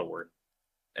says the other word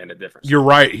in a different song. You're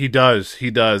right. He does.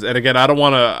 And again, I don't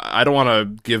want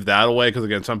to give that away because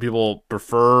again, some people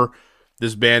prefer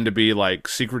this band to be like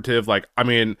secretive. Like, I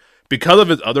mean, because of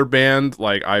his other band,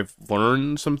 like I've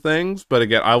learned some things, but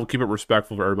again, I will keep it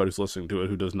respectful for everybody who's listening to it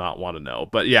who does not want to know.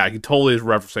 But yeah, he totally is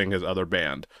referencing his other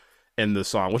band in this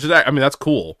song, which is, I mean, that's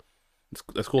cool.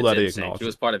 That's cool that he acknowledged. He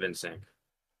was part of NSYNC.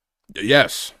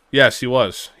 Yes, he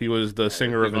was. He was the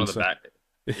singer of NSYNC.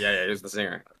 Yeah, he was the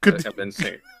singer. Could- of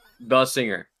NSYNC. The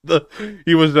singer.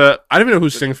 He was. I don't even know who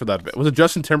sings for that band. Was it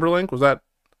Justin Timberlake? Was that?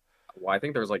 Well, I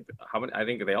think there was like how many? I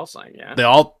think they all sang. Yeah. They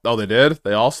all. Oh, they did.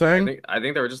 They all sang. I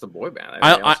think they were just a boy band. They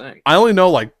all sang. I only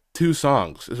know like 2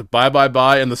 songs. Is it Bye Bye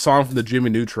Bye and the song from the Jimmy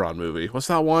Neutron movie? What's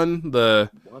that one? What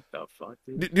the fuck,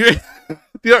 dude?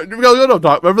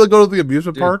 Remember they go to the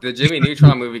amusement Dude, park? the Jimmy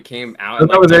Neutron movie came out in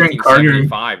That like was Aaron Carter.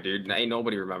 1975, dude. Ain't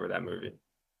nobody remember that movie.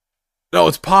 No,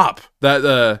 it's Pop.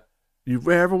 That you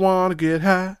ever want to get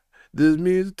high? This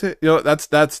music, that's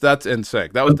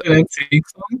NSYNC. That was an NSYNC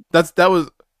song? that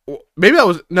was maybe that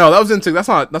was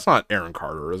NSYNC. That's not Aaron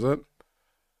Carter, is it?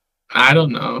 I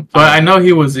don't know, but I know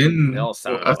he was in. They all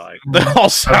sound alike. They all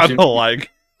sound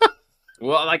alike.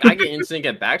 Well, like I get NSYNC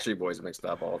and Backstreet Boys mixed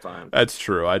up all the time. That's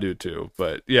true. I do too.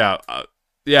 But yeah,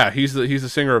 he's the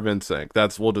singer of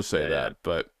NSYNC. We'll just say that.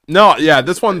 But no, yeah,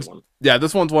 this one's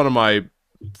one of my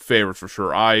favorites for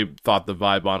sure. I thought the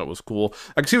vibe on it was cool.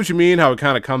 I can see what you mean. How it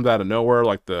kind of comes out of nowhere,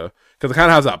 like because it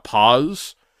kind of has that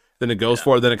pause. Then it goes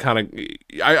for it. Then it kind of.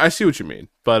 I see what you mean.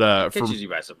 But it catches you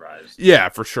by surprise. Yeah,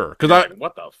 for sure. Because like,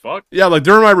 what the fuck? Yeah, like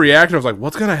during my reaction, I was like,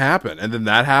 "What's gonna happen?" And then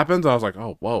that happens. And I was like,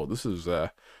 "Oh, whoa, this is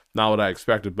not what I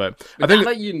expected." But I think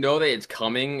now that you know that it's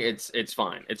coming, it's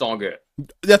fine. It's all good.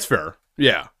 That's fair.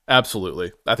 Yeah,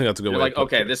 absolutely. I think that's a good You're way. Like,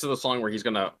 okay, this is the song where he's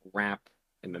gonna rap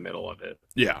in the middle of it.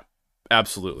 Yeah,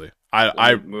 absolutely.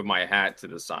 I move my hat to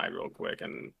the side real quick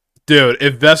and. Dude,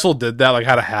 if Vessel did that, like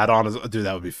had a hat on, dude,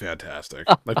 that would be fantastic.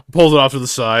 Like pulls it off to the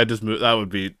side, just move. That would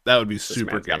be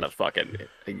super.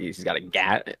 He's got a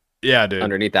gat. Yeah, dude.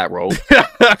 Underneath that rope.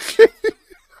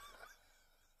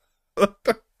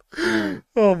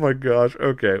 Oh my gosh.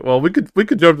 Okay. Well, we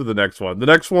could jump to the next one. The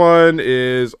next one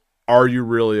is "Are You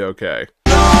Really Okay?"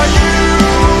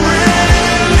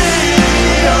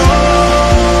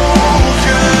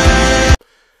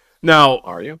 Now,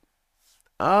 are you?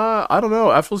 I don't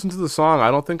know. After listening to the song,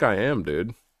 I don't think I am,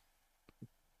 dude.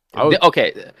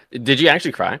 Okay. Did you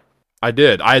actually cry? I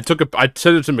did. I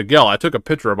sent it to Miguel. I took a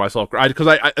picture of myself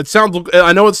because it sounds.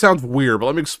 I know it sounds weird, but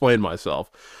let me explain myself.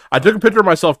 I took a picture of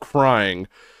myself crying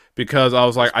because I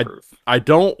was like, I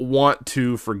don't want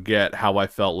to forget how I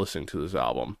felt listening to this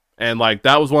album, and like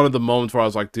that was one of the moments where I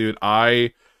was like, dude,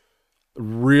 I don't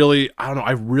know.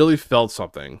 I really felt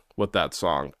something with that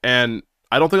song, and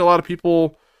I don't think a lot of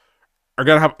people they're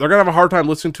gonna have a hard time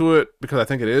listening to it because I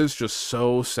think it is just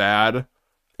so sad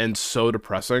and so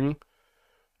depressing.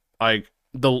 Like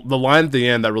the line at the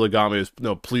end that really got me is,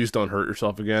 "No, please don't hurt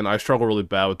yourself again." I struggle really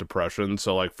bad with depression,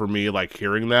 so like for me, like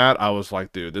hearing that, I was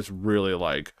like, dude, this really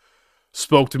like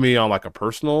spoke to me on like a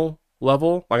personal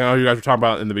level. Like I know you guys were talking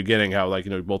about in the beginning how like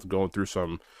you're both going through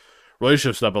some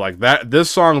relationship stuff, but like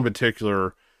this song in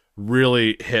particular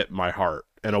really hit my heart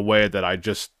in a way that I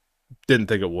just didn't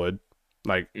think it would.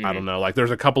 Like, I don't know. Like,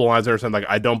 there's a couple of lines there saying, like,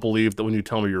 "I don't believe that when you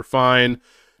tell me you're fine.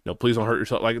 No, please don't hurt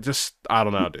yourself." Like, just, I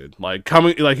don't know, dude. Like,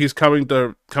 he's coming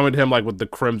to him, like, with the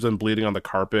crimson bleeding on the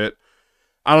carpet.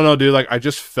 I don't know, dude. Like, I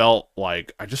just felt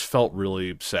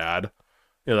really sad,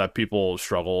 that people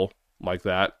struggle like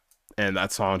that. And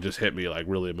that song just hit me, like,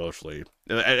 really emotionally.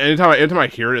 And anytime I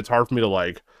hear it, it's hard for me to,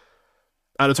 like,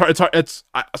 and it's hard.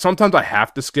 Sometimes I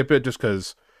have to skip it just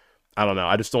because, I don't know.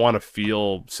 I just don't want to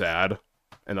feel sad.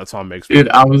 And that song makes me. Dude,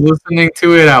 I was listening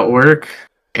to it at work,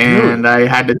 and I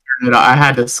had to turn it off. I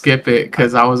had to skip it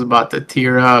because I was about to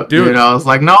tear up. Dude. I was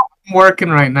like, no, I'm working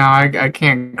right now. I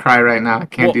can't cry right now. I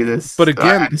can't do this. But So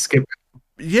again, I had to skip it.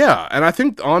 Yeah, and I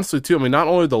think honestly too, I mean, not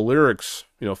only the lyrics,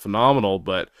 phenomenal,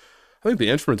 but I think the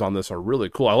instruments on this are really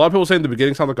cool. A lot of people say in the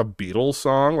beginning sound like a Beatles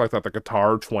song, like that, the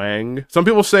guitar twang. Some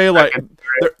people say like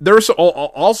there's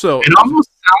also it almost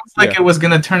sounds like it was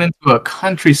gonna turn into a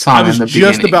country song. I was in the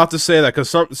just beginning. about to say that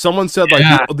because someone said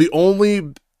like the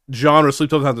only genre Sleep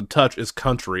Token has to touch is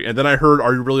country, and then I heard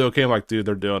 "Are You Really Okay?" I'm like, dude,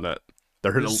 they're doing it.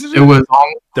 It was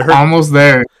almost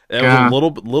there. It was a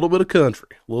little bit of country,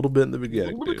 a little bit in the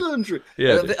beginning. A little bit of country.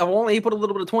 Yeah, he put a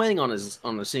little bit of twang on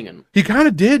the singing. He kind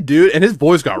of did, dude, and his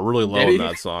voice got really low in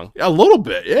that song. Yeah, a little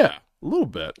bit, yeah, a little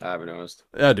bit. I haven't noticed.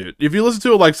 Yeah, dude. If you listen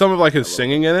to it, like some of like his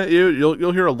singing in it,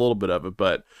 you'll hear a little bit of it.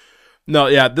 But no,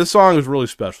 yeah, this song is really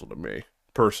special to me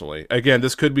personally. Again,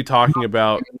 this could be talking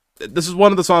about. This is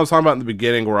one of the songs I was talking about in the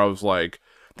beginning where I was like,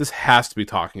 this has to be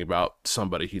talking about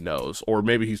somebody he knows, or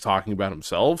maybe he's talking about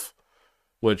himself,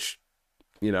 which,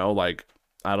 like,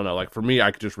 I don't know. Like, for me,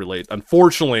 I could just relate.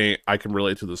 Unfortunately, I can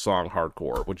relate to the song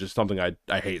hardcore, which is something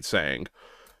I hate saying.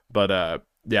 But,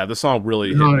 yeah, this song really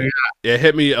hit me. It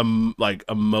hit me, like,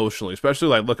 emotionally, especially,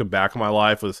 like, looking back on my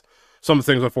life with some of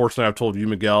the things, unfortunately, I've told you,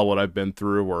 Miguel, what I've been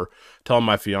through, or telling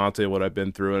my fiance what I've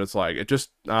been through, and it's like, it just,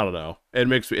 I don't know.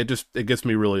 It gets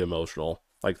me really emotional,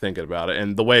 like, thinking about it.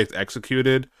 And the way it's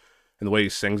executed and the way he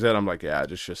sings it, I'm like, yeah,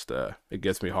 it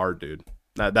gets me hard, dude.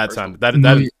 That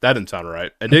didn't sound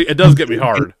right. It does get me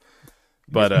hard,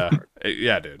 but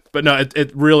yeah, dude. But no,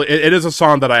 it really is a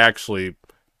song that I actually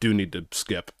do need to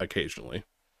skip occasionally,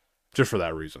 just for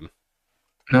that reason.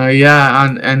 No, yeah,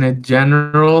 in a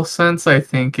general sense, I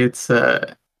think it's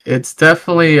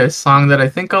definitely a song that I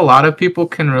think a lot of people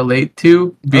can relate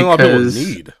to because a lot of people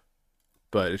need,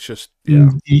 but it's just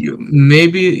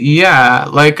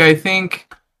like I think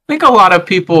a lot of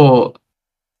people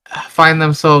find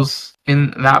themselves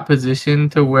in that position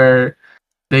to where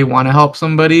they want to help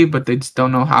somebody, but they just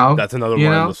don't know how. That's another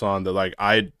line in the song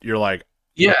that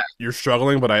you're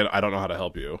struggling, but I don't know how to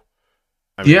help you.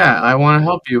 I want to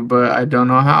help you, but I don't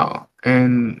know how.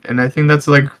 And I think that's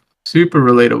like super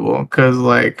relatable because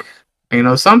like,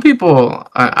 some people,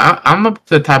 I'm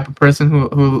the type of person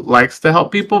who likes to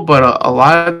help people, but a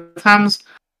lot of times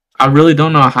I really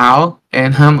don't know how,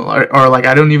 and or like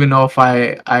I don't even know if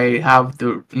I have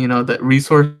the the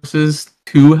resources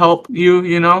to help you,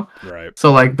 Right.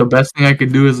 So like the best thing I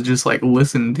could do is just like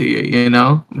listen to you,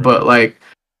 Right. But like,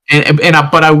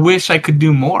 but I wish I could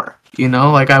do more,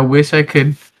 like I wish I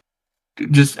could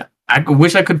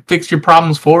wish I could fix your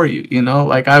problems for you,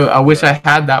 like I wish I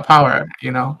had that power,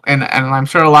 and I'm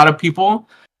sure a lot of people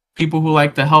who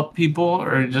like to help people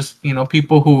or just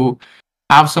people who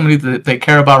have somebody that they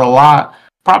care about a lot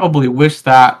probably wish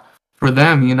that for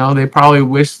them, they probably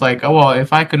wish like, oh well,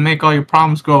 if I could make all your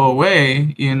problems go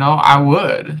away, I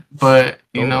would, but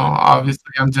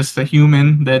obviously I'm just a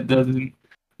human that doesn't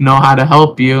know how to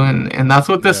help you, and that's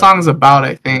what this song's about.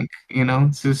 I think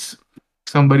it's just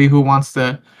somebody who wants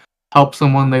to help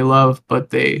someone they love, but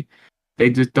they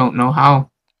just don't know how.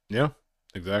 Yeah,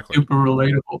 exactly. Super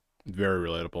relatable. Very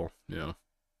relatable. Yeah.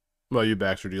 Well, you,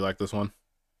 Baxter, do you like this one?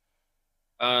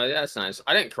 Yeah, it's nice.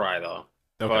 I didn't cry though.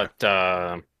 Okay.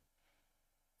 But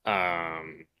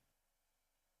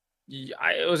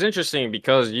it was interesting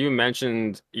because you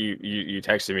mentioned you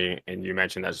texted me and you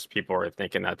mentioned that people were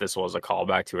thinking that this was a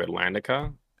callback to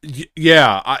Atlantica.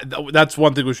 Yeah, that's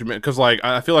one thing we should mention because like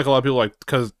I feel like a lot of people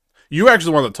because you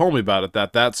actually the one that told me about it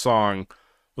that song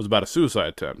was about a suicide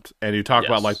attempt, and you talk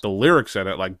about like the lyrics in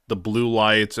it, like the blue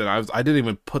lights, and I didn't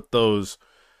even put those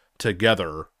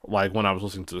together like when I was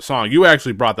listening to the song. You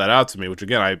actually brought that out to me, which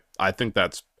again I think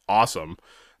that's awesome.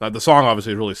 The song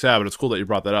obviously is really sad, but it's cool that you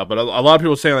brought that up. But a lot of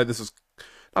people are saying like this is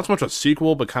not so much a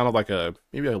sequel, but kind of like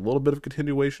maybe a little bit of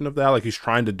continuation of that. Like he's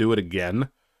trying to do it again.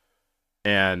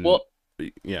 And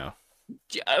yeah.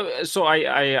 So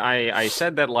I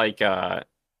said that like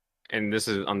and this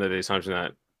is under the assumption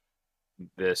that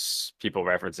this people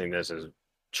referencing this is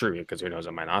true because who knows,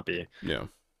 it might not be. Yeah.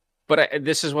 But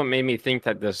this is what made me think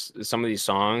that some of these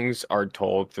songs are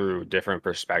told through different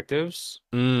perspectives.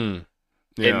 Yeah.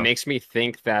 It makes me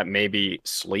think that maybe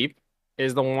Sleep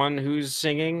is the one who's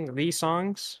singing these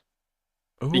songs.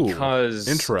 Ooh, because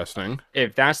interesting.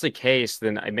 If that's the case,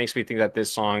 then it makes me think that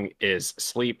this song is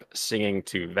Sleep singing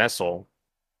to Vessel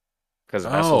because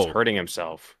Vessel's hurting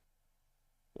himself.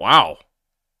 Wow.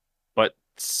 But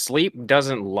Sleep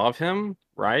doesn't love him,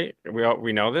 right?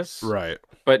 We know this, right?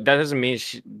 But that doesn't mean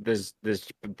this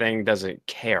thing doesn't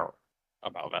care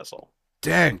about Vessel.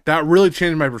 Dang, that really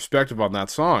changed my perspective on that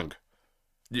song.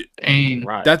 Dang.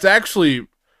 Right. That's actually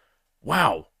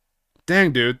Wow.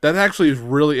 Dang, dude. That actually is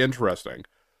really interesting.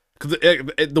 Because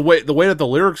the way that the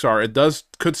lyrics are, it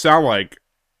could sound like,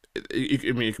 I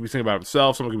mean, it could be singing about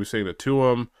himself. Someone could be singing it to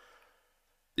him.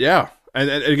 Yeah. And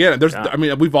again, I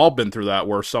mean, we've all been through that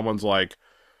where someone's like,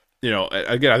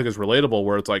 again, I think it's relatable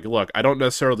where it's like, look, I don't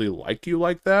necessarily like you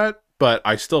like that, but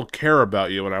I still care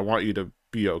about you and I want you to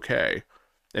be okay.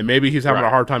 And maybe he's having a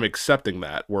hard time accepting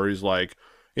that, where he's like,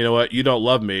 you know what, you don't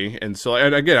love me. And so,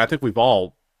 and again, I think we've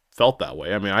all felt that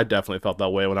way. I mean, I definitely felt that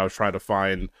way when I was trying to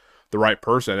find the right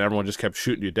person and everyone just kept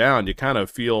shooting you down. You kind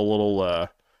of feel a little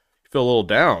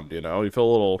down, you feel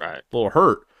a little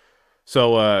hurt.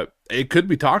 So, it could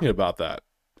be talking about that.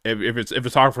 If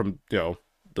it's talking from,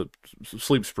 the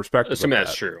Sleep's perspective. Assuming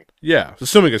that's true. Yeah,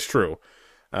 assuming it's true.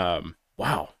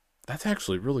 Wow, that's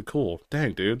actually really cool.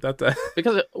 Dang, dude,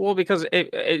 because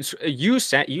it's you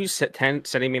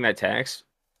sending me that text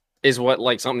is what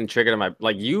like something triggered in my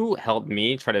you helped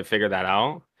me try to figure that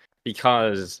out,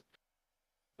 because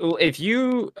if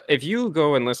you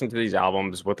go and listen to these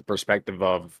albums with the perspective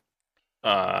of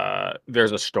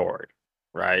there's a story,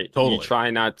 right? Totally. You try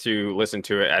not to listen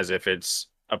to it as if it's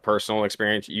a personal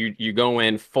experience. You go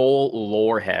in full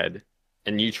lore head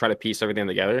and you try to piece everything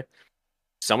together.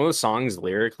 Some of the songs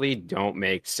lyrically don't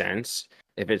make sense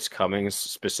if it's coming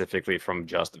specifically from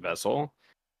Just Vessel,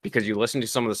 because you listen to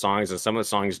some of the songs and some of the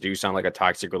songs do sound like a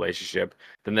toxic relationship.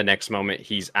 Then the next moment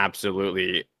he's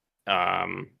absolutely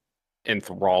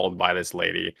enthralled by this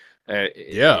lady,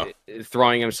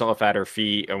 throwing himself at her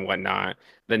feet and whatnot.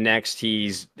 The next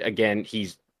he's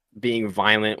being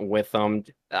violent with them.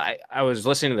 I was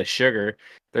listening to the Sugar.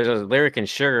 There's a lyric in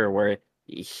Sugar where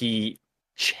he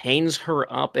chains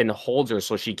her up and holds her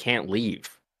so she can't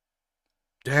leave.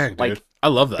 Dang, dude. I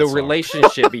love that the song.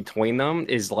 Relationship between them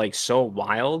is like so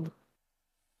wild,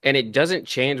 and it doesn't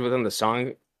change within the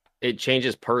song. It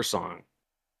changes per song.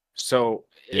 So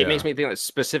it makes me think that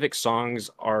specific songs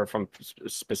are from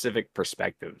specific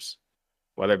perspectives,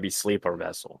 whether it be Sleep or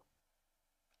Vessel,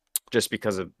 just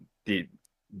because of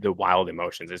the wild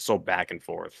emotions. It's so back and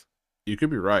forth. You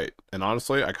could be right, and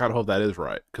honestly, I kind of hope that is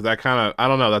right, because I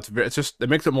don't know. It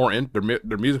makes it more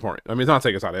their music more. I mean, it's not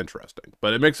saying it's not interesting,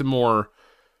 but it makes it more.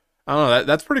 I don't know.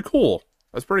 That's pretty cool.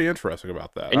 That's pretty interesting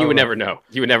about that. And you would never know.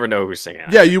 You would never know who's singing.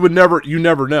 Yeah, you never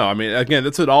know. I mean, again,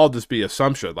 this would all just be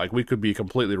assumption. Like, we could be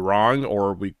completely wrong,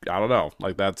 or I don't know.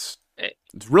 Like, it's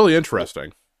really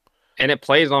interesting. And it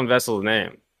plays on Vessel's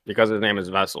name because his name is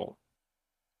Vessel.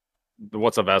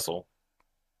 What's a vessel?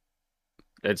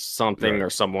 It's something or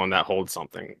someone that holds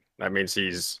something. That means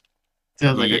he's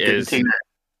like a container.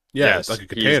 Yeah, it's like a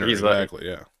container. Exactly.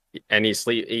 Yeah. And he's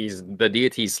the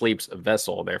deity Sleep's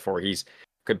vessel. Therefore, he's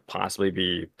could possibly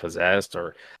be possessed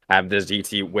or have this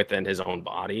deity within his own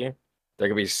body. There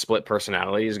could be split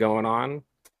personalities going on.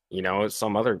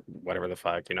 Some other whatever the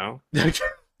fuck.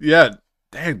 Yeah.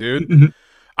 Dang, dude.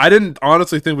 I didn't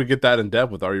honestly think we'd get that in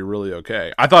depth with Are You Really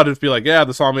Okay? I thought it'd be like, yeah,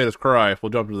 the song made us cry.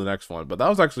 We'll jump to the next one. But that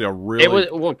was actually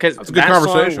because that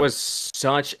song was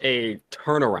such a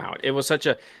turnaround. It was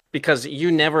because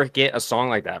you never get a song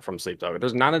like that from Sleep Token.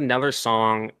 There's not another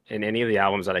song in any of the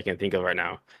albums that I can think of right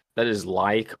now that is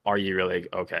like Are You Really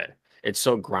Okay? It's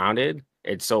so grounded.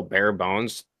 It's so bare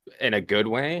bones in a good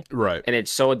way. Right. And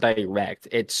it's so direct.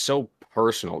 It's so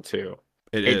personal too.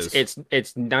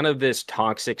 It's none of this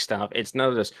toxic stuff. It's none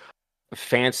of this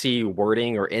fancy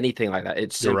wording or anything like that.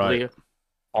 It's simply,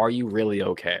 Are you really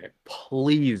okay?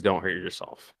 Please don't hurt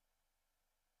yourself.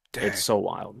 Dang. It's so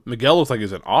wild. Miguel looks like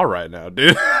he's in awe right now,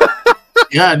 dude.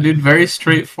 Yeah, dude, very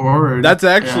straightforward. That's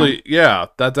actually,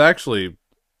 that's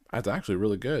actually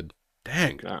really good.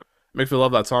 Dang. Yeah. Makes me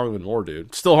love that song even more, dude.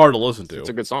 It's still hard to listen to. It's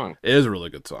a good song. It is a really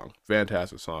good song.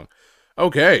 Fantastic song.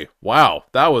 Okay. Wow.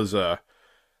 That was, that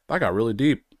got really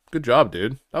deep. Good job,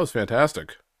 dude. That was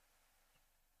fantastic.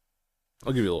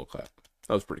 I'll give you a little clap.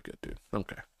 That was pretty good, dude.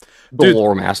 Okay. The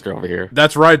lore master over here.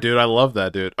 That's right, dude. I love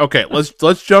that, dude. Okay,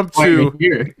 let's jump to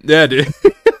yeah, dude.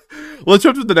 Let's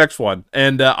jump to the next one.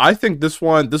 And I think this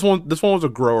one was a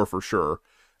grower for sure.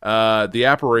 The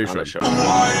Apparition.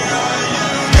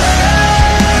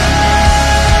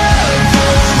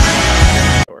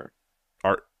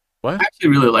 Art. What? I actually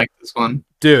really like this one,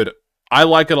 dude. I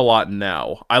like it a lot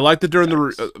now. I liked it during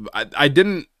the. I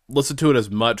didn't listen to it as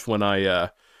much when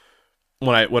it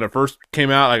first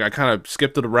came out. Like, I kind of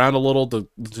skipped it around a little to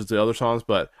the other songs,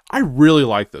 but I really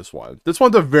like this one. This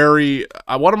one's a very.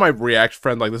 One of my reaction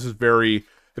friends like this is very.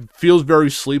 It feels very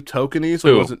Sleep Token-y. So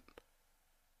it wasn't.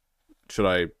 Should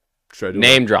I do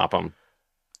name drop him?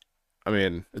 I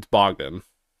mean, it's Bogdan.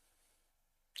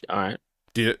 All right.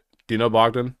 Do you know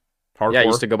Bogdan? Hardcore. Yeah, I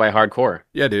used to go by Hardcore.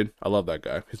 Yeah, dude. I love that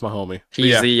guy. He's my homie.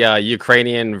 He's the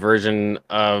Ukrainian version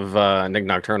of Nick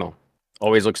Nocturnal.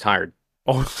 Always looks tired.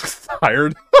 Oh,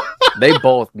 tired? They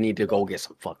both need to go get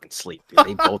some fucking sleep, dude.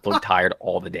 They both look tired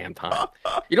all the damn time.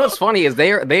 You know what's funny is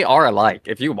they are alike.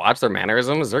 If you watch their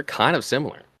mannerisms, they're kind of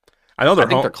similar. I know I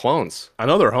think they're clones. I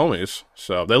know they're homies.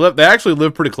 So they actually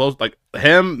live pretty close. Like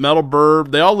him, Metal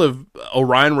Burb, they all live.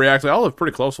 Orion Reacts. They all live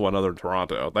pretty close to one another in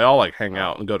Toronto. They all like hang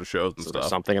out and go to shows and So stuff. there's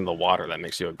something in the water that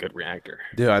makes you a good reactor.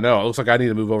 Dude, I know. It looks like I need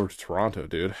to move over to Toronto,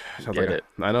 dude. Sounds Get like it.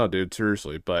 I know, dude.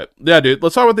 Seriously, but yeah, dude.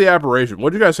 Let's talk about the Aberration.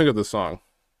 What did you guys think of this song?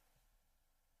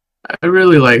 I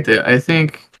really liked it. I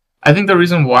think the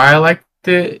reason why I liked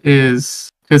it is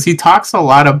because he talks a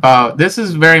lot about. This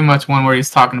is very much one where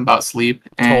he's talking about sleep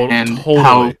and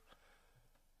Totally.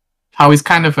 how he's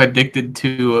kind of addicted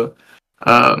to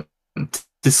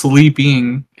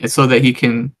sleeping so that he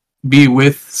can be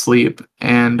with sleep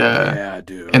and Yeah,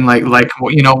 dude. and like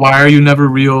why are you never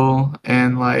real,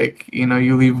 and like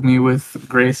you leave me with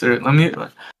grace. Or let me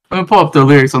pull up the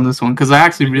lyrics on this one because I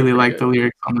actually really like the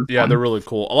lyrics on this Yeah, one. they're really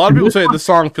cool. A lot of people say this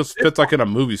song fits like in a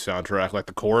movie soundtrack. Like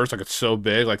the chorus, like it's so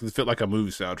big, like it fit like a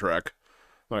movie soundtrack.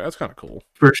 Like that's kind of cool.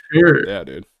 For sure. Yeah,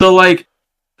 dude.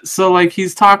 So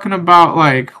he's talking about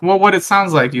what it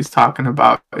sounds like he's talking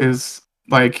about is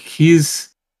like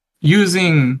he's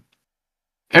using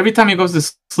every time he goes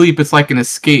to sleep, it's like an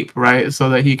escape, right? So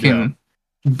that he can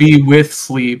be with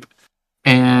sleep,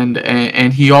 and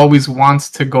he always wants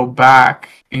to go back,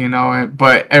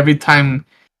 but every time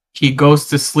he goes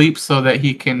to sleep so that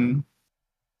he can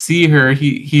see her,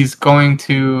 he's going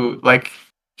to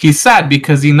he's sad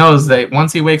because he knows that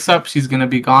once he wakes up, she's gonna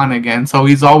be gone again. So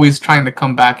he's always trying to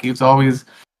come back. He's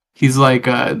like,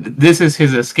 this is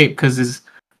his escape because his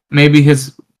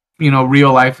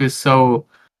real life is so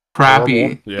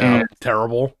crappy. Terrible. Yeah,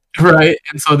 terrible. Right,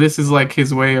 and so this is like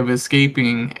his way of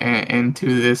escaping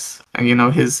into this,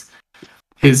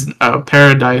 his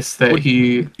paradise that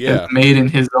he has made in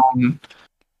his own,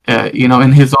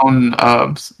 in his own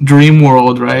dream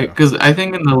world, right? Because I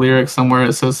think in the lyrics somewhere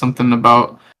it says something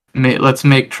about let's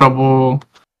make trouble.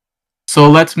 So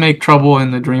let's make trouble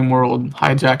in the dream world,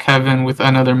 hijack heaven with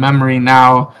another memory.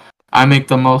 Now I make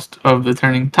the most of the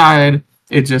turning tide.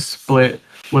 It just split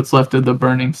what's left of the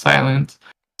burning silence.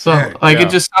 So it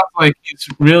just sounds like he's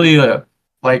really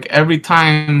like every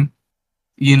time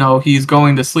he's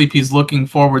going to sleep, he's looking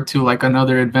forward to like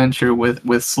another adventure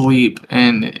with sleep,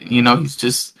 and he's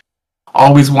just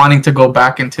always wanting to go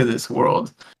back into this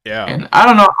world. Yeah, and I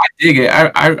don't know, I dig it.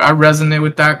 I resonate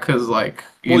with that because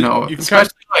you can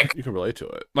especially you can relate to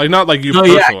it, like not like you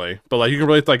personally, but like you can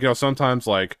relate like sometimes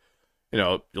like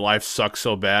your life sucks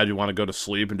so bad you want to go to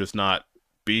sleep and just not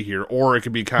be here, or it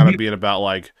could be kind of being about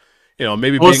like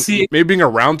maybe being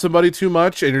around somebody too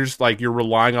much and you're just like you're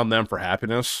relying on them for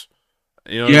happiness.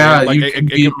 You can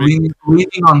be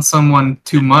leaning on someone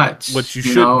too much, which you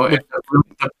should,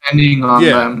 depending on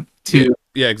them to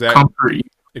comfort you.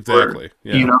 Exactly.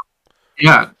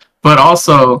 But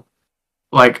also,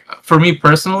 like for me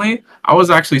personally, I was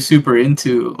actually super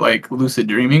into like lucid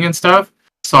dreaming and stuff.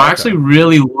 So I actually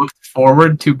really looked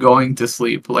forward to going to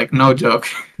sleep. Like no joke.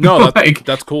 No,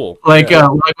 that's cool. Like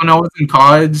when I was in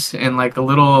college and like a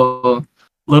little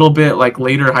bit like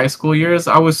later high school years,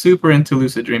 I was super into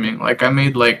lucid dreaming. Like I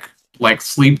made like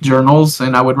sleep journals,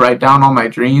 and I would write down all my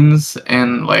dreams,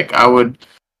 and like I would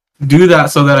do that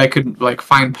so that I could like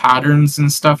find patterns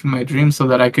and stuff in my dreams so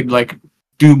that I could like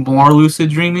do more lucid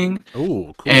dreaming.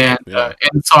 Oh, cool. And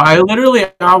so I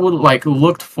would like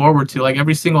looked forward to like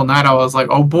every single night. I was like,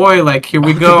 oh boy, like here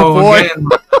we go again.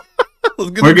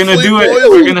 We're gonna do it. Boys.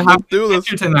 We're gonna have to do this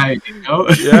tonight.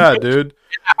 Yeah, dude.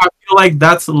 I feel like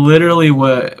that's literally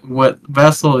what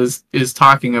Vessel is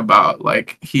talking about.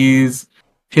 Like his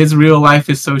real life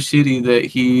is so shitty that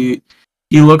he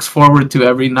looks forward to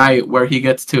every night where he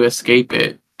gets to escape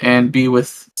it and be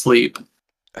with sleep.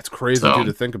 That's crazy too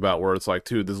to think about. Where it's like,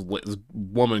 dude, this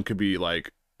woman could be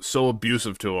like so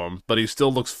abusive to him, but he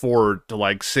still looks forward to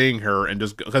like seeing her and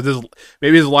just because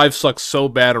maybe his life sucks so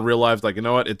bad and realize like, you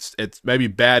know what, it's maybe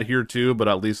bad here too, but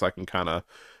at least I can kind of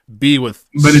be with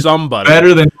somebody. It's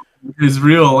better than his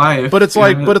real life. But it's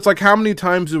like how many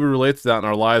times do we relate to that in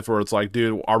our lives where it's like,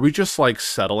 dude, are we just like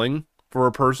settling for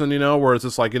a person, where it's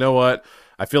just like, you know what,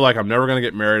 I feel like I'm never going to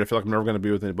get married. I feel like I'm never going to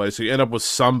be with anybody. So you end up with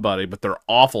somebody, but they're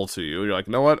awful to you. You're like,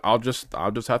 you know what, I'll just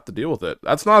have to deal with it.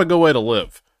 That's not a good way to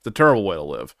live. It's a terrible way to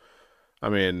live. I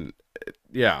mean,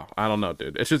 yeah, I don't know,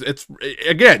 dude.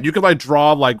 Again, you could like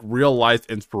draw like real life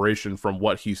inspiration from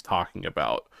what he's talking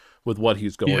about with what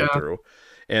he's going through.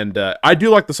 And I do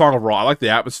like the song overall. I like the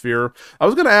atmosphere. I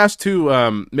was going to ask,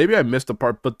 too, maybe I missed a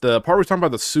part, but the part we were talking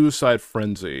about the suicide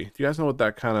frenzy. Do you guys know what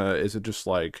that kind of, is it just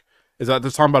like, is that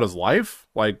just talking about his life?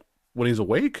 Like, when he's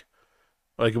awake?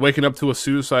 Like, waking up to a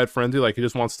suicide frenzy, like he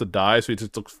just wants to die, so he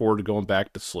just looks forward to going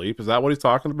back to sleep? Is that what he's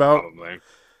talking about? Probably.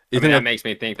 I mean, that makes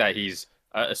me think that he's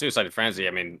a suicide frenzy.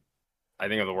 I mean, I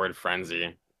think of the word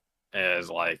frenzy as,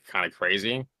 like, kind of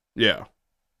crazy. Yeah.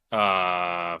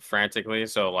 Frantically.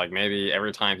 So, like, maybe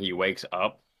every time he wakes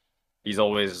up, he's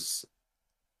always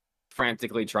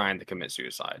frantically trying to commit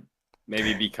suicide.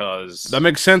 Maybe because... That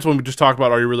makes sense when we just talked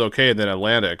about Are You Really Okay? And then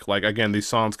Atlantic. Like, again, these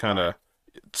songs kind of...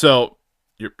 So,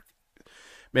 you're...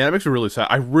 Man, that makes me really sad.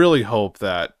 I really hope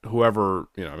that whoever,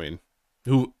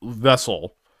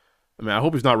 Vessel... I mean, I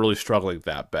hope he's not really struggling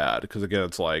that bad, because again,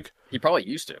 it's like he probably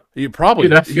used to. He probably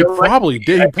did. He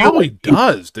probably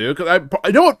does, dude. Because I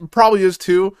know it probably is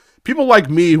too. People like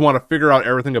me who want to figure out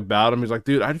everything about him. He's like,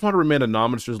 dude, I just want to remain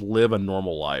anonymous, just live a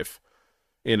normal life,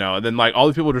 And then like all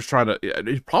these people are just trying to.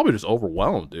 He's probably just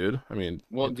overwhelmed, dude. I mean,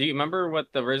 well, do you remember what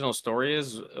the original story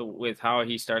is with how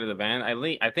he started the band?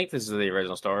 I think this is the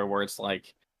original story where it's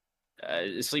like.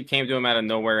 Sleep came to him out of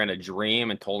nowhere in a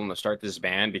dream and told him to start this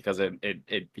band because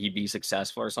he'd be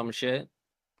successful or some shit.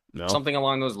 No. Something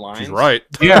along those lines. She's right.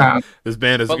 Yeah. This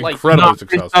band is incredibly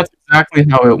successful. That's exactly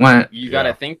how it went. You got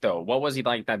to think, though. What was he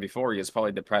like that before? He was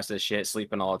probably depressed as shit,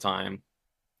 sleeping all the time.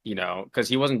 Because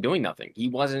he wasn't doing nothing. He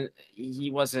wasn't.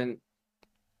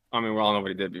 I mean, we all know what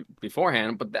he did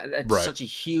beforehand, but that's right. Such a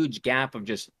huge gap of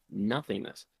just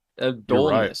nothingness. A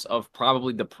dullness of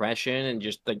probably depression and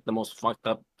just like the most fucked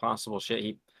up possible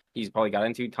shit he's probably got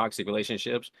into, toxic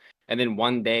relationships. And then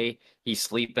one day he's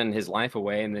sleeping his life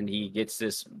away, and then he gets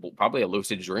this probably a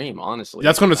lucid dream, honestly.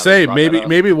 That's going to say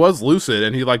maybe it was lucid,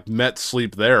 and he like met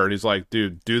Sleep there, and he's like,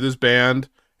 dude, do this band,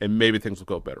 and maybe things will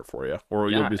go better for you,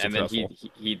 or you'll be successful. And then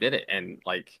he did it, and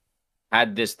like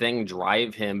had this thing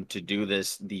drive him to do the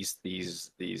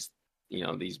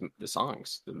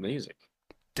songs, the music.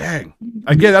 Dang.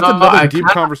 Again, that's another deep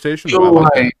conversation.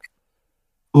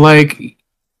 Like,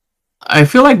 I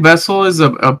feel like Vessel is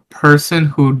a person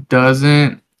who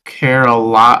doesn't care a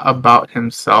lot about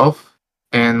himself.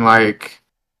 And, like,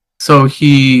 so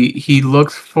he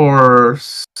looks for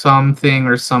something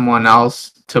or someone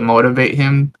else to motivate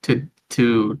him to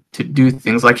do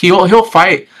things. Like, he'll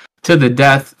fight to the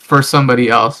death for somebody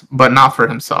else, but not for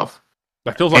himself.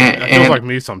 That feels like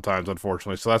me sometimes,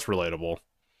 unfortunately, so that's relatable.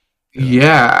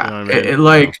 Yeah, you know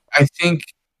I mean?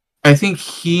 I think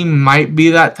he might be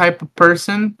that type of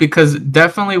person, because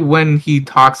definitely when he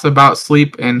talks about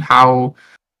Sleep and how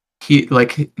he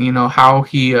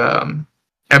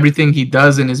everything he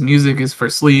does in his music is for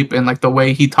Sleep, and like the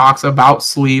way he talks about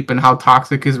Sleep and how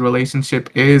toxic his relationship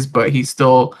is, but he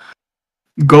still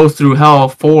goes through hell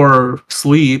for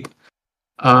Sleep.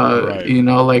 Right.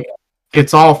 Like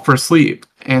it's all for Sleep,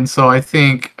 and so I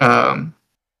think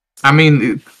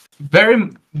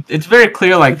it's very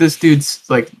clear, like this dude's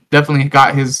like definitely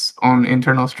got his own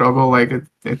internal struggle. Like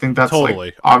I think that's totally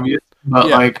like, obvious, but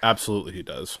yeah, like absolutely he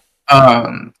does.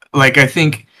 Like I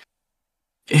think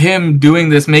him doing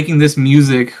this, making this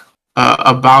music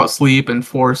about Sleep and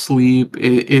for Sleep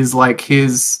is like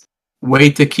his way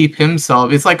to keep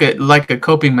himself. It's like a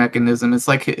coping mechanism. It's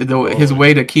like his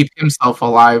way to keep himself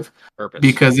alive. Purpose.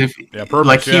 Because if he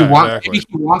wants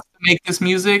to make this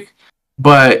music,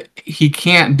 but he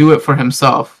can't do it for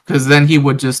himself, because then he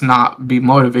would just not be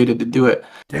motivated to do it.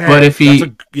 Dang, but if he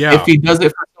does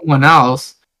it for someone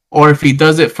else, or if he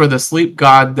does it for the Sleep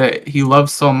god that he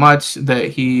loves so much that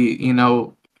he,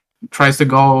 tries to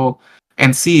go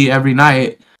and see every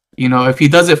night, if he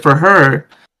does it for her,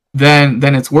 then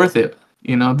it's worth it.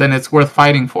 Then it's worth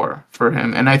fighting for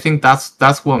him. And I think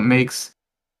that's what makes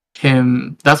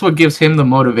him, that's what gives him the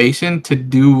motivation to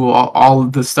do all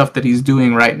of the stuff that he's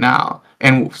doing right now.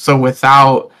 And so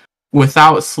without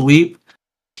Sleep,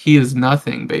 he is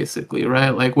nothing, basically,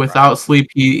 right? Like without Sleep,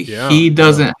 he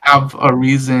doesn't have a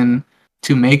reason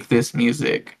to make this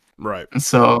music, right? And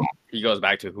so he goes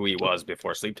back to who he was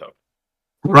before Sleep took,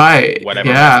 right?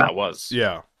 Whatever that was,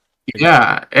 yeah.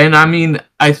 Yeah, and I mean,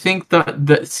 I think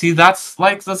that's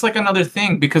like another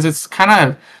thing, because it's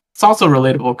also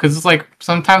relatable, because it's like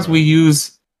sometimes we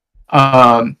use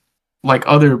like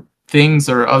other things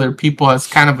or other people as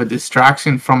kind of a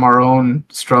distraction from our own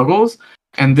struggles,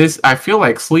 and this, I feel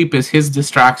like Sleep is his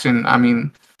distraction. I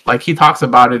mean, like he talks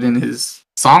about it in his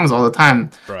songs all the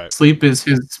time. Right. Sleep is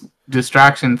his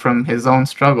distraction from his own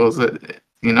struggles.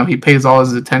 He pays all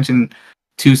his attention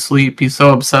to Sleep. He's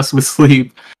so obsessed with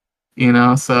Sleep.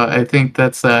 So I think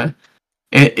that's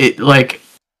like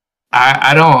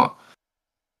I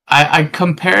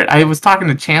I was talking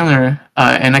to Chandler,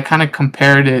 and I kind of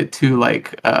compared it to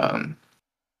like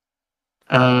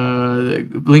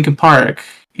Linkin Park.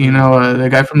 You know, the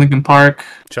guy from Linkin Park,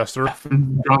 Chester.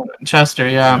 Chester,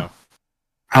 yeah.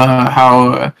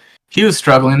 How he was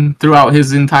struggling throughout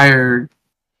his entire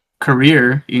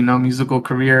career, you know, musical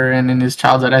career, and in his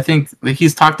childhood. I think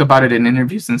he's talked about it in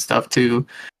interviews and stuff too.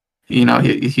 You know,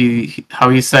 he how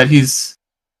he said he's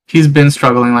been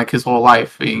struggling like his whole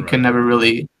life. He can never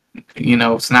really, you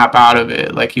know, snap out of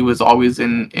it. Like he was always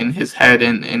in his head,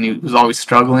 and he was always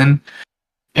struggling.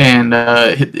 And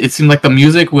it seemed like the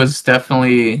music was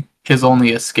definitely his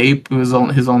only escape. It was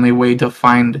his only way to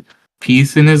find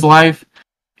peace in his life.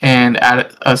 And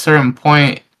at a certain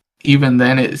point, even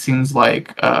then, it seems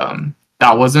like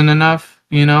that wasn't enough,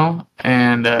 you know?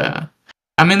 And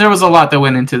I mean, there was a lot that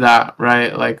went into that,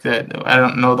 right? Like that, I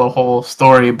don't know the whole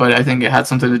story, but I think it had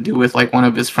something to do with like one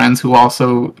of his friends who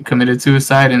also committed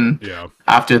suicide. And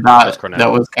after that, that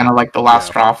was kind of like the last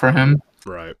straw for him.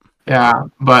 Right. Yeah,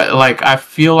 but like I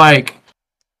feel like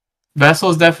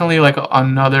Vessel is definitely like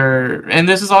another, and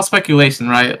this is all speculation,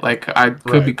 right? Like I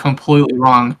could be completely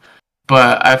wrong,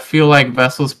 but I feel like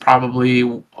Vessel's probably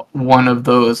one of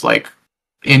those like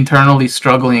internally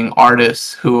struggling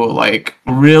artists who like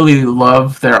really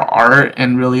love their art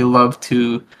and really love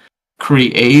to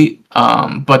create,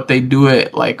 but they do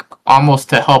it like almost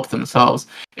to help themselves.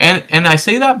 And I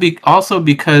say that also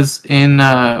because in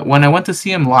when I went to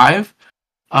see him live,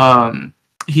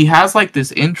 he has like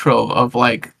this intro of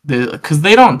like because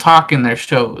they don't talk in their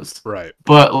shows, right?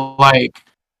 But like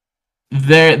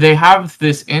they have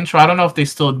this intro. I don't know if they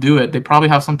still do it. They probably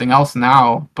have something else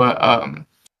now, but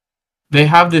they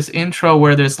have this intro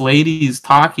where this lady's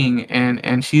talking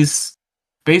and she's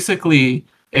basically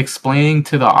explaining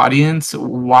to the audience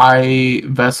why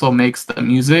Vessel makes the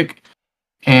music,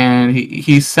 and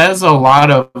he says a lot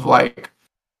of like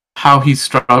how he's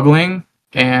struggling.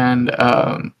 And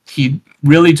he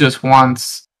really just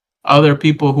wants other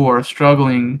people who are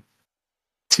struggling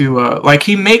to like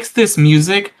he makes this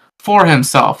music for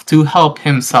himself to help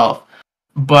himself,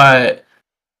 but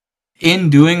in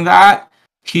doing that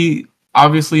he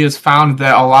obviously has found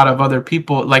that a lot of other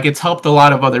people, like it's helped a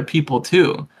lot of other people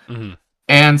too.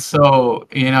 And so,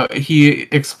 you know, he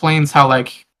explains how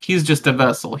like he's just a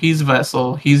vessel, he's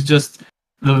just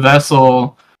the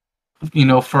vessel, you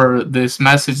know, for this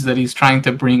message that he's trying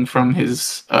to bring from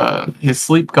his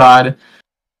sleep god,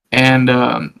 and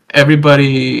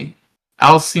everybody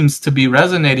else seems to be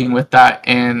resonating with that,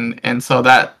 and so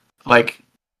that like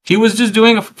he was just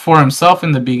doing it for himself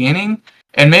in the beginning,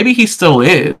 and maybe he still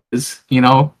is, you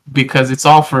know, because it's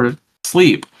all for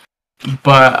sleep,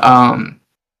 but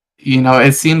you know,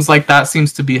 it seems like that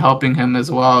seems to be helping him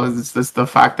as well. It's just the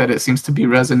fact that it seems to be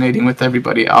resonating with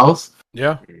everybody else.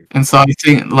 Yeah. And so I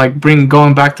think like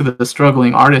going back to the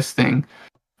struggling artist thing,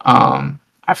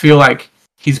 I feel like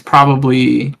he's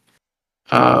probably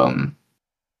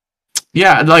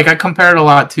yeah, like I compare it a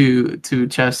lot to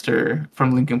Chester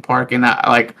from Linkin Park, and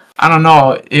I don't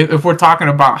know if we're talking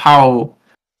about how,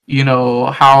 you know,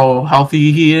 how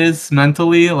healthy he is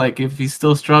mentally, like if he's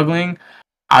still struggling,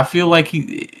 I feel like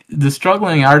the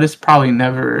struggling artist probably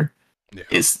never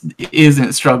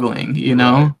isn't struggling, you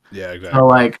know? Right. Yeah, exactly. So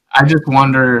like I just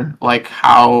wonder like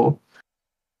how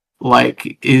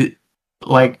like it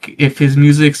like if his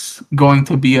music's going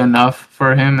to be enough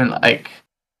for him, and like,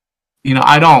 you know,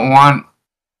 I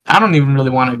don't even really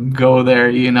want to go there,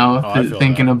 you know,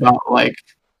 thinking about like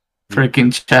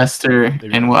freaking Chester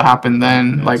and what happened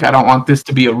then. Yeah, like I don't want this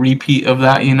to be a repeat of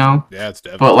that, you know? Yeah, it's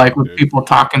definitely. But like with people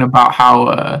talking about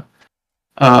how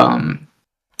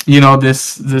you know,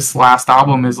 this last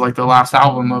album is like the last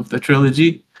album of the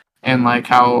trilogy, and like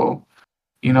how,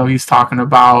 you know, he's talking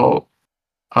about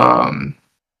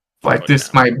like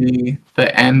this might be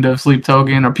the end of Sleep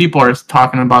Token, or people are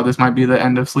talking about this might be the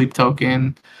end of Sleep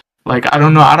Token. Like I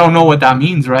don't know what that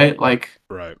means, right? Like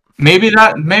right. Maybe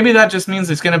that just means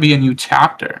it's gonna be a new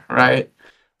chapter, right?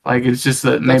 Like it's just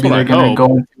that maybe they're gonna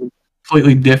go into a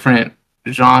completely different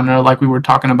genre, like we were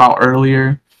talking about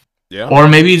earlier. Yeah. Or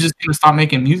maybe he's just gonna stop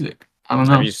making music. I don't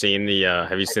know. Have you seen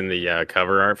the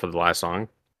cover art for the last song?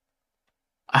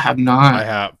 I have not. I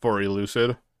have, for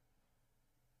Elucid.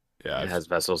 Yeah. It has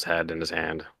Vessel's head in his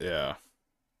hand. Yeah.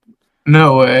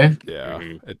 No way. Yeah,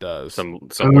 It does. Some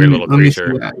weird little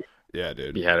creature. Yeah,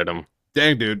 dude. He had him.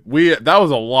 Dang, dude. That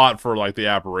was a lot for like the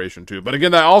apparition too. But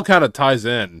again, that all kind of ties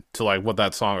in to like what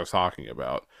that song is talking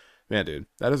about. Man, dude,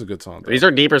 that is a good song. Though. These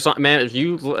are deeper songs, man. If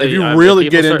you really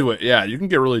get into it, yeah, you can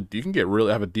really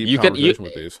have a deep conversation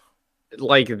with these.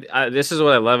 Like this is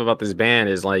what I love about this band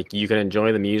is like you can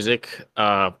enjoy the music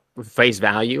face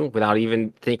value without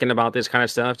even thinking about this kind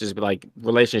of stuff. Just be like,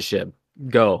 relationship,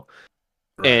 go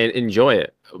and enjoy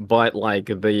it. But like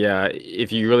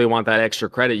if you really want that extra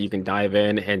credit, you can dive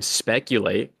in and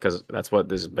speculate, because that's what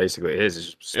this basically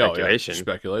is speculation.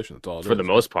 Speculation. That's all it for is. the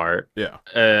most part. Yeah.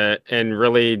 And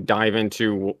really dive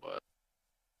into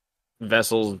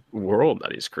Vessel's world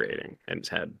that he's creating in his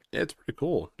head. Yeah, it's pretty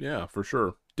cool. Yeah, for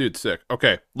sure. Dude, sick.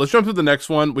 Okay, let's jump to the next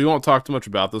one. We won't talk too much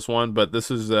about this one, but this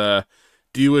is Do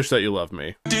You Wish That You Loved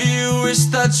Me? Do you wish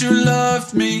that you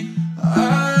loved me?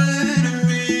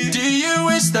 Do you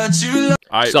wish that you loved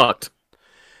Sucked.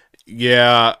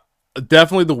 Yeah,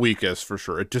 definitely the weakest for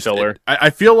sure. It just I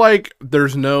feel like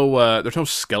there's no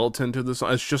skeleton to this.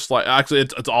 It's just like, actually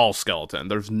it's all skeleton.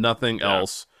 There's nothing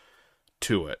else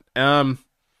to it.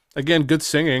 Again, good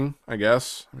singing, I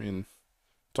guess. I mean,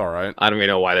 it's all right. I don't even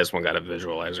know why this one got a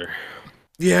visualizer.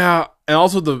 Yeah, and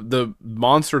also the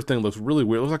monster thing looks really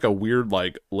weird. It looks like a weird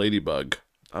like ladybug.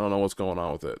 I don't know what's going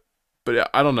on with it. But yeah,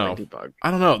 I don't know. Ladybug. I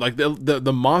don't know. Like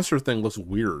the monster thing looks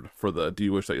weird for the Do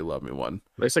You Wish That You Loved Me one.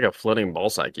 Looks like a floating ball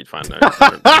sack you'd find there,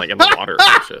 like in the water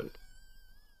or shit.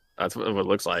 That's what it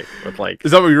looks like. With like,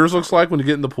 is that what yours looks like when you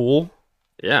get in the pool?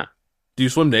 Yeah. Do you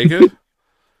swim naked?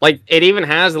 Like, it even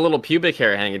has a little pubic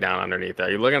hair hanging down underneath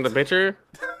there. You look at the picture?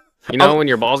 You know when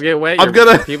your balls get wet,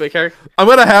 pubic hair? I'm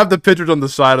gonna have the pictures on the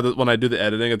side of when I do the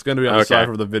editing. It's gonna be on the side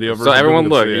for the video version. So everyone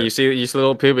look, you see the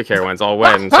little pubic hair when it's all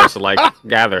wet and starts to like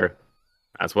gather.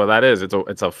 That's what that is.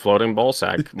 It's a floating ball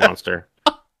sack monster.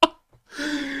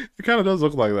 It kind of does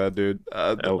look like that, dude.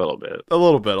 A little bit. A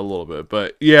little bit.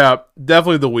 But yeah,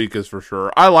 definitely the weakest for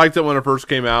sure. I liked it when it first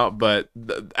came out, but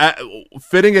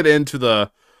fitting it into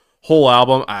the whole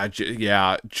album,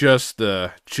 just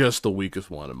the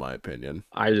weakest one in my opinion.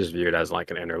 I just view it as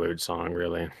like an interlude song,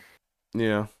 really.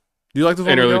 Yeah. Do you like this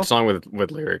one? Interlude song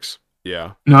with lyrics.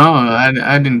 Yeah. No,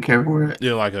 I didn't care for it. You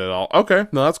didn't like it at all? Okay,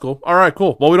 no, that's cool. All right,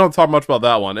 cool. Well, we don't talk much about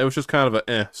that one. It was just kind of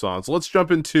a song. So let's jump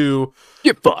into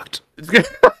Get fucked.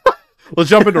 let's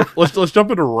jump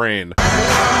into Rain.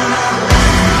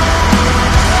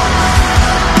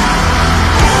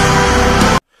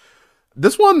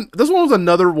 This one was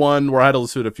another one where I had to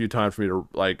listen to it a few times for me to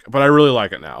like, but I really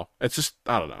like it now. It's just,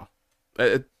 I don't know.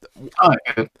 I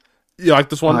like it. You like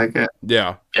this one? I like it.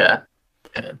 Yeah. Yeah.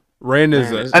 Rain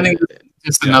is I think it's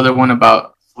just another one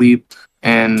about sleep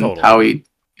and how he,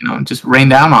 just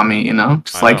rained down on me,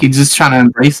 just like he's just trying to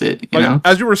embrace it, you know?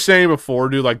 As you were saying before,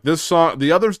 dude, like this song,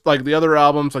 the other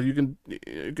albums, like you can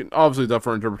obviously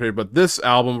different interpretation, but this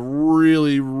album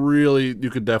really, really, you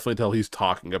could definitely tell he's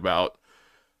talking about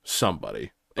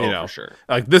somebody, you know? For sure.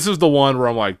 Like this is the one where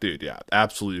I'm like, dude, yeah,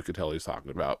 absolutely, you could tell he's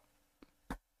talking about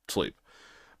sleep.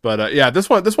 But yeah, this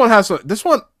one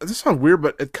sounds weird,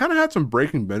 but it kind of had some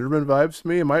Breaking Benjamin vibes to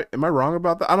me. Am I wrong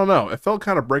about that? I don't know. It felt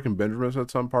kind of Breaking Benjamin at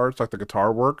some parts, like the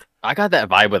guitar work. I got that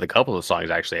vibe with a couple of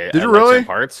songs actually. Did you really? Some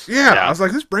parts. Yeah, I was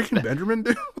like, this Breaking Benjamin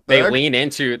dude. They lean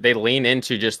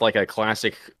into just like a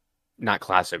classic, not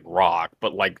classic rock,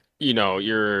 but like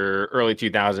your early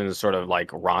 2000s sort of like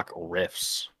rock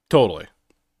riffs. Totally.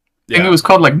 Yeah. I think it was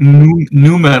called like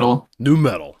new metal. New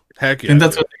metal. Heck yeah. I think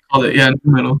that's what they called it. Yeah,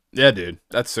 new metal. Yeah, dude.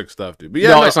 That's sick stuff, dude. But yeah,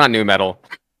 no, it's not new metal.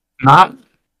 Not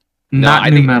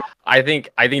new metal. I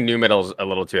think new metal's a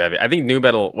little too heavy. I think new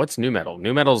metal. What's new metal?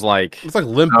 New metal's like it's like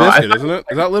Limp Bizkit, isn't it?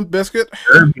 Is that Limp Bizkit?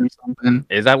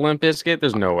 Is that Limp Bizkit?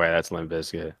 There's no way that's Limp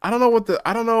Bizkit. I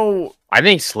don't know. I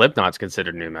think Slipknot's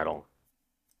considered new metal.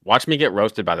 Watch me get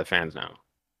roasted by the fans now.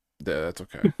 Yeah, that's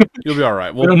okay. You'll be all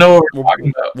right. We don't know what we're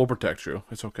talking about. We'll protect you.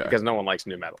 It's okay. Because no one likes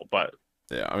new metal, but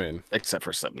yeah, I mean, except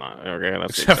for Slipknot. Okay,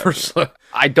 that's except for Slipknot.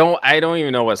 I don't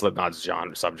even know what Slipknot's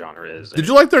subgenre is. Did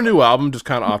you like their new album? Just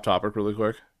kind of off topic, really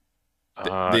quick.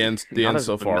 The end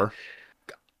so far.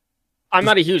 I'm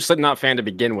not a huge Slipknot fan to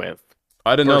begin with.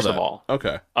 I didn't know that. First of all,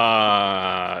 okay.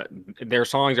 Their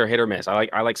songs are hit or miss.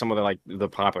 I like some of the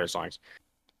popular songs.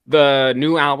 The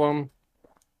new album,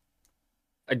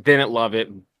 I didn't love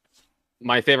it.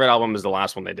 My favorite album is the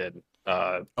last one they did. We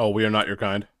Are Not Your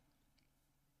Kind.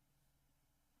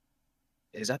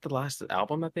 Is that the last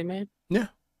album that they made? Yeah,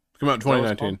 came out in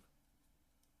 2019.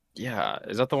 Yeah,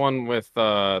 is that the one with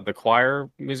the choir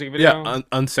music video? Yeah,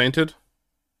 Unsainted.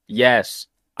 Yes,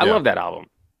 I love that album.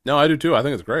 No, I do too. I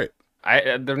think it's great.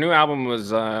 Their new album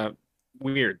was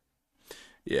weird.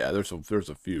 Yeah, there's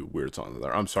a few weird songs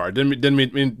there. I'm sorry, didn't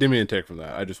mean to take from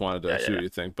that. I just wanted to see what you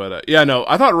think. But no,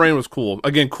 I thought Rain was cool.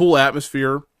 Again, cool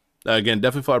atmosphere. Again,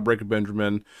 definitely thought Breaking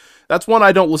Benjamin. That's one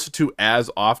I don't listen to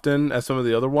as often as some of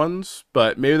the other ones,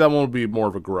 but maybe that one will be more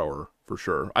of a grower for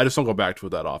sure. I just don't go back to it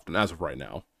that often as of right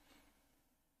now.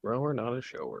 Grower, not a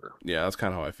shower. Yeah, that's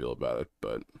kind of how I feel about it.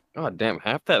 But god damn,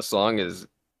 half that song is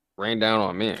Rain down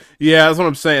on me. Yeah, that's what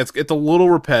I'm saying. It's a little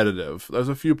repetitive. There's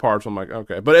a few parts I'm like,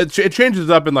 okay, but it changes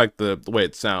up in like the way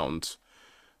it sounds,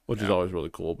 which is always really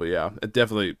cool. But yeah, it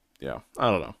definitely, I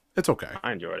don't know. It's okay.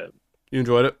 I enjoyed it. You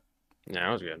enjoyed it? Yeah,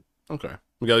 it was good. Okay.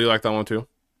 Miguel, you like that one too?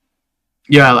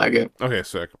 Yeah, I like it. Okay,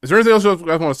 sick. Is there anything else you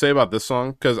guys want to say about this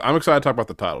song? Because I'm excited to talk about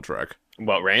the title track.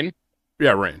 What, Rain?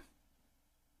 Yeah, Rain.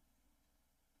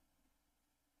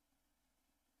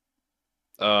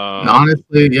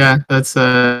 Honestly, yeah, that's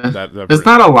there's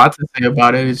not a lot to say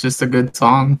about it. It's just a good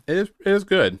song. It is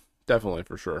good, definitely,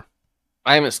 for sure.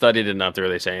 I haven't studied enough to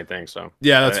really say anything, so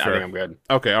yeah, that's fair. I think I'm good.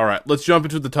 Okay, all right. Let's jump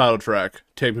into the title track.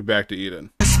 Take Me Back to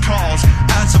Eden. Calls,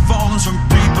 answer phones from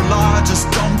people I just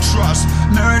don't trust.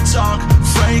 Nerd talk,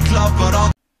 fake love, but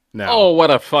I'll. Now. Oh, what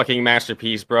a fucking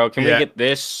masterpiece, bro! Can we get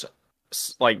this?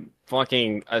 Like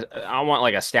fucking, I want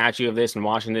like a statue of this in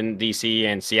Washington D.C.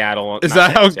 and Seattle. Is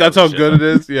that how? That's how good it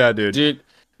is. Yeah, dude.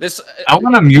 This. I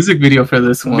want a music video for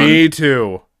this one. Me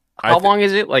too. How long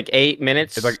is it? Like 8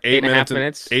 minutes? It's like 8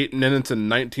 minutes. 8 minutes and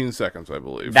 19 seconds, I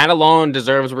believe. That alone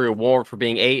deserves a reward for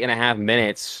being 8.5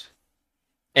 minutes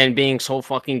and being so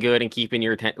fucking good and keeping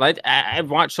your attention. Like,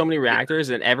 I've watched so many reactors,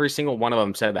 and every single one of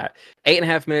them said that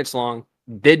 8.5 minutes long,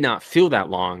 did not feel that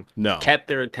long. No, kept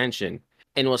their attention,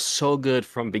 and was so good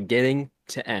from beginning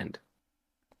to end.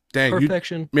 Dang,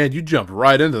 perfection. You jumped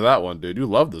right into that one, dude. You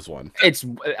love this one. It's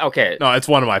okay. No, it's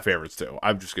one of my favorites too.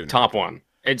 I'm just kidding. Top one.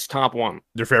 It's top one.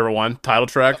 Your favorite one? Title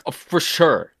track? For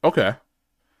sure. Okay.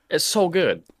 It's so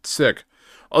good. Sick.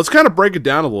 Let's kind of break it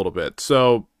down a little bit.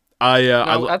 So,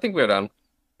 I think we're done.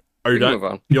 Are you done? Move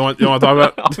on. You want to talk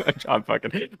about? I'm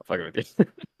fucking with you.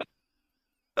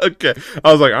 Okay.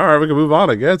 I was like, all right, we can move on,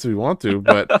 I guess, if we want to.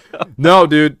 But no,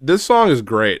 dude, this song is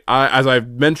great. As I've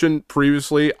mentioned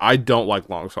previously, I don't like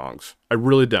long songs. I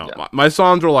really don't. Yeah. My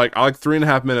songs are like, I like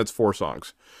 3.5 minutes, 4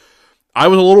 songs. I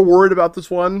was a little worried about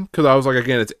this one because I was like,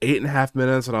 again, it's 8.5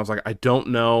 minutes, and I was like, I don't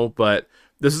know, but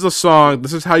this is a song.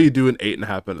 This is how you do an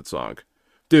 8.5 minute song,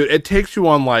 dude. It takes you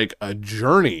on like a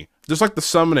journey, just like the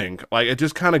summoning. Like it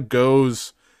just kind of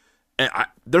goes. And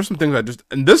there's some things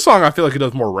in this song, I feel like it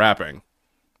does more rapping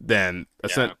than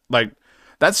like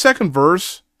that second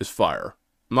verse is fire.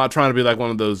 I'm not trying to be like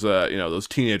one of those, those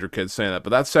teenager kids saying that,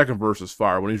 but that second verse is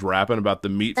fire when he's rapping about the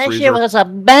meat freezer. That shit was a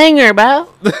banger, bro.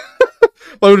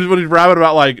 Like when he's rapping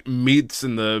about like meats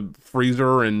in the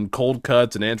freezer and cold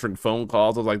cuts and answering phone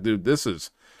calls, I was like, dude, this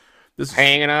is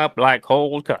hanging up like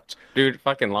cold cuts. Dude,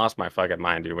 fucking lost my fucking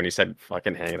mind, dude, when he said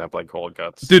fucking hanging up like cold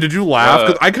cuts. Dude, did you laugh?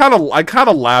 Because I kind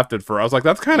of laughed at first. I was like,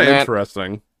 that's kind of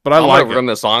interesting. But I'm like run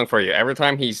the song for you. Every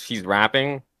time he's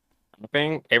rapping,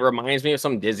 it reminds me of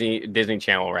some Disney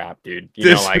Channel rap, dude.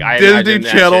 You know, like I Disney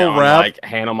Channel rap, like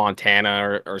Hannah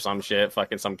Montana or some shit.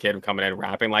 Fucking some kid coming in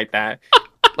rapping like that.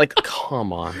 Like,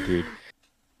 come on, dude.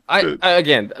 I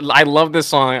love this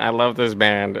song. I love this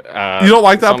band. You don't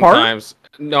like that part?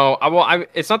 No,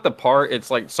 it's not the part. It's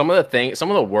like some of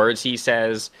the words he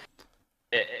says.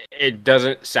 It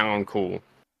doesn't sound cool.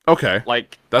 Okay,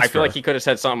 like I feel like he could have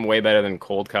said something way better than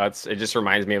cold cuts. It just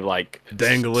reminds me of like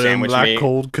dangling black meat.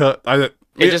 Cold cut.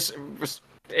 It's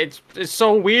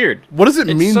so weird. What does it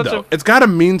mean though? It's got to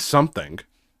mean something.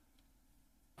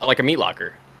 Like a meat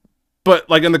locker. But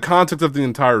like in the context of the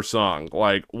entire song,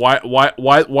 like why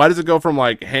does it go from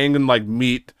like hanging like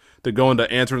meat to going to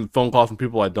answering phone calls from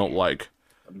people I don't like?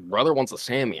 Brother wants a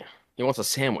Sammy. He wants a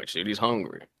sandwich, dude. He's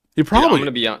hungry. He probably. Dude, I'm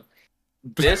gonna be on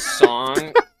this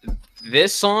song.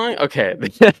 This song, okay.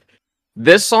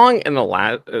 This song and the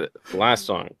last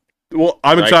song. Well,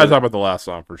 I'm excited to talk about the last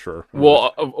song for sure.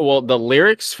 Well, the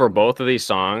lyrics for both of these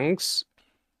songs,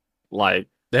 like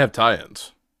they have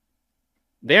tie-ins.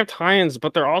 They have tie-ins,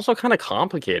 but they're also kind of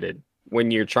complicated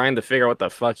when you're trying to figure out what the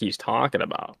fuck he's talking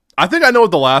about. I think I know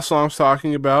what the last song's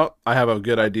talking about. I have a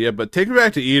good idea, but Take Me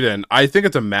Back to Eden, I think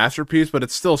it's a masterpiece, but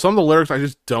it's still some of the lyrics I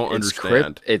just don't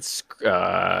understand. It's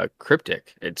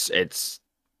cryptic. It's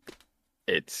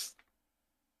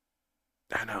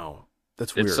I know.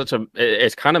 That's weird.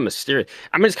 It's kind of mysterious.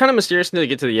 I mean, it's kind of mysterious until you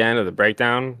get to the end of the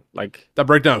breakdown. Like that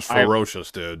breakdown is ferocious,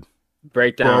 dude.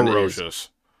 Breakdown ferocious.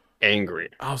 Angry.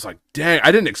 I was like, dang,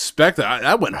 I didn't expect that.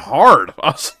 That went hard.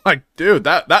 I was like, dude,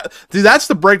 that's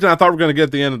the breakdown I thought we were gonna get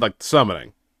at the end of like the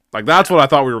summoning. Like that's what I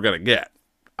thought we were gonna get.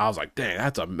 I was like, dang,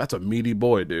 that's a meaty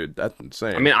boy, dude. That's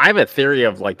insane. I mean, I have a theory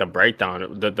of like the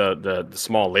breakdown, the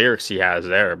small lyrics he has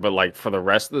there, but like for the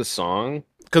rest of the song,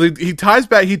 because he ties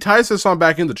this song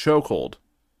back into Chokehold.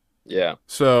 Yeah.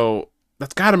 So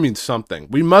that's got to mean something.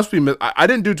 We must be. I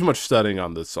didn't do too much studying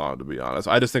on this song, to be honest.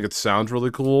 I just think it sounds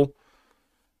really cool.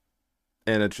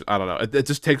 And I don't know. It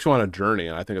just takes you on a journey,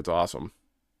 and I think it's awesome.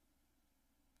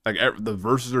 Like the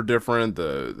verses are different,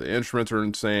 the instruments are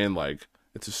insane. Like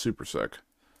it's just super sick.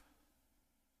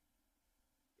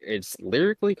 It's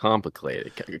lyrically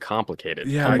complicated.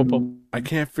 Yeah, I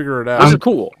can't figure it out. This is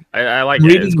cool. I like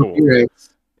it. It's cool. Lyrics,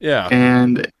 Yeah,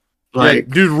 and like,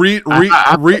 dude, read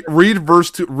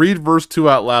verse two. Read verse 2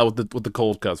 out loud with the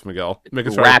cold cuts, Miguel. Make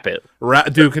it rap it.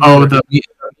 Dude. Can oh, you, the meat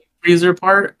freezer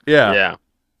part. yeah. Yeah.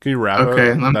 Can you rap Okay,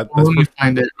 it? let me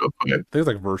find it real quick. I think it's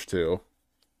like verse 2.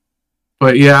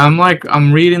 But yeah,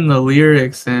 I'm reading the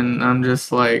lyrics and I'm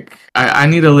just like, I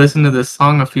need to listen to this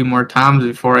song a few more times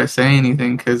before I say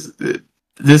anything, because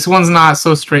this one's not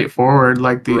so straightforward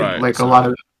like a lot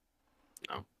of.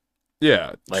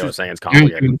 Yeah, like I was saying, it's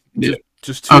complicated.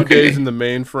 Just 2 days in the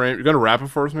mainframe. You're gonna rap it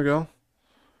for us, Miguel?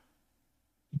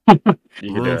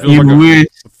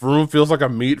 Vroom feels like a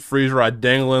meat freezer. I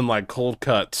dangling like cold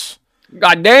cuts.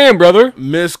 God damn, brother.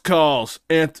 Missed calls.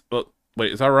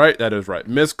 Wait, is that right? That is right.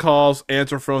 Missed calls,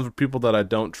 answer phones for people that I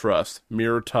don't trust.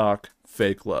 Mirror talk,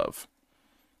 fake love.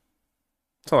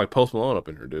 Sound like Post Malone up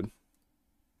in here, dude.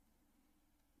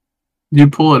 You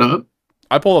pull it up?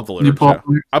 I pulled up the lyrics.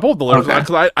 I pulled up the lyrics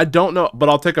because I don't know, but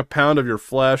I'll take a pound of your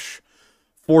flesh,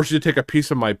 force you to take a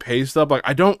piece of my pay stub. Like,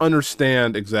 I don't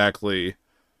understand exactly.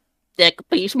 Take a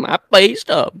piece of my pay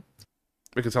stub.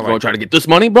 Make it sound like, try to get this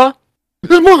money, bro?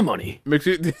 There's more money. Makes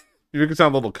you make it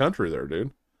sound a little country there,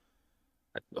 dude.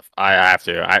 I have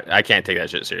to. I can't take that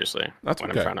shit seriously. That's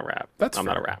when okay. I'm trying to rap. I'm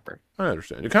not a rapper. I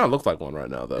understand. You kind of look like one right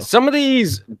now, though. Some of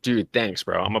these, dude. Thanks,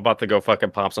 bro. I'm about to go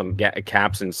fucking pop some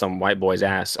caps in some white boy's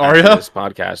ass. Are you? This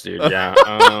podcast, dude. Yeah.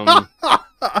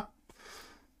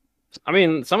 I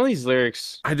mean, some of these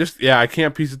lyrics. I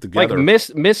can't piece it together.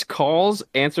 Like miss calls,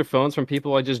 answer phones from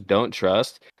people I just don't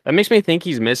trust. That makes me think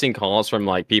he's missing calls from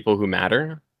like people who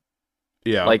matter.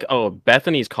 Yeah. Like, oh,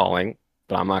 Bethany's calling,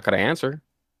 but I'm not gonna answer.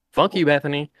 Fuck you,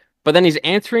 Bethany. But then he's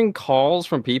answering calls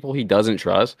from people he doesn't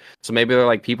trust. So maybe they're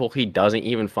like people he doesn't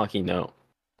even fucking know.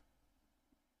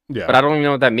 Yeah. But I don't even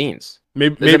know what that means.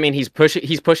 Does that mean he's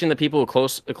pushing the people who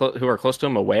are close to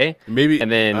him away? Maybe.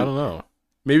 And then I don't know.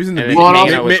 Maybe he's in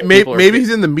the maybe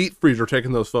he's in the meat freezer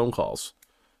taking those phone calls.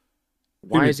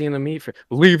 Why is he in the meat freezer?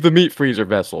 Leave the meat freezer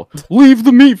vessel. Leave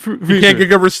the meat freezer. You can't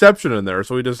get a reception in there,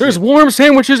 so he just. There's warm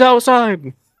sandwiches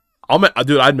outside.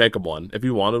 Dude, I'd make him one if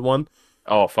you wanted one.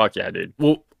 Oh, fuck yeah, dude.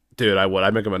 Well, dude, I would.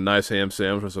 I'd make him a nice ham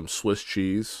sandwich with some Swiss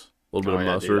cheese, a little bit of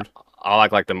mustard. Dude. I'll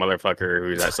act like the motherfucker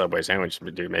who's at Subway sandwich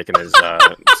dude making his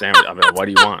sandwich. I mean, what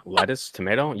do you want? Lettuce,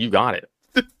 tomato? You got it.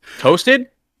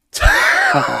 Toasted?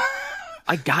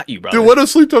 I got you, bro. Dude, what if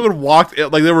Sleep Token walked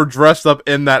in, like they were dressed up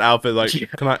in that outfit? Like,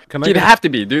 can I? He'd have to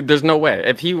be, dude. There's no way.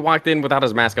 If he walked in without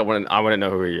his mask, I wouldn't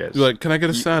know who he is. You're like, can I get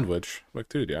a sandwich? I'm like,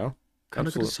 dude, yeah. Can I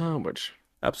get a sandwich?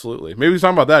 Absolutely. Maybe he's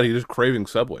talking about that. He's just craving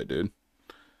Subway, dude.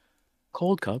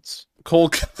 Cold cuts.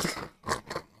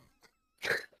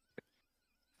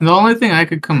 The only thing I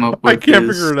could come up with, I can't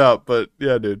figure it out, but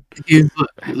yeah, dude.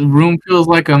 The room feels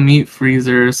like a meat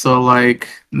freezer, so like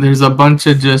there's a bunch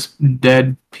of just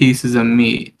dead pieces of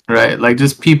meat, right? Like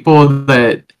just people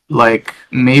that like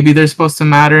maybe they're supposed to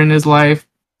matter in his life,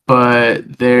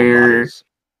 but they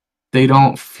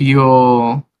don't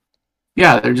feel.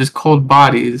 Yeah, they're just cold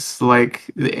bodies. Like,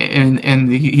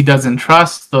 and he doesn't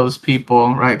trust those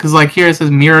people, right? Because like here it says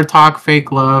mirror talk,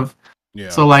 fake love. Yeah.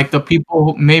 So like the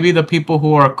people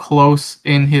who are close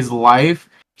in his life,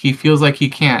 he feels like he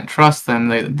can't trust them.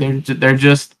 They're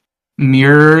just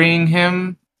mirroring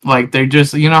him. Like they're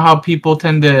just, you know how people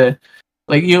tend to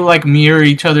like mirror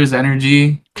each other's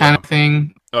energy kind of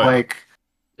thing. Oh,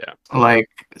 like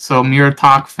so mirror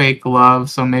talk, fake love.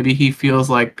 So maybe he feels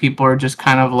like people are just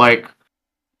kind of like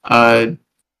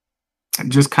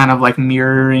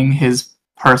mirroring his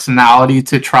personality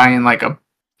to try and like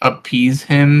appease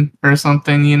him or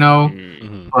something, you know.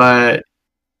 Mm-hmm. But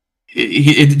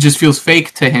it just feels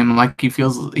fake to him. Like he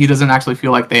doesn't actually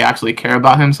feel like they actually care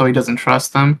about him, so he doesn't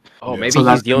trust them. Oh, maybe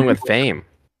he's dealing with fame.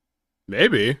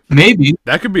 Maybe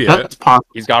that could be That's it. Possible.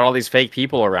 He's got all these fake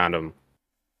people around him,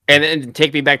 and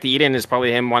Take Me Back to Eden is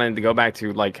probably him wanting to go back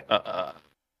to like a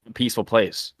peaceful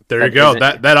place. There you go.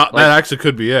 That actually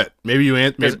could be it. Maybe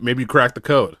you crack the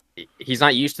code. He's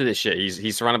not used to this shit.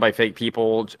 He's surrounded by fake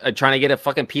people trying to get a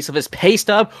fucking piece of his pay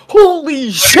stub.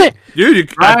 Holy shit, dude!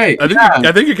 I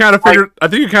think you kind of figured. I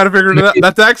think you kind of figured it out.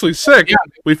 That's actually sick. Yeah,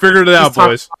 we figured it out,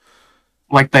 boys.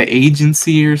 Like the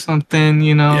agency or something,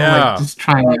 you know? Yeah. Like just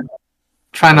trying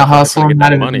to hustle and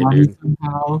get money, dude.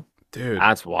 Somehow. Dude,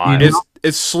 that's why.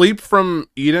 Is Sleep from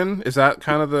Eden? Is that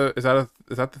kind of the? Is that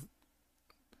the?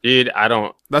 Dude, I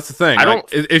don't. That's the thing.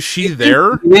 Is she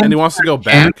there and he wants to go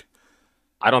back?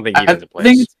 I don't think Eden's a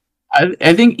place.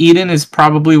 I think Eden is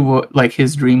probably like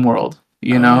his dream world.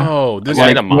 You know? Oh, this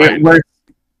State of mind.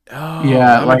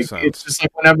 Yeah, that like makes sense. it's just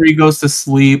like whenever he goes to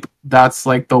sleep, that's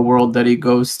like the world that he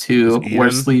goes to Is where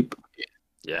Eden? sleep.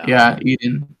 Yeah. Yeah,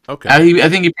 Eden. Okay, I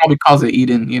think he probably calls it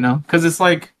Eden, you know, because it's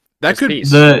like that It's could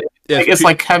peace. it's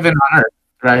like heaven on earth,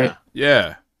 right?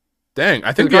 yeah. Dang,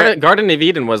 I think Garden of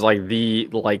Eden was like the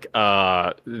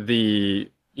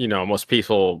most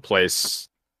peaceful place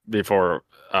before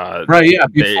Right, yeah,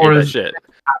 they ate before that shit.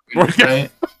 right?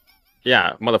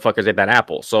 Yeah, motherfuckers ate that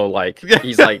apple. So like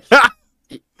he's like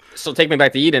so Take Me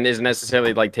Back to Eden isn't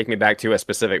necessarily like take me back to a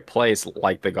specific place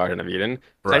like the Garden of Eden.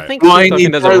 'Cause Right. I think Well, Sleep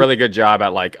Token does a does- really good job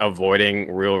at like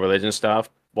avoiding real religion stuff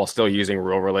while still using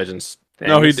real religion things.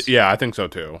 no, I think so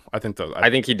too. I think I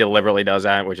think he deliberately does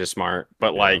that, which is smart.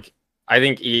 But like, I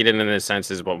think Eden, in a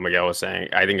sense, is what Miguel was saying.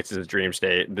 I think it's his dream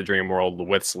state, the dream world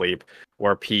with sleep,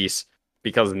 or peace.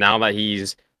 Because now that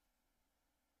he's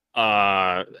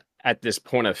at this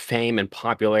point of fame and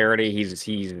popularity,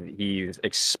 he's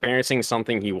experiencing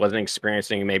something he wasn't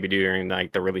experiencing maybe during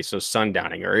like the release of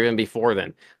Sundowning or even before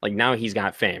then. Like now he's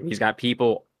got fame. He's got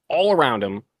people all around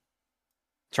him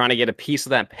trying to get a piece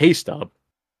of that pay stub,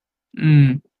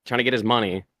 Mm. trying to get his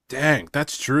money. Dang,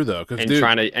 that's true though. Because And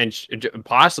trying to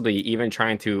possibly even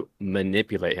trying to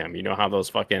manipulate him. You know how those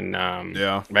fucking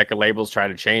record labels try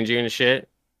to change you and shit.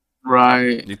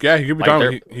 Right. yeah, he could be Like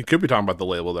talking. He could be talking about the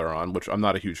label they're on, which I'm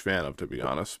not a huge fan of, to be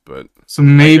honest. But So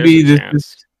maybe there's a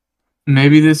this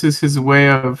chance. is his way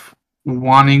of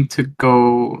wanting to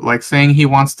go, like saying he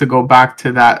wants to go back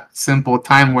to that simple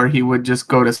time where he would just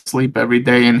go to sleep every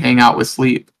day and hang out with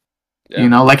sleep. Yeah. You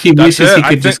know, like he that's wishes it. he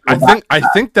could just go back. I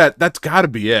think that's got to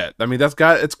be it. I mean,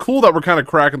 it's cool that we're kind of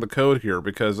cracking the code here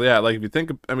because like if you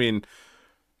think, I mean,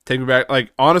 take me back. Like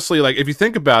honestly, like if you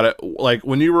think about it, like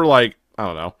when you were like I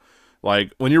don't know.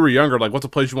 Like when you were younger, like what's a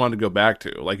place you wanted to go back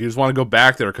to? Like you just want to go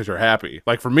back there because you're happy.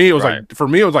 Like for me, it was like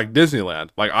Disneyland.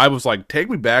 Like I was like, take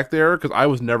me back there because I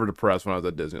was never depressed when I was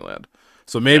at Disneyland.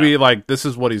 So maybe like this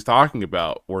is what he's talking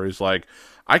about, where he's like,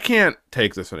 I can't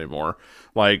take this anymore.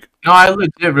 Like No, I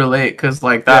legit relate because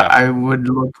like that, I would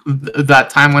look that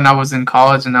time when I was in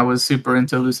college and I was super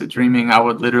into lucid dreaming. I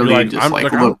would literally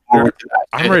look forward to that.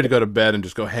 I'm ready to go to bed and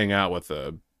just go hang out with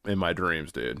in my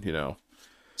dreams, dude. You know.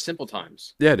 Simple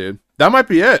times. Yeah, dude. That might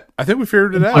be it. I think we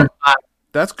figured it out.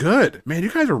 That's good. Man,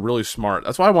 you guys are really smart.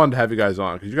 That's why I wanted to have you guys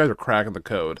on, because you guys are cracking the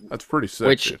code. That's pretty sick.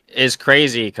 Which dude. is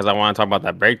crazy, because I want to talk about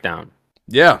that breakdown.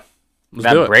 Yeah.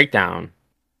 Let's do that it. breakdown.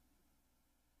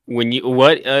 When you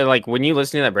when you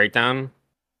listen to that breakdown,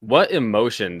 what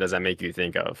emotion does that make you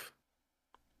think of?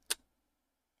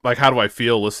 Like, how do I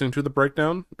feel listening to the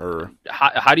breakdown? Or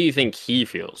how do you think he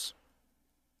feels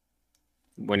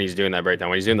when he's doing that breakdown,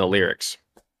 when he's doing the lyrics?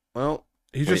 Well,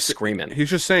 he's When just he's screaming. He's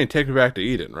just saying, "Take me back to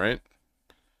Eden," right?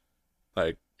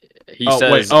 Like He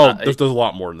says, there's a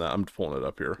lot more than that. I'm pulling it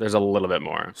up here. There's a little bit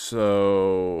more.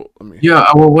 So let me. Yeah,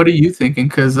 well, what are you thinking?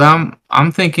 Because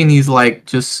I'm thinking he's like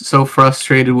just so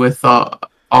frustrated with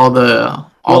all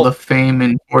the fame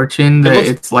and fortune that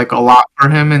it's like a lot for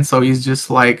him, and so he's just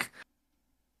like,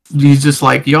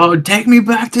 yo, take me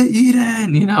back to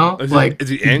Eden, you know? Is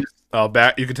he angry? Oh,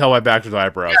 back. You can tell by Baxter's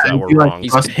eyebrows that we're like, wrong.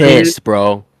 He's pissed,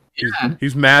 bro.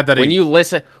 He's mad that when you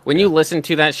listen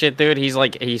to that shit, dude, he's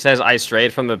like, he says, I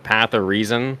strayed from the path of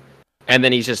reason, and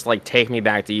then he's just like, take me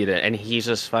back to Eden, and he's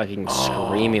just fucking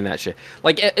screaming that shit.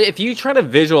 Like, if you try to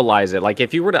visualize it, like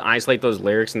if you were to isolate those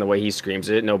lyrics and the way he screams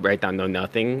it, no breakdown, no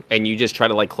nothing, and you just try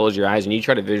to like close your eyes and you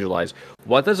try to visualize,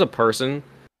 what does a person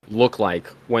look like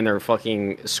when they're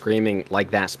fucking screaming like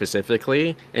that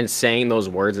specifically and saying those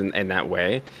words in that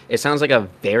way? It sounds like a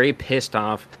very pissed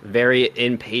off, very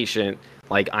impatient,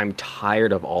 like, I'm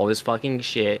tired of all this fucking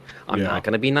shit. I'm not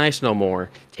gonna be nice no more.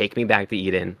 Take me back to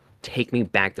Eden. Take me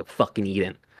back to fucking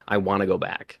Eden. I want to go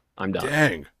back. I'm done.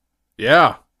 Dang.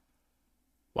 Yeah.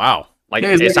 Wow. Like,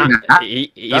 Yeah, he's like,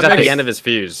 at the end of his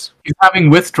fuse. He's having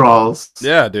withdrawals.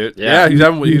 Yeah, dude. Yeah.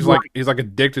 Yeah, he's like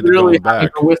addicted to Really going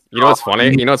back. having a You know what's funny?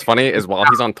 withdrawal. You know what's funny is while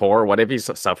he's on tour, what if he's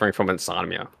suffering from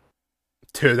insomnia?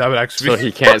 Dude, that would actually So he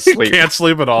can't sleep. Can't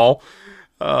sleep at all.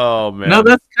 Oh man. No,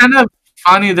 that's kind of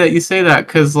funny that you say that,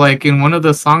 because like in one of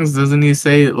the songs, doesn't he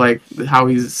say like how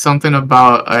he's something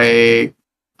about a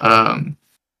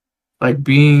like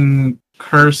being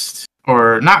cursed,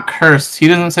 or not cursed, he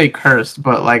doesn't say cursed,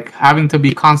 but like having to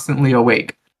be constantly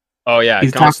awake. Oh yeah,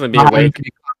 He's constantly be talking about having awake. to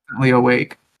be constantly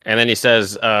awake. And then he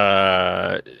says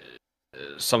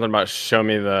something about show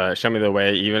me the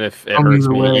way, even if it Show me hurts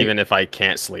the me, way. even if I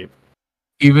can't sleep.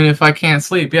 Even if I can't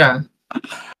sleep, yeah.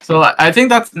 So I think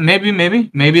that's maybe it's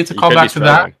a He could be callback to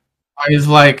that. I was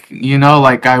like, you know,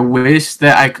 like I wish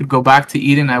that I could go back to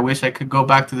Eden. I wish I could go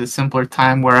back to the simpler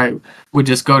time where I would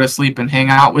just go to sleep and hang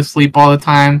out with sleep all the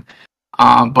time.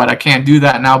 But I can't do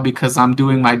that now because I'm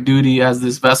doing my duty as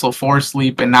this vessel for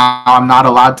sleep, and now I'm not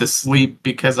allowed to sleep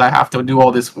because I have to do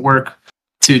all this work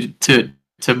to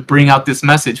bring out this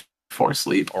message for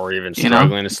sleep. Or even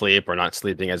struggling to sleep, or not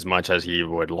sleeping as much as he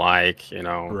would like,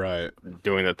 Right.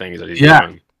 doing the things that he's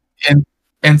doing.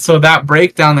 And so that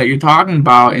breakdown that you're talking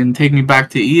about in Take Me Back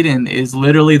to Eden is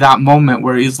literally that moment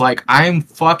where he's like, I'm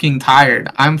fucking tired.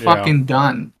 I'm fucking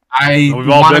done. I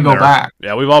want to go back.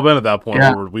 Yeah, we've all been at that point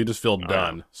Yeah. where we just feel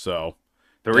done. So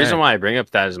The reason why I bring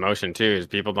up that emotion too is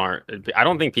I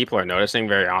don't think people are noticing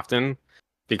very often,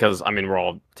 because I mean we're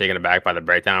all taken aback by the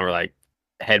breakdown. We're like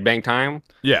headbang time.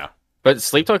 yeah, But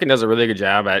Sleep Token does a really good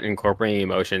job at incorporating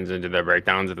emotions into their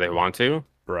breakdowns if they want to.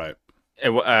 right.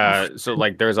 So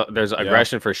like there's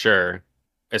aggression for sure,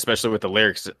 especially with the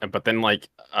lyrics. But then like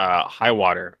High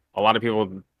Water, I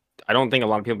don't think a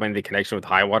lot of people made the connection with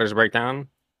High Water's breakdown.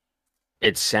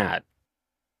 It's sad.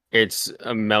 It's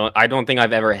I don't think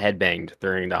I've ever headbanged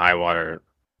during the High Water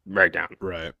breakdown,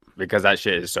 Right. because that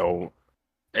shit is so.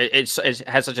 It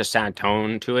has such a sad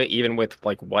tone to it, even with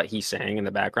like what he's saying in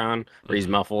the background, where he's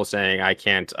muffled saying, "I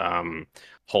can't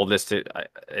hold this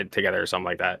together" or something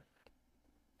like that.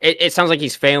 It sounds like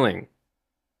he's failing,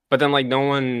 but then like no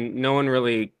one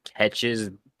really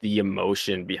catches the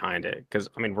emotion behind it, because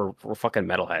I mean we're fucking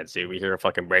metalheads, dude. We hear a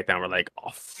fucking breakdown, we're like,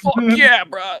 "Oh fuck yeah,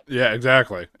 bro!" Yeah,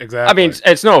 exactly. I mean,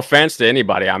 it's no offense to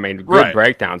anybody. I mean, good Right.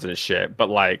 breakdowns and shit, but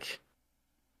like,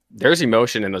 there's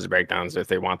emotion in those breakdowns if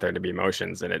they want there to be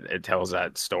emotions, and it tells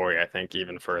that story, I think,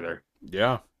 even further.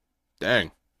 Yeah.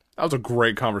 Dang. That was a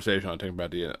great conversation on Taking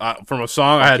Back to Eden. From a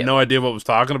song I had no idea what it was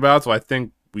talking about, so I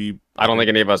think I don't think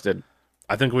any of us did.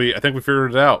 I think we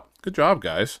figured it out. Good job,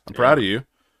 guys. I'm proud of you.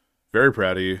 Very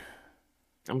proud of you.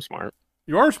 I'm smart.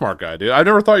 You are a smart guy, dude. I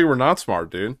never thought you were not smart,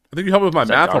 dude. I think you helped me with my It's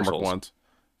like math Dark homework Souls. once.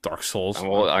 Dark Souls.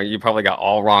 Well, you probably got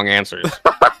all wrong answers.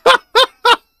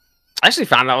 I actually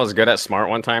found out I was good at smart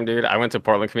one time, dude. I went to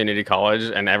Portland Community College,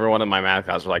 and everyone in my math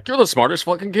class was like, "You're the smartest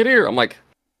fucking kid here." I'm like,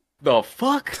 "The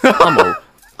fuck?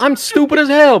 I'm stupid as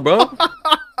hell, bro."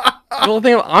 The whole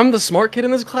thing, I'm the smart kid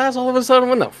in this class. All of a sudden,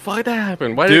 when the fuck did that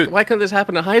happen? Why couldn't this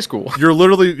happen in high school? You're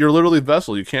literally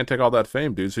Vessel. You can't take all that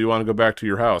fame, dude. So you want to go back to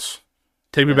your house?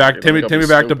 Take me back. Take me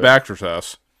back to Baxter's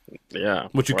house. Yeah.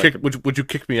 Which you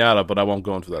kicked me out of, but I won't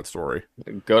go into that story.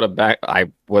 Go to back.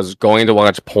 I was going to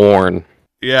watch porn.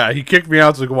 Yeah, he kicked me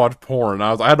out to go watch porn.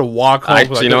 I had to walk home. I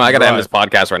gotta end this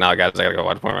podcast right now, guys. I gotta go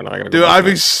watch porn right now. Dude, I'd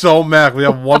be so mad. We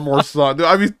have one more song. Dude,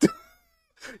 I mean,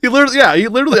 he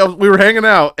literally. We were hanging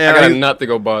out, and I got a nut to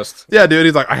go bust. Yeah, dude.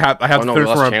 He's like, I have to finish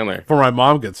Chandler. before my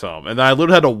mom gets home, and then I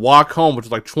literally had to walk home, which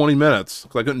was like 20 minutes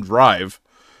because I couldn't drive.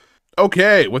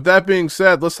 Okay, with that being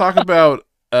said, let's talk about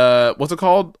what's it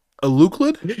called? A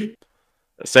Euclid?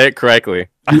 Say it correctly.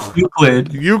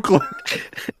 Euclid.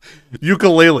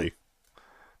 Ukulele.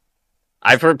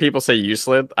 I've heard people say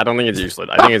Euclid. I don't think it's Euclid.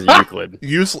 I think it's Euclid.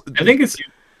 I think it's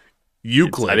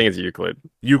Euclid. I think it's Euclid.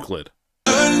 Euclid.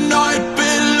 The night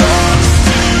belongs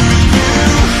to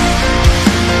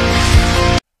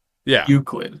you. Yeah.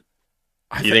 Euclid.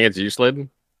 You think it's Euclid?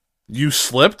 You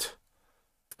slipped?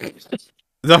 Is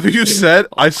that what you said?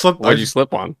 I slipped. What'd you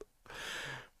slip on?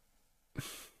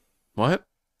 What?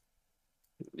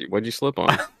 What'd you slip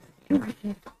on?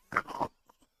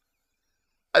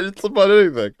 I didn't slip on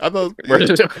anything. I thought We're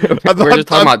just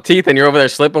talking about teeth, and you're over there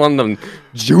slipping on them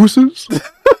juices.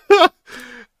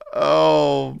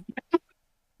 Oh,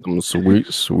 Some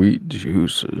sweet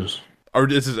juices. or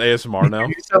this is ASMR now,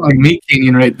 You sound like Meat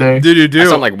Canyon right there. dude. You do I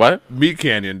sound like what? Meat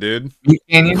Canyon, dude. Meat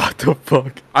Canyon. What the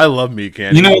fuck? I love Meat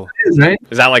Canyon. You know what it is, right?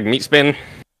 Is that like meat spin?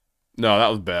 No, that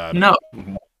was bad. No.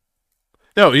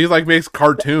 No, he like makes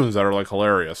cartoons that are like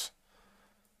hilarious.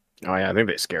 Oh yeah, I think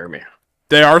they scare me.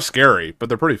 They are scary, but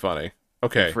they're pretty funny. They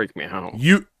Okay, freak me out.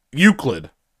 Euclid.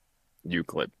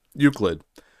 Euclid.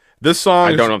 This song.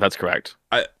 I don't know if that's correct.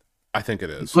 I think it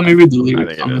is. Let me read the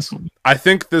lyrics I think it on is. this one. I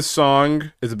think this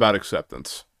song is about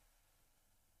acceptance.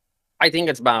 I think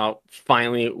it's about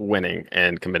finally winning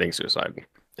and committing suicide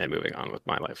and moving on with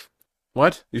my life.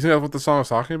 What? You think that's what the song is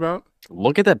talking about?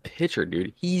 Look at that picture,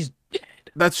 dude. He's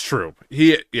That's true.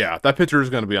 That picture is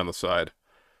going to be on the side.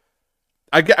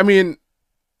 I mean,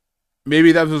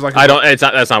 maybe that was like.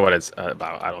 That's not what it's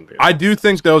about. I don't think. I do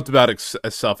think though it's about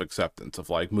self-acceptance of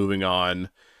like moving on,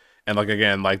 and like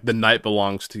again, like the night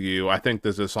belongs to you. I think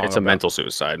there's a song. It's a mental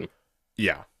suicide.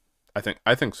 Yeah, I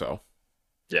think so.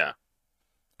 Yeah.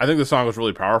 I think the song was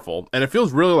really powerful, and it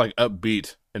feels really like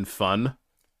upbeat and fun.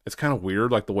 It's kind of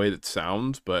weird, like the way it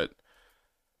sounds, but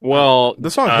Well,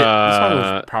 this song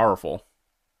was powerful.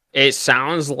 It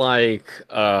sounds like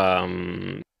how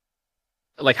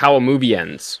a movie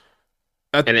ends,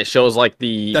 and it shows like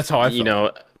that's how I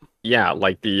felt.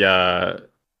 Like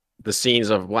the scenes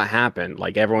of what happened.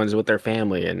 Like everyone's with their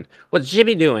family, and what's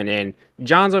Jimmy doing, and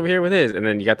John's over here with his, and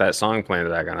then you got that song playing in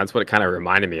the background. That's what it kind of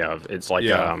reminded me of. It's like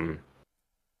kind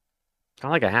of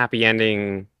like a happy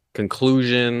ending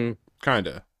conclusion.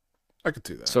 Kinda, I could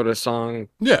see that sort of song.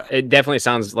 Yeah, it definitely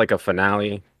sounds like a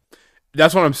finale.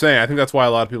 That's what I'm saying. I think that's why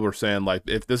a lot of people are saying, like,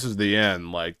 if this is the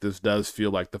end, like, this does feel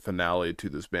like the finale to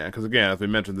this band. Because, again, as we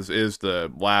mentioned, this is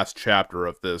the last chapter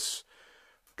of this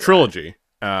trilogy.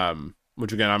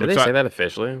 Which, again, I'm excited. Did they say that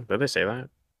officially? Did they say that?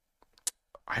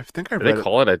 I think I read it.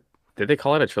 Did they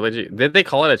call it a trilogy? Did they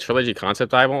call it a trilogy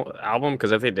concept album?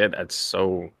 Because if they did, that's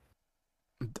so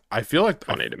I feel like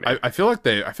funny to me. I feel like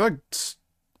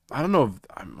I don't know.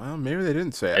 Well, maybe they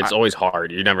didn't say it. It's always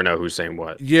hard. You never know who's saying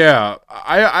what. Yeah,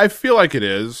 I feel like it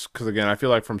is because again, I feel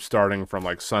like from starting from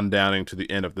like Sundowning to the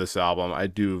end of this album,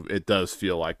 it does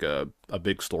feel like a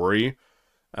big story.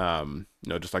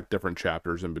 Just like different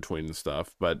chapters in between and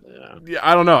stuff. But yeah,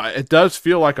 I don't know. It does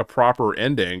feel like a proper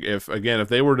ending. If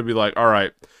they were to be like, all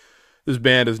right, this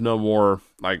band is no more.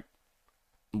 Like,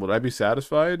 would I be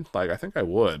satisfied? Like, I think I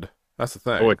would. That's the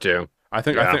thing. I would too. I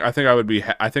think I would be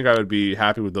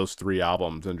happy with those 3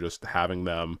 albums and just having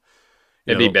them.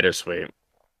 It'd be bittersweet.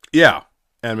 Yeah,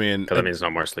 I mean, because it means no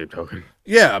more Sleep Token.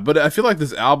 Yeah, but I feel like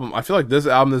this band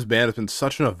has been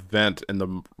such an event in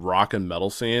the rock and metal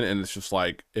scene, and it's just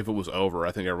like if it was over,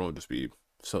 I think everyone would just be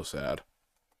so sad.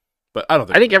 But I don't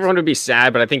think. I think everyone would be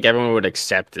sad, but I think everyone would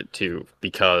accept it too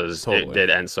because it did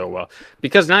end so well.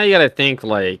 Because now you got to think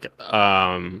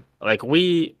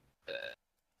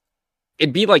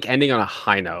it'd be like ending on a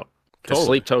high note. Because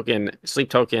Sleep Token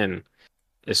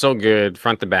is so good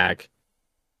front to back.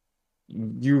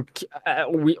 They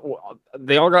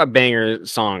all got banger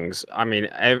songs. I mean,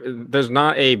 there's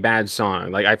not a bad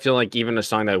song. Like I feel like even a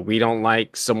song that we don't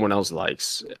like, someone else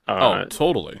likes.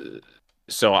 Totally.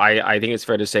 So I think it's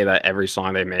fair to say that every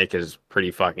song they make is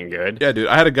pretty fucking good. Yeah, dude.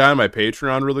 I had a guy on my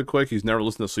Patreon really quick. He's never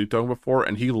listened to Sleep Token before,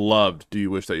 and he loved "Do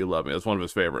You Wish That You Loved Me." That's one of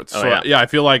his favorites. Oh, so I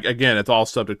feel like again, it's all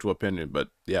subject to opinion, but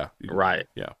yeah, right.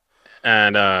 Yeah,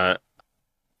 and I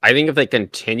think if they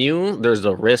continue, there's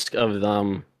a risk of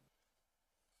them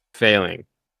failing,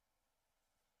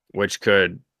 which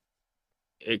could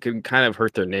kind of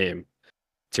hurt their name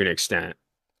to an extent.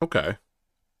 Okay.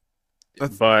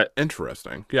 That's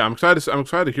interesting. Yeah, I'm excited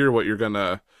to hear what you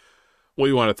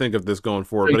want to think of this going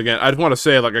forward. But again, I just want to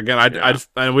say,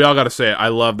 and we all got to say it, I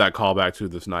love that callback to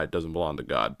 "This Night Doesn't Belong to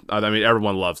God." I mean,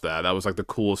 everyone loves that. That was like the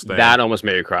coolest thing. That almost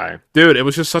made me cry, dude. It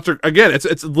was just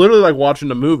it's literally like watching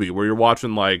a movie where you're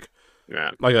watching like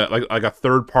a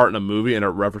third part in a movie, and it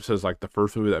references like the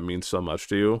first movie that means so much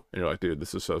to you, and you're like, dude,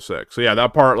 this is so sick. So yeah,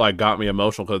 that part like got me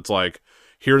emotional because it's like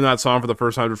hearing that song for the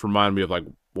first time just reminded me of like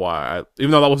why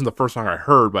even though that wasn't the first song I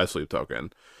heard by Sleep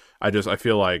Token, I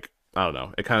feel like I don't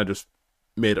know, it kind of just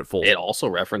made it full. It also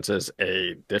references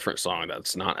a different song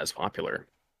that's not as popular.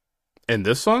 In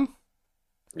this song?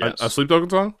 Yes. A Sleep Token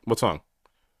song? What song?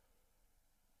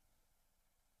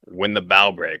 When the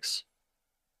Bow Breaks.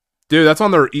 Dude, that's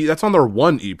on their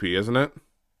one EP, isn't it?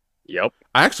 Yep.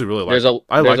 I actually really like. There's a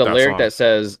lyric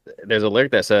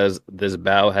that says "This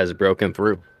bow has broken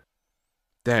through."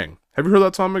 Dang. Have you heard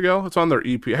that song, Miguel? It's on their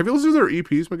EP. Have you listened to their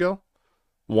EPs, Miguel?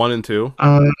 1 and 2?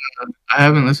 I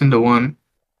haven't listened to 1.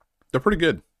 They're pretty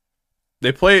good.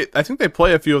 I think they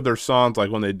play a few of their songs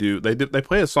like when they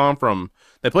play a song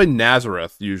they play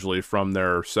Nazareth usually from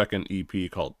their second EP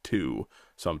called 2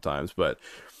 sometimes. But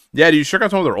yeah, do you check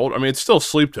out some of their old, I mean, it's still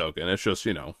Sleep Token. It's just,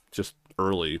 just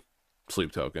early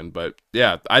Sleep Token. But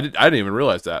yeah, I didn't even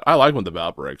realize that. I like When the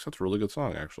Bow Breaks. That's a really good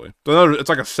song, actually. It's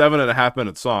like a 7.5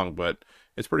 minute song, but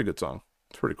it's a pretty good song.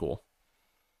 It's pretty cool.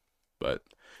 But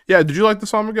yeah, did you like the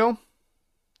song, Miguel?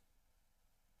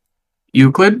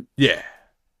 Euclid? Yeah.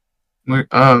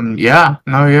 Yeah.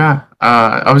 No, yeah.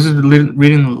 I was just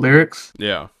reading the lyrics.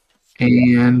 Yeah.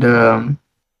 And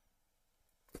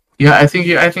yeah, I think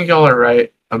y'all are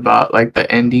right about like the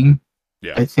ending.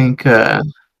 Yeah. I think but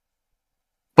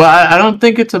I don't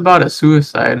think it's about a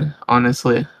suicide,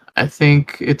 honestly. I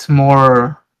think it's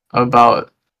more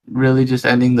about really just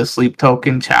ending the Sleep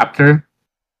Token chapter,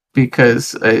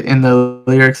 because in the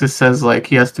lyrics it says like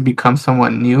he has to become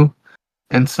someone new,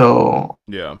 and so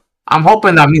yeah, I'm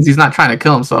hoping that means he's not trying to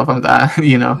kill himself. I'm that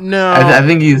No, I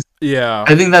think he's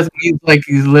I think that means like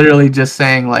he's literally just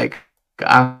saying like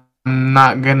I'm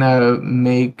not gonna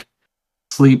make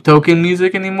Sleep Token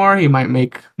music anymore. He might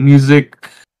make music,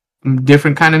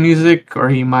 different kind of music, or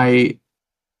he might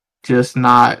just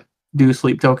not do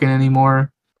Sleep Token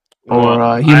anymore, or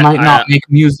Well, he might not make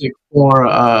music for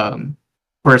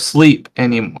Sleep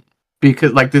anymore,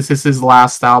 because like this is his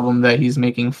last album that he's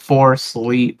making for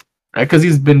Sleep, right? Because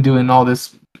he's been doing all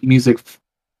this music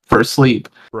for Sleep,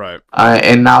 Right.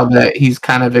 and now that he's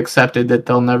kind of accepted that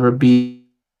they'll never be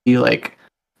like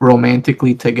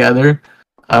romantically together,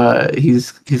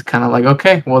 he's kind of like,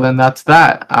 okay, well then that's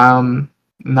that. I'm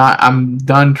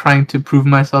done trying to prove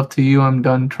myself to you. I'm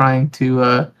done trying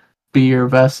to be your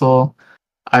vessel.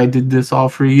 I did this all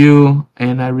for you,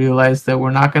 and I realized that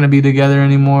we're not going to be together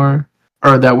anymore,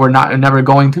 or that we're not never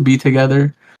going to be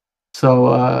together.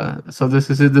 So this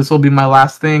is it. This will be my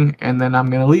last thing, and then I'm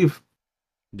gonna leave.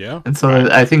 Yeah. And so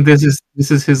I think this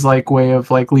is his like way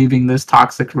of like leaving this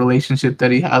toxic relationship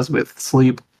that he has with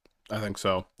Sleep. I think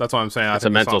so. That's what I'm saying. It's a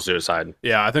mental suicide.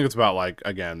 Yeah, I think it's about like,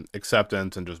 again,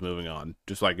 acceptance and just moving on.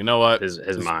 Just like, you know what?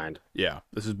 His mind. Yeah,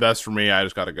 this is best for me. I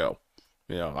just got to go.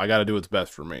 You know, I got to do what's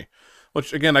best for me.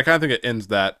 Which again, I kind of think it ends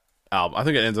that album. I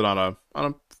think it ends it on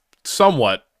a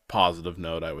somewhat positive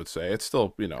note. I would say it's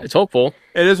still, you know, It's hopeful.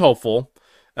 it is hopeful.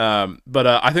 But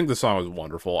I think the song was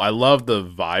wonderful. I love the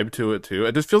vibe to it too.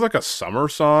 It just feels like a summer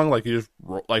song. Like you just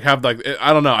like have like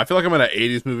I don't know. I feel like I'm in an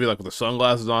 '80s movie, like with the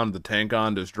sunglasses on, the tank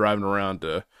on, just driving around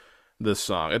to this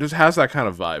song. It just has that kind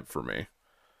of vibe for me.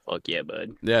 Fuck yeah,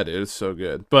 bud. Yeah, dude, it's so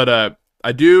good. But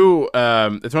I do.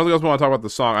 It's nothing else I want to talk about the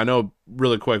song. I know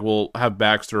really quick. We'll have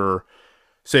Baxter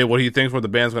say what he thinks where the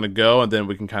band's going to go, and then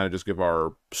we can kind of just give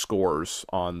our scores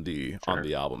on the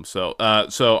album. So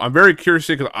I'm very curious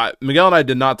because Miguel and I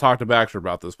did not talk to Baxter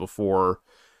about this before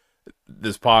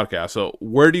this podcast. So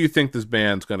where do you think this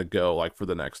band's going to go, like for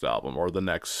the next album or the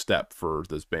next step for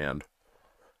this band?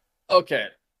 Okay.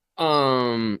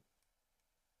 I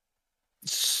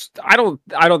don't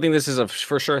think this is a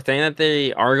for sure thing that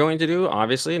they are going to do.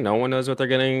 Obviously, no one knows what they're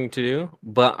going to do.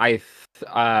 But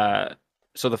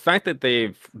so the fact that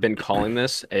they've been calling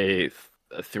this a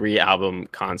 3-album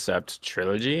concept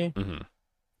trilogy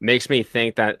makes me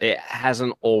think that it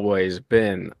hasn't always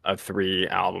been a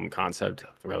 3-album concept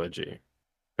trilogy.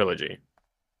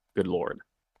 Good lord.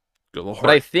 Good lord.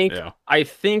 But I think Yeah. I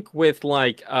think with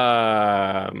like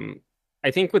I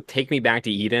think with Take Me Back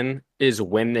to Eden is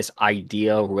when this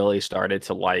idea really started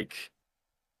to like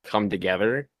come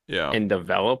together Yeah. and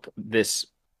develop this.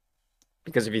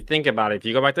 Because if you think about it, if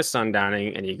you go back to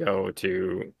Sundowning and you go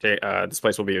to This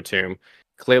Place Will Be Your Tomb,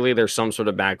 clearly there's some sort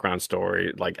of background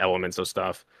story, like elements of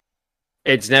stuff.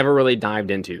 It's never really dived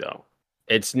into, though.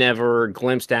 It's never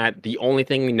glimpsed at. The only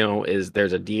thing we know is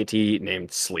there's a deity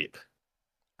named Sleep.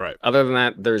 Right. Other than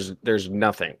that, there's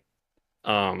nothing.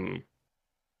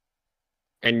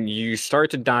 And you start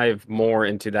to dive more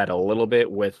into that a little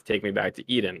bit with Take Me Back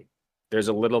to Eden. There's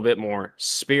a little bit more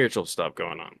spiritual stuff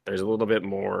going on. There's a little bit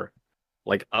more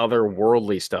like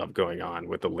otherworldly stuff going on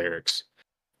with the lyrics.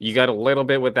 You got a little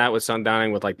bit with that with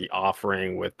Sundowning, with like the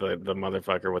offering, with the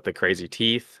motherfucker with the crazy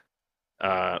teeth.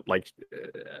 In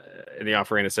the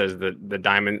offering it says the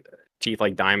diamond teeth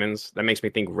like diamonds. That makes me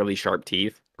think really sharp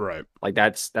teeth. Right. Like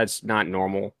that's not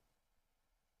normal.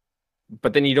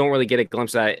 But then you don't really get a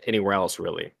glimpse of that anywhere else,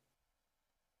 really.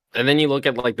 And then you look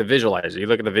at like the visualizer. You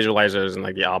look at the visualizers and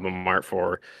like the album art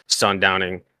for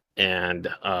Sundowning and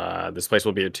This Place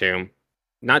Will Be a Tomb.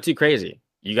 Not too crazy.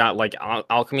 You got like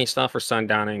alchemy stuff for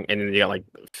Sundowning, and then you got like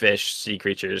fish, sea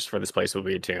creatures for This Place Will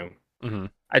Be a Tomb. Mm-hmm.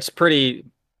 It's pretty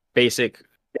basic,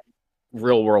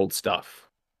 real world stuff.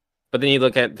 But then you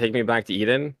look at Take Me Back to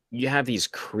Eden. You have these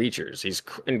creatures, these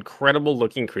incredible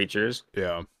looking creatures.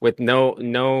 Yeah. With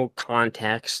no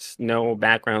context, no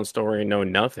background story, no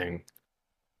nothing.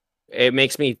 It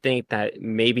makes me think that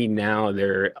maybe now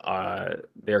they're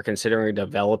considering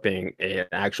developing an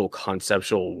actual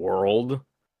conceptual world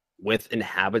with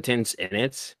inhabitants in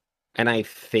it. And I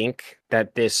think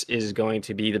that this is going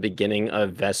to be the beginning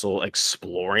of Vessel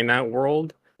exploring that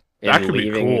world and That could be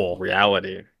leaving cool.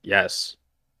 reality. Yes.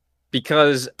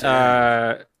 Because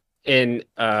in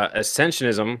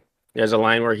Ascensionism, there's a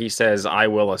line where he says, "I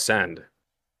will ascend."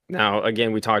 Now,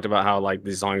 again, we talked about how like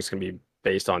these songs can be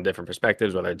based on different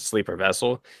perspectives, whether it's Sleep or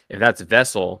Vessel. If that's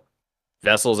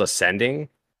Vessel's ascending,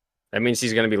 that means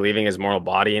he's going to be leaving his mortal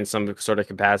body in some sort of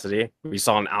capacity. We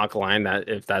saw in Alkaline that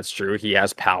if that's true, he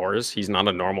has powers. He's not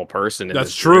a normal person in That's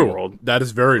this true. world. That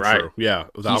is very Right. true. Yeah.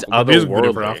 He's The music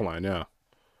video for otherworldly. Alkaline, yeah.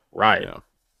 Right. Yeah.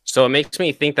 So it makes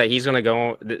me think that he's going to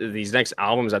go. These next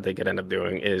albums that they could end up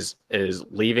doing is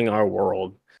leaving our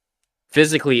world,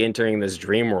 physically entering this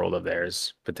dream world of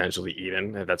theirs, potentially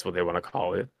Eden, if that's what they want to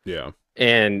call it, Yeah.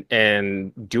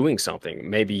 and doing something,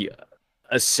 maybe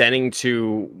ascending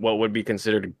to what would be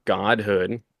considered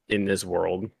godhood in this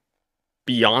world,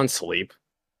 beyond Sleep,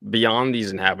 beyond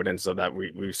these inhabitants of that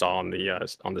we saw on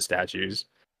the statues,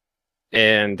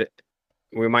 and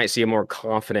we might see a more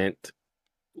confident,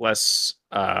 less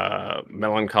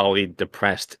melancholy,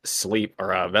 depressed Sleep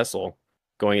or Vessel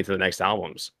going into the next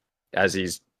albums as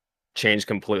he's changed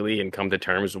completely and come to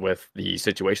terms with the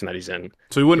situation that he's in.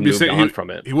 So he wouldn't be singing from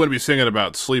it. He wouldn't be singing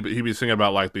about sleep. He'd be singing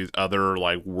about like these other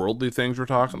like worldly things we're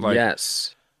talking. Like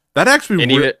yes, that actually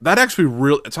it sounds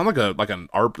like an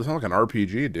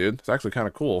RPG, dude. It's actually kind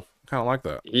of cool. Kind of like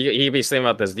that. He could be singing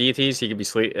about those deities. He could be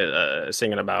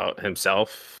singing about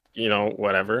himself.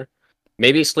 Whatever.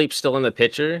 Maybe Sleep's still in the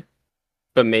picture,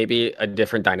 but maybe a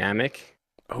different dynamic.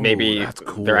 Oh, maybe that's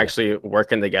cool. They're actually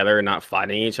working together and not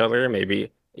fighting each other.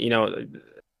 Maybe,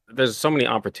 there's so many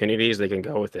opportunities they can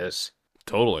go with this.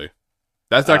 Totally.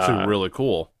 That's actually really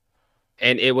cool.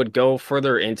 And it would go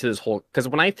further into this whole, because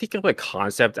when I think of a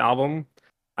concept album,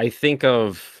 I think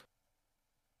of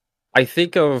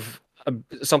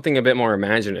something a bit more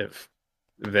imaginative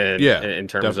than in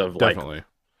terms of definitely.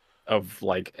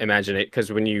 Imagine it,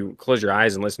 because when you close your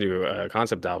eyes and listen to a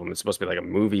concept album, it's supposed to be like a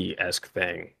movie-esque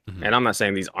thing. Mm-hmm. And I'm not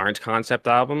saying these aren't concept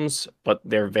albums, but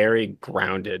they're very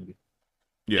grounded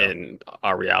in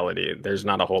our reality. There's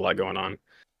not a whole lot going on,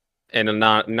 and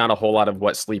not a whole lot of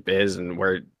what sleep is and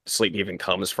where sleep even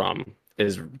comes from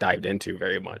is dived into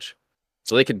very much.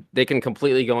 So they can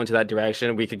completely go into that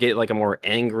direction. We could get like a more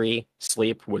angry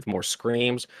Sleep with more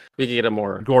screams. We could get a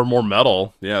more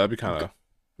metal. Yeah, that'd be kind of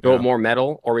go more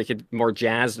metal, or we could more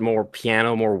jazz, more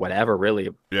piano, more whatever, really.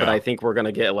 Yeah. But I think we're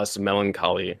gonna get less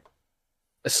melancholy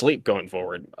Sleep going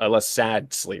forward, a less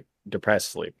sad Sleep,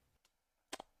 depressed Sleep.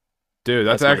 Dude,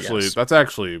 that's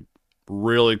actually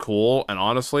really cool. And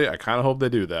honestly, I kind of hope they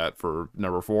do that for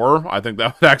number 4. I think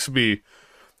that would actually be,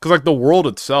 because like the world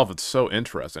itself, it's so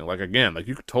interesting. Like again, like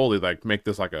you could totally like make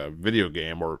this like a video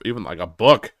game or even like a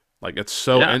book. Like it's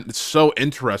so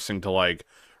interesting to like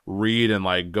read and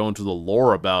like go into the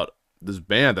lore about this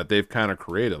band that they've kind of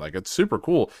created. Like it's super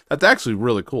cool. That's actually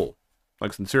really cool.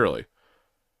 Like sincerely,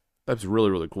 that's really,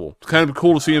 really cool. It's kind of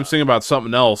cool to see him sing about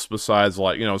something else besides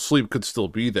like, Sleep could still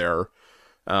be there,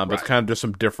 but it's kind of just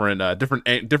some different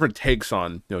takes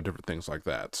on different things like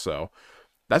that. So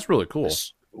that's really cool.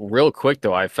 Real quick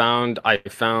though, I found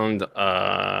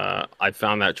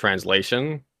that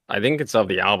translation. I think it's of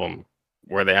the album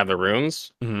where they have the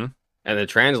runes. Mm-hmm. And the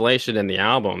translation in the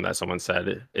album that someone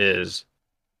said is,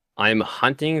 I'm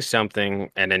hunting something,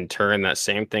 and in turn that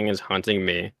same thing is hunting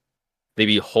me. The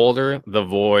beholder, the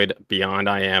void, beyond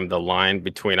I am, the line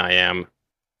between I am.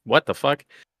 What the fuck?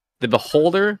 The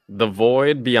beholder, the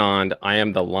void, beyond I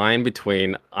am, the line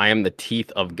between I am, the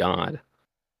teeth of God.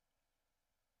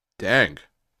 Dang.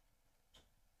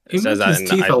 It says that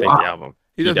in the album.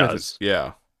 He does.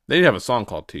 Yeah. They have a song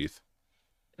called Teeth.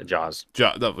 Jaws.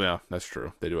 Yeah, that's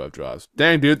true. They do have Jaws.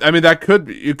 Dang, dude. I mean,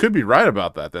 you could be right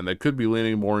about that. Then they could be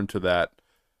leaning more into that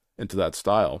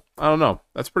style. I don't know.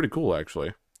 That's pretty cool,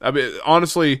 actually. I mean,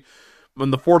 honestly, when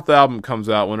the 4th album comes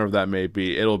out, whenever that may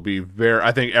be, it'll be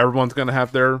I think everyone's gonna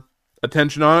have their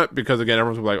attention on it, because again,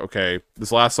 everyone's gonna be like, okay,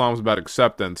 this last song was about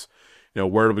acceptance.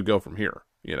 Where do we go from here?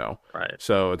 Right.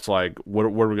 So it's like, what are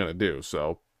we gonna do?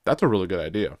 So that's a really good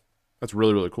idea. That's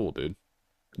really, really cool, dude.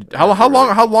 How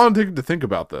long did it take to think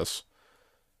about this?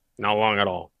 Not long at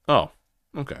all. Oh,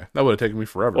 okay. That would have taken me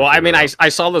forever. Well, I mean, I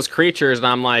saw those creatures, and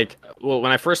I'm like, well,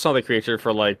 when I first saw the creature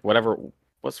for like whatever,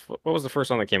 what was the first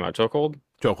one that came out?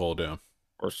 Chokehold, yeah.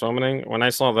 Or Summoning. When I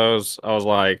saw those, I was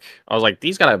like,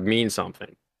 these gotta mean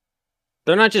something.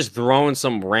 They're not just throwing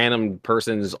some random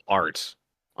person's art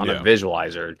on a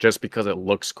visualizer just because it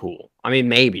looks cool. I mean,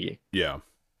 maybe. Yeah.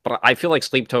 But I feel like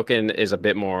Sleep Token is a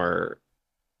bit more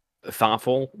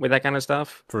thoughtful with that kind of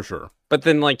stuff, for sure. But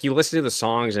then like you listen to the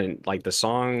songs, and like the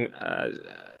song,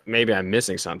 maybe I'm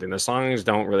missing something. The songs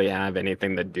don't really have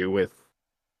anything to do with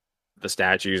the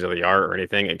statues or the art or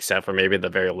anything, except for maybe the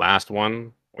very last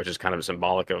one, which is kind of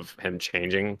symbolic of him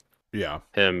changing. Yeah.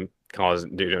 Him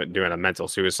doing a mental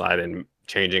suicide and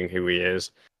changing who he is.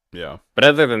 Yeah. But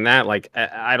other than that, like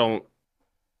I'm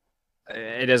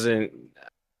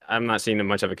not seeing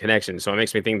much of a connection, so it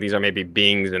makes me think these are maybe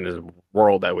beings in this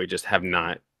world that we just have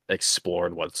not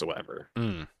explored whatsoever.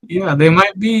 Yeah, they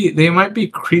might be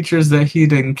creatures that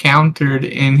he'd encountered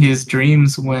in his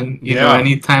dreams when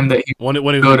anytime that he when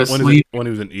he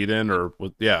was in Eden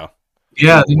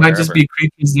they might just be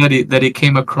creatures that he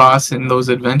came across in those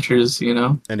adventures,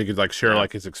 and he could like share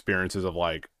like his experiences of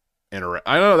like I don't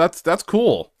know, that's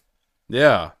cool.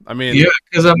 Yeah, I mean, Yeah,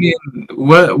 because I mean,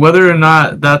 whether or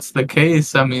not that's the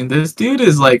case, I mean, this dude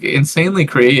is like insanely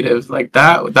creative, like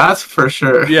that's for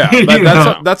sure. yeah, You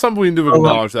know? that's something we need to So, like,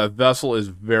 acknowledge, that Vessel is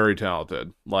very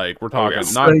talented. Like, we're talking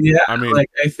yeah. not. so, yeah, I mean, like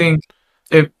I think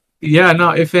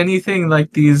if anything,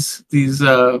 like these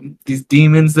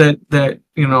demons that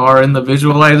are in the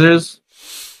visualizers,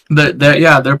 that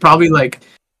yeah, they're probably like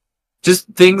just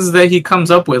things that he comes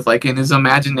up with, like in his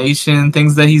imagination,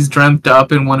 things that he's dreamt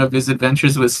up in one of his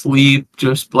adventures with sleep,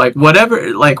 just whatever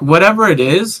it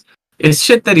is, it's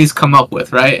shit that he's come up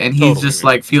with, right? And he Totally. just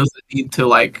like feels the need to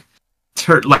like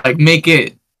make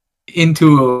it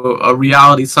into a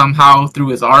reality somehow through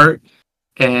his art.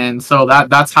 And so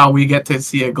that's how we get to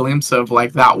see a glimpse of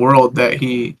like that world that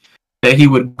he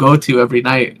would go to every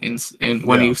night in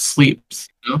when he sleeps,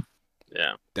 you know?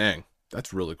 Yeah. dang,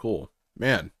 that's really cool,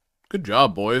 man. Good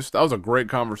job, boys. That was a great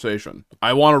conversation.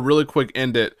 I want to really quick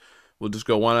end it. We'll just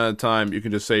go one at a time. You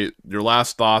can just say your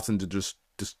last thoughts and to just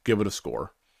give it a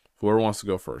score. Whoever wants to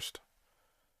go first.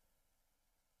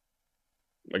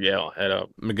 Miguel, head up.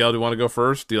 Miguel, do you want to go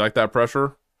first? Do you like that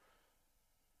pressure?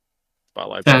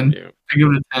 Spotlight's 10. on you. I give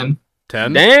it a 10.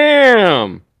 10?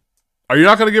 Damn. Are you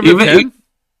not going to give it a 10? Even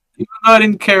though I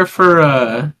didn't care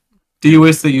for Do You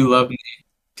Wish That You Loved Me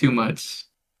too much.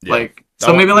 Yeah. Like,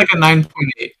 so maybe like a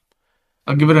 9.8.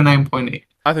 I'll give it a 9.8.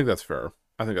 I think that's fair.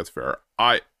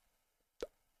 I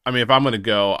mean, if I'm going to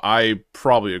go, I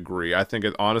probably agree. I think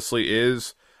it honestly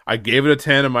is. I gave it a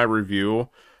 10 in my review.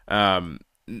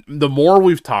 The more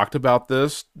we've talked about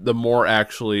this, the more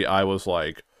actually I was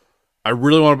like, I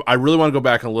really want to go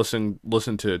back and listen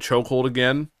to Chokehold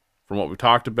again from what we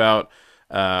talked about.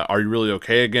 Are You Really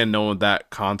Okay again? Knowing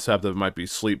that concept that it might be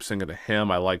sleep singing to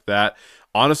him. I like that.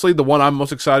 Honestly, the one I'm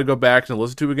most excited to go back and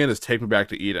listen to again is Take Me Back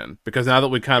to Eden. Because now that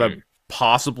we kind of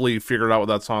possibly figured out what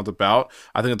that song's about,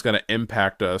 I think it's going to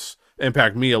impact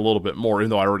me a little bit more, even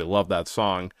though I already love that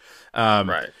song.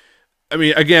 Right. I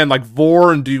mean, again, like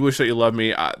Vor and Do You Wish That You Loved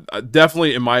Me,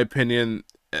 definitely, in my opinion,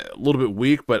 a little bit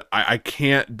weak, but I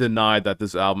can't deny that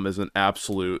this album is an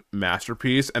absolute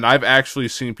masterpiece. And I've actually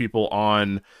seen people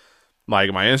on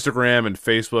like my Instagram and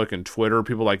Facebook and Twitter,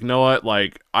 people like, you know what,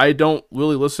 like, I don't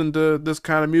really listen to this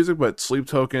kind of music, but Sleep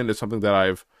Token is something that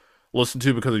I've listened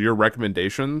to because of your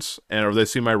recommendations, and or they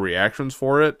see my reactions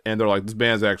for it, and they're like, this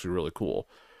band's actually really cool.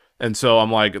 And so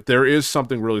I'm like, there is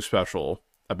something really special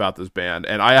about this band,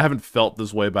 and I haven't felt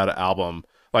this way about an album,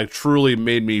 like truly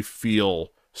made me feel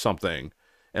something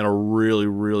in a really,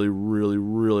 really, really,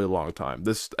 really long time.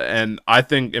 And I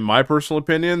think, in my personal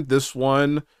opinion, this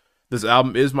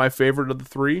album is my favorite of the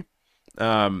three.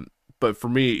 But for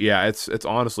me, yeah, it's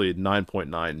honestly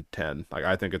 9.9/10. Like,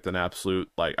 I think it's an absolute,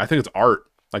 like, I think it's art.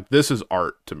 Like, this is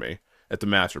art to me. It's a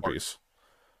masterpiece.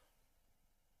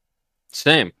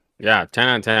 Same. Yeah, 10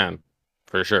 out of 10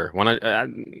 for sure.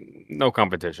 No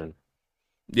competition.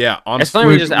 Yeah, It's honestly. not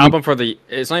even just album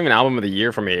it's not even album of the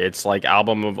year for me. It's like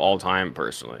album of all time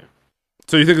personally.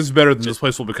 So you think this is better than This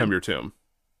Place Will Become Your Tomb?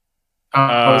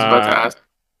 I was about to ask.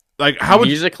 Like, how would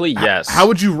musically, yes. How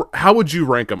would you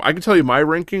rank them? I can tell you my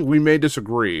ranking. We may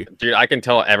disagree. Dude, I can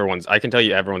tell you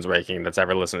everyone's ranking that's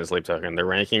ever listened to Sleep Token. Their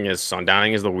ranking is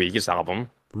Sundowning is the weakest album.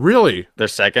 Really? Their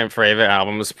second favorite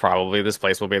album is probably This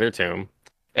Place Will Be Their Tomb.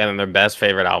 And then their best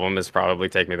favorite album is probably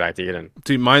Take Me Back to Eden.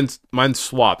 See, mine's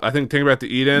swapped. I think Take Me Back to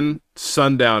Eden,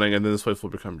 Sundowning, and then This Place Will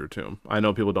Become Your Tomb. I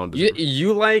know people don't disagree.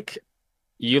 You like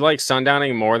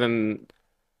Sundowning more than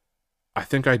I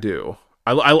think I do.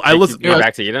 I listen. Take Me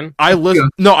Back to Eden? I listen.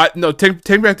 No. Take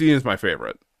Me Back to Eden is my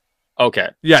favorite. Okay.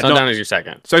 Yeah. Sundowning is your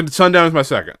second. Sundown is my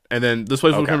second, and then This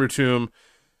Place Will Become Your Tomb.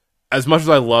 As much as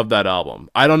I love that album,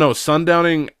 I don't know.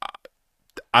 Sundowning,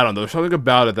 I don't know. There's something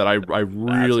about it that I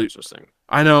really. That's interesting.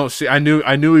 I know. See, I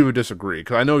knew we would disagree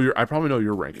because I probably know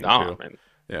your ranking No, too. man.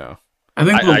 Yeah. I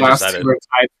think the I just last said two are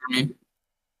tied for me.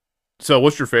 So,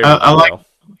 what's your favorite?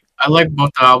 I like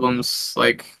both albums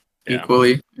like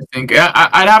equally. I think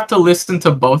I'd have to listen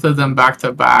to both of them back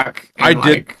to back.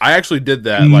 I actually did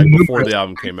that like before the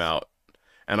album came out,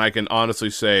 and I can honestly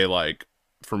say, like,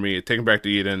 for me, Taking Back to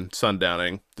Eden,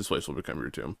 Sundowning, This Place Will Become Your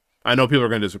Tomb. I know people are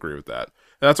going to disagree with that.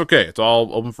 And that's okay. It's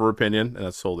all open for opinion, and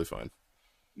that's totally fine.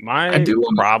 My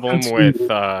problem with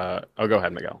go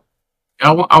ahead, Miguel.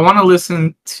 I want to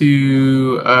listen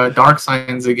to Dark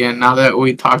Signs again now that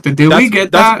we talked. Did we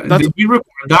get that? Did we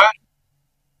record that?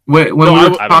 When we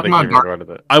were talking about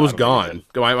Dark, I was gone.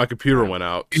 My computer went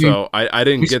out, so I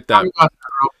didn't get that.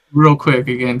 Real quick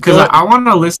again, because I want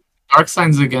to listen to Dark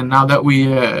Signs again now that we.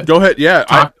 Go ahead.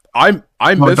 Yeah, I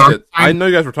missed it. I know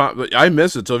you guys were talking, but I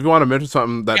missed it. So if you want to mention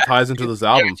something that ties into this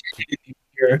album,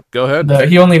 go ahead.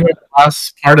 He only heard the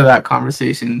last part of that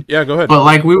conversation. Yeah, go ahead. But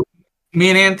like me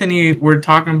and Anthony were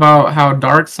talking about how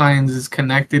Dark Signs is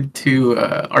connected to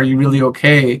Are You Really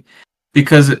Okay?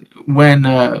 Because when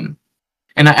and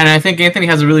I think Anthony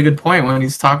has a really good point when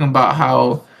he's talking about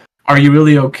how Are You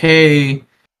Really Okay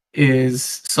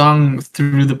is sung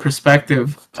through the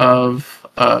perspective of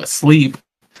Sleep,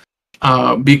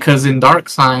 because in Dark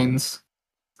Signs,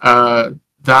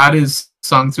 that is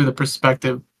sung through the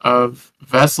perspective of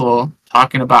Vessel,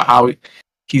 talking about how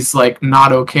he's like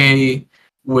not okay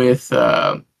with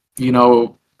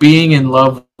being in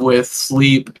love with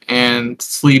Sleep, and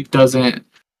Sleep doesn't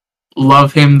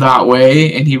love him that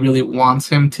way, and he really wants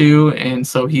him to, and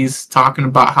so he's talking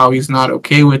about how he's not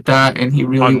okay with that, and he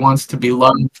really wants to be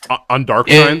loved on Dark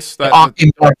Signs. In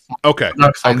Dark Signs. Okay,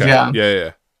 Dark Signs, okay.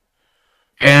 yeah.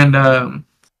 Yeah.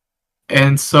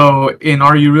 And so in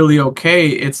Are You Really Okay,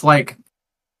 it's like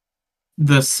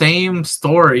the same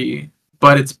story,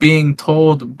 but it's being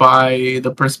told by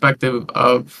the perspective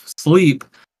of Sleep,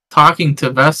 talking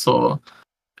to Vessel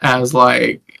as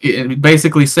like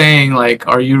basically saying like,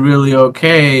 are you really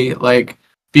okay? Like,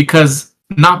 because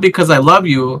not because I love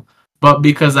you, but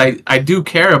because I do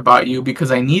care about you,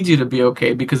 because I need you to be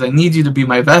okay, because I need you to be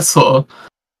my vessel.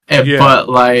 But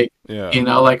like,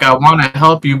 like I want to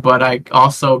help you, but I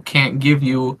also can't give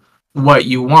you what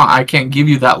you want. I can't give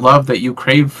you that love that you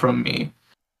crave from me.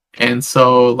 And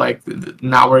so like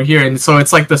now we're here, and so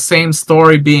it's like the same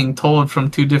story being told from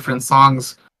two different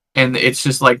songs, and it's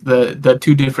just like the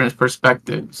two different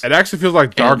perspectives. It actually feels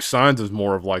like Dark Signs is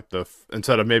more of like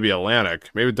instead of maybe Atlantic,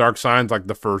 maybe Dark Signs like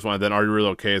the first one, and then Are You Really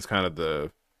Okay is kind of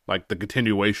the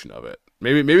continuation of it.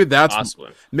 Maybe that's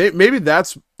possibly. Maybe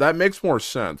that makes more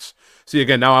sense. See,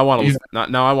 again, now I want to listen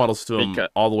to them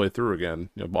all the way through again.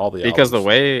 All the because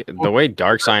albums. the way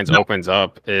Dark Signs opens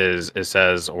up is it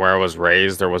says, "Where I was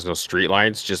raised, there was no street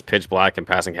lights, just pitch black and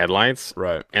passing headlights."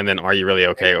 Right. And then Are You Really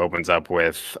Okay opens up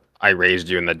with, "I raised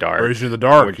you in the dark." Raised you in the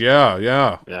dark. Which, yeah.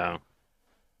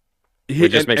 It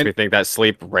just makes me think that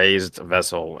Sleep raised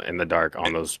Vessel in the dark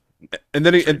on those. And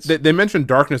then they mentioned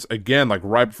darkness again, like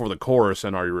right before the chorus.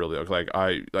 And Are You Really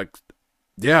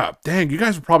yeah? Dang, you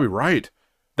guys are probably right.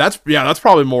 That's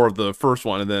probably more of the first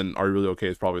one, and then Are You Really Okay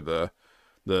is probably the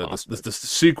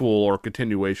sequel or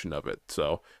continuation of it.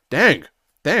 So dang,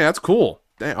 that's cool.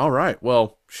 Dang, all right.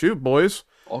 Well, shoot, boys.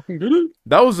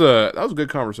 That was a good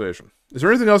conversation. Is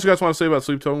there anything else you guys want to say about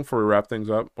Sleep Token before we wrap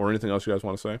things up, or anything else you guys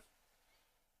want to say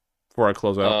before I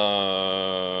close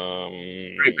out?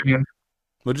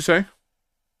 What'd you say?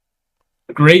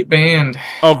 Great band.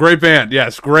 Oh, great band.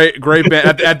 Yes, great band.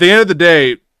 at the end of the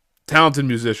day, talented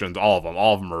musicians, all of them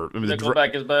are. I mean,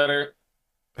 Nickelback is better.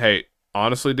 Hey,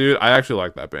 honestly, dude, I actually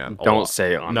like that band. Don't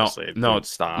say honestly. No,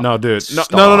 stop. No, dude.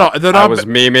 Stop. No. They're not. I was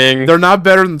memeing. They're not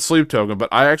better than Sleep Token, but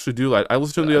I actually do like. I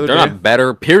listened to them the other day. They're not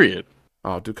better. Period.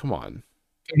 Oh, dude, come on.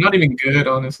 They're not even good,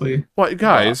 honestly. What,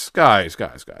 guys?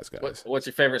 What's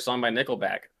your favorite song by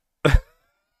Nickelback?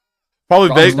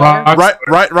 Probably Vegas.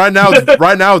 Right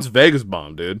now it's Vegas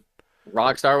Bomb, dude.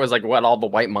 Rockstar was like what all the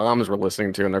white moms were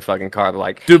listening to in their fucking car. They're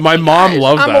like, dude, my mom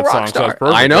loves that song. So it's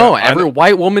perfect. I know. Every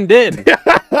white woman did.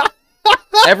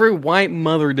 Every white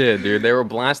mother did, dude. They were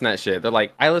blasting that shit. They're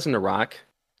like, I listen to rock.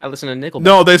 I listen to Nickelback.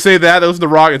 No, they say that. They listen to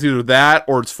rock. It's either that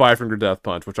or it's Five Finger Death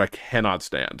Punch, which I cannot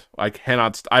stand.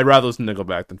 I'd rather listen to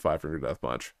Nickelback than Five Finger Death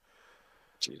Punch.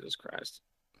 Jesus Christ.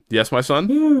 Yes, my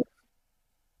son?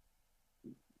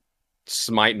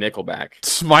 Smite Nickelback.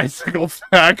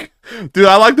 Dude,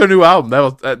 I like their new album. That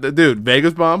was dude,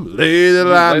 Vegas Bomb.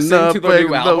 Listen to the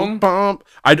new album? Pump.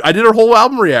 I did a whole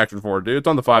album reaction for it, dude. It's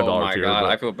on the $5 tier. Oh my god,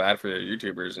 I feel bad for the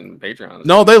YouTubers and Patrons.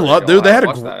 No, they love, dude. They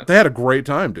had a great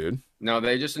time, dude. No,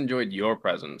 they just enjoyed your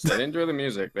presence. They didn't enjoy the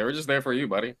music. They were just there for you,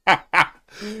 buddy.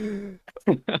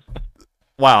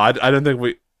 Wow, I didn't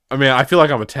think I feel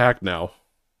like I'm attacked now.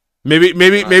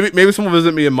 Maybe someone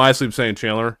visit me in my sleep saying,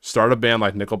 Chandler, start a band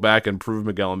like Nickelback and prove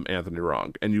Miguel and Anthony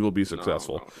wrong, and you will be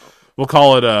successful. No. We'll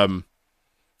call it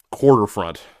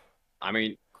Quarterfront. I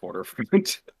mean,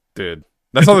 Quarterfront. Dude.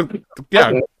 That's all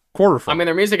Quarterfront. I mean,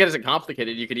 their music isn't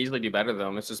complicated. You could easily do better,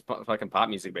 though. It's just fucking pop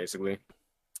music, basically.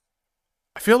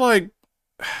 I feel like...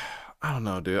 I don't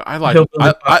know, dude. I've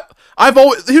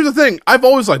always... Here's the thing. I've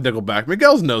always liked Nickelback.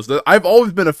 Miguel knows that. I've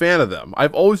always been a fan of them.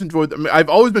 I've always enjoyed them. I've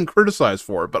always been criticized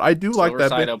for it, but I do like that.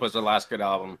 Side Up was their last good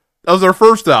album. That was their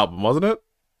first album, wasn't it?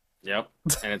 Yep.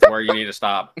 And it's where you need to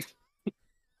stop.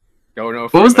 Go no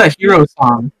further. What was that Hero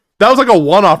song? That was like a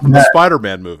one-off from the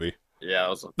Spider-Man movie.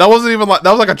 Yeah. That wasn't even like... That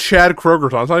was like a Chad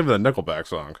Kroeger song. It's not even a Nickelback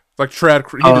song. It's like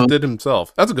he just did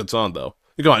himself. That's a good song, though.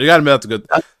 Come on, you gotta admit that's a good...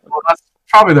 That's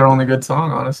probably their only good song,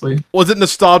 honestly. Was it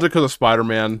nostalgic because of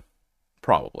Spider-Man?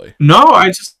 Probably. No,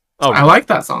 I like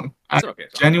that song. I It's an okay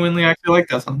song. genuinely actually like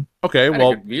that song. Okay, Had a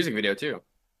well, good music video too.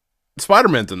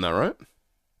 Spider-Man's in that, right?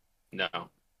 No, I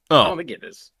Oh, don't think it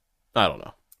is. I don't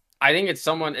know. I think it's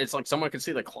someone. It's like someone could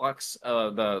see the clocks,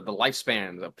 the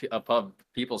lifespans of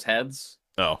people's heads,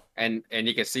 Oh, and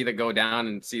you can see that go down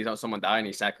and see how someone die, and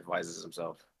he sacrifices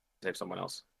himself to save someone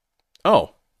else.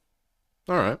 oh,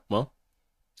 all right. Well,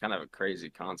 It's kind of a crazy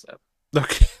concept.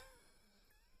 okay,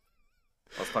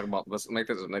 Let's make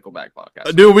this a Nickelback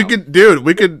podcast. dude. We could.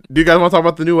 Do you guys want to talk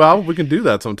about the new album? We can do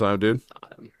that sometime, dude.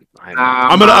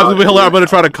 I'm gonna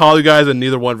try to call you guys, and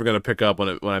neither one are gonna pick up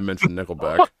when I mention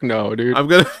Nickelback. No, dude. I'm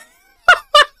gonna.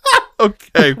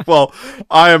 Okay, well,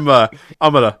 I'm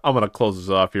gonna close this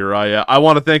off here. I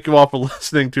want to thank you all for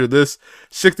listening to this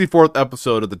 64th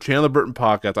episode of the Chandler Burton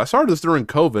Podcast. I started this during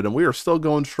COVID, and we are still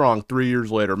going strong 3 years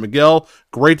later. Miguel,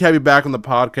 great to have you back on the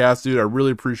podcast, dude. I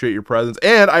really appreciate your presence,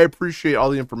 and I appreciate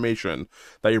all the information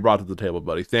that you brought to the table,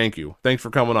 buddy. Thank you. Thanks for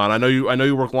coming on. I know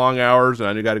you work long hours, and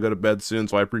I know you got to go to bed soon,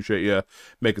 so I appreciate you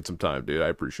making some time, dude. I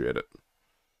appreciate it.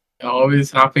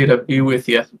 Always happy to be with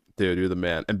you. Dude, you're the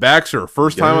man. And Baxter,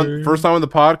 first time on the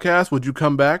podcast. Would you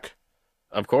come back?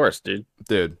 Of course, dude.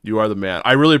 Dude, you are the man.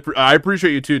 I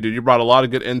appreciate you too, dude. You brought a lot of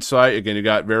good insight. Again, you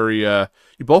got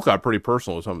you both got pretty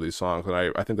personal with some of these songs, and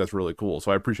I think that's really cool.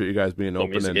 So I appreciate you guys being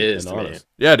open and honest.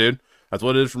 Yeah, dude. That's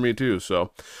what it is for me too.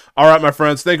 So, all right, my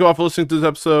friends, thank you all for listening to this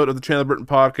episode of the Chandler Burton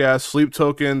Podcast. Sleep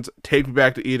Tokens, Take Me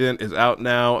Back to Eden is out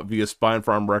now via Spine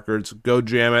Farm Records. Go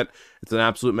jam it. It's an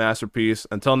absolute masterpiece.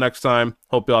 Until next time,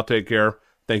 hope y'all take care.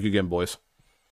 Thank you again, boys.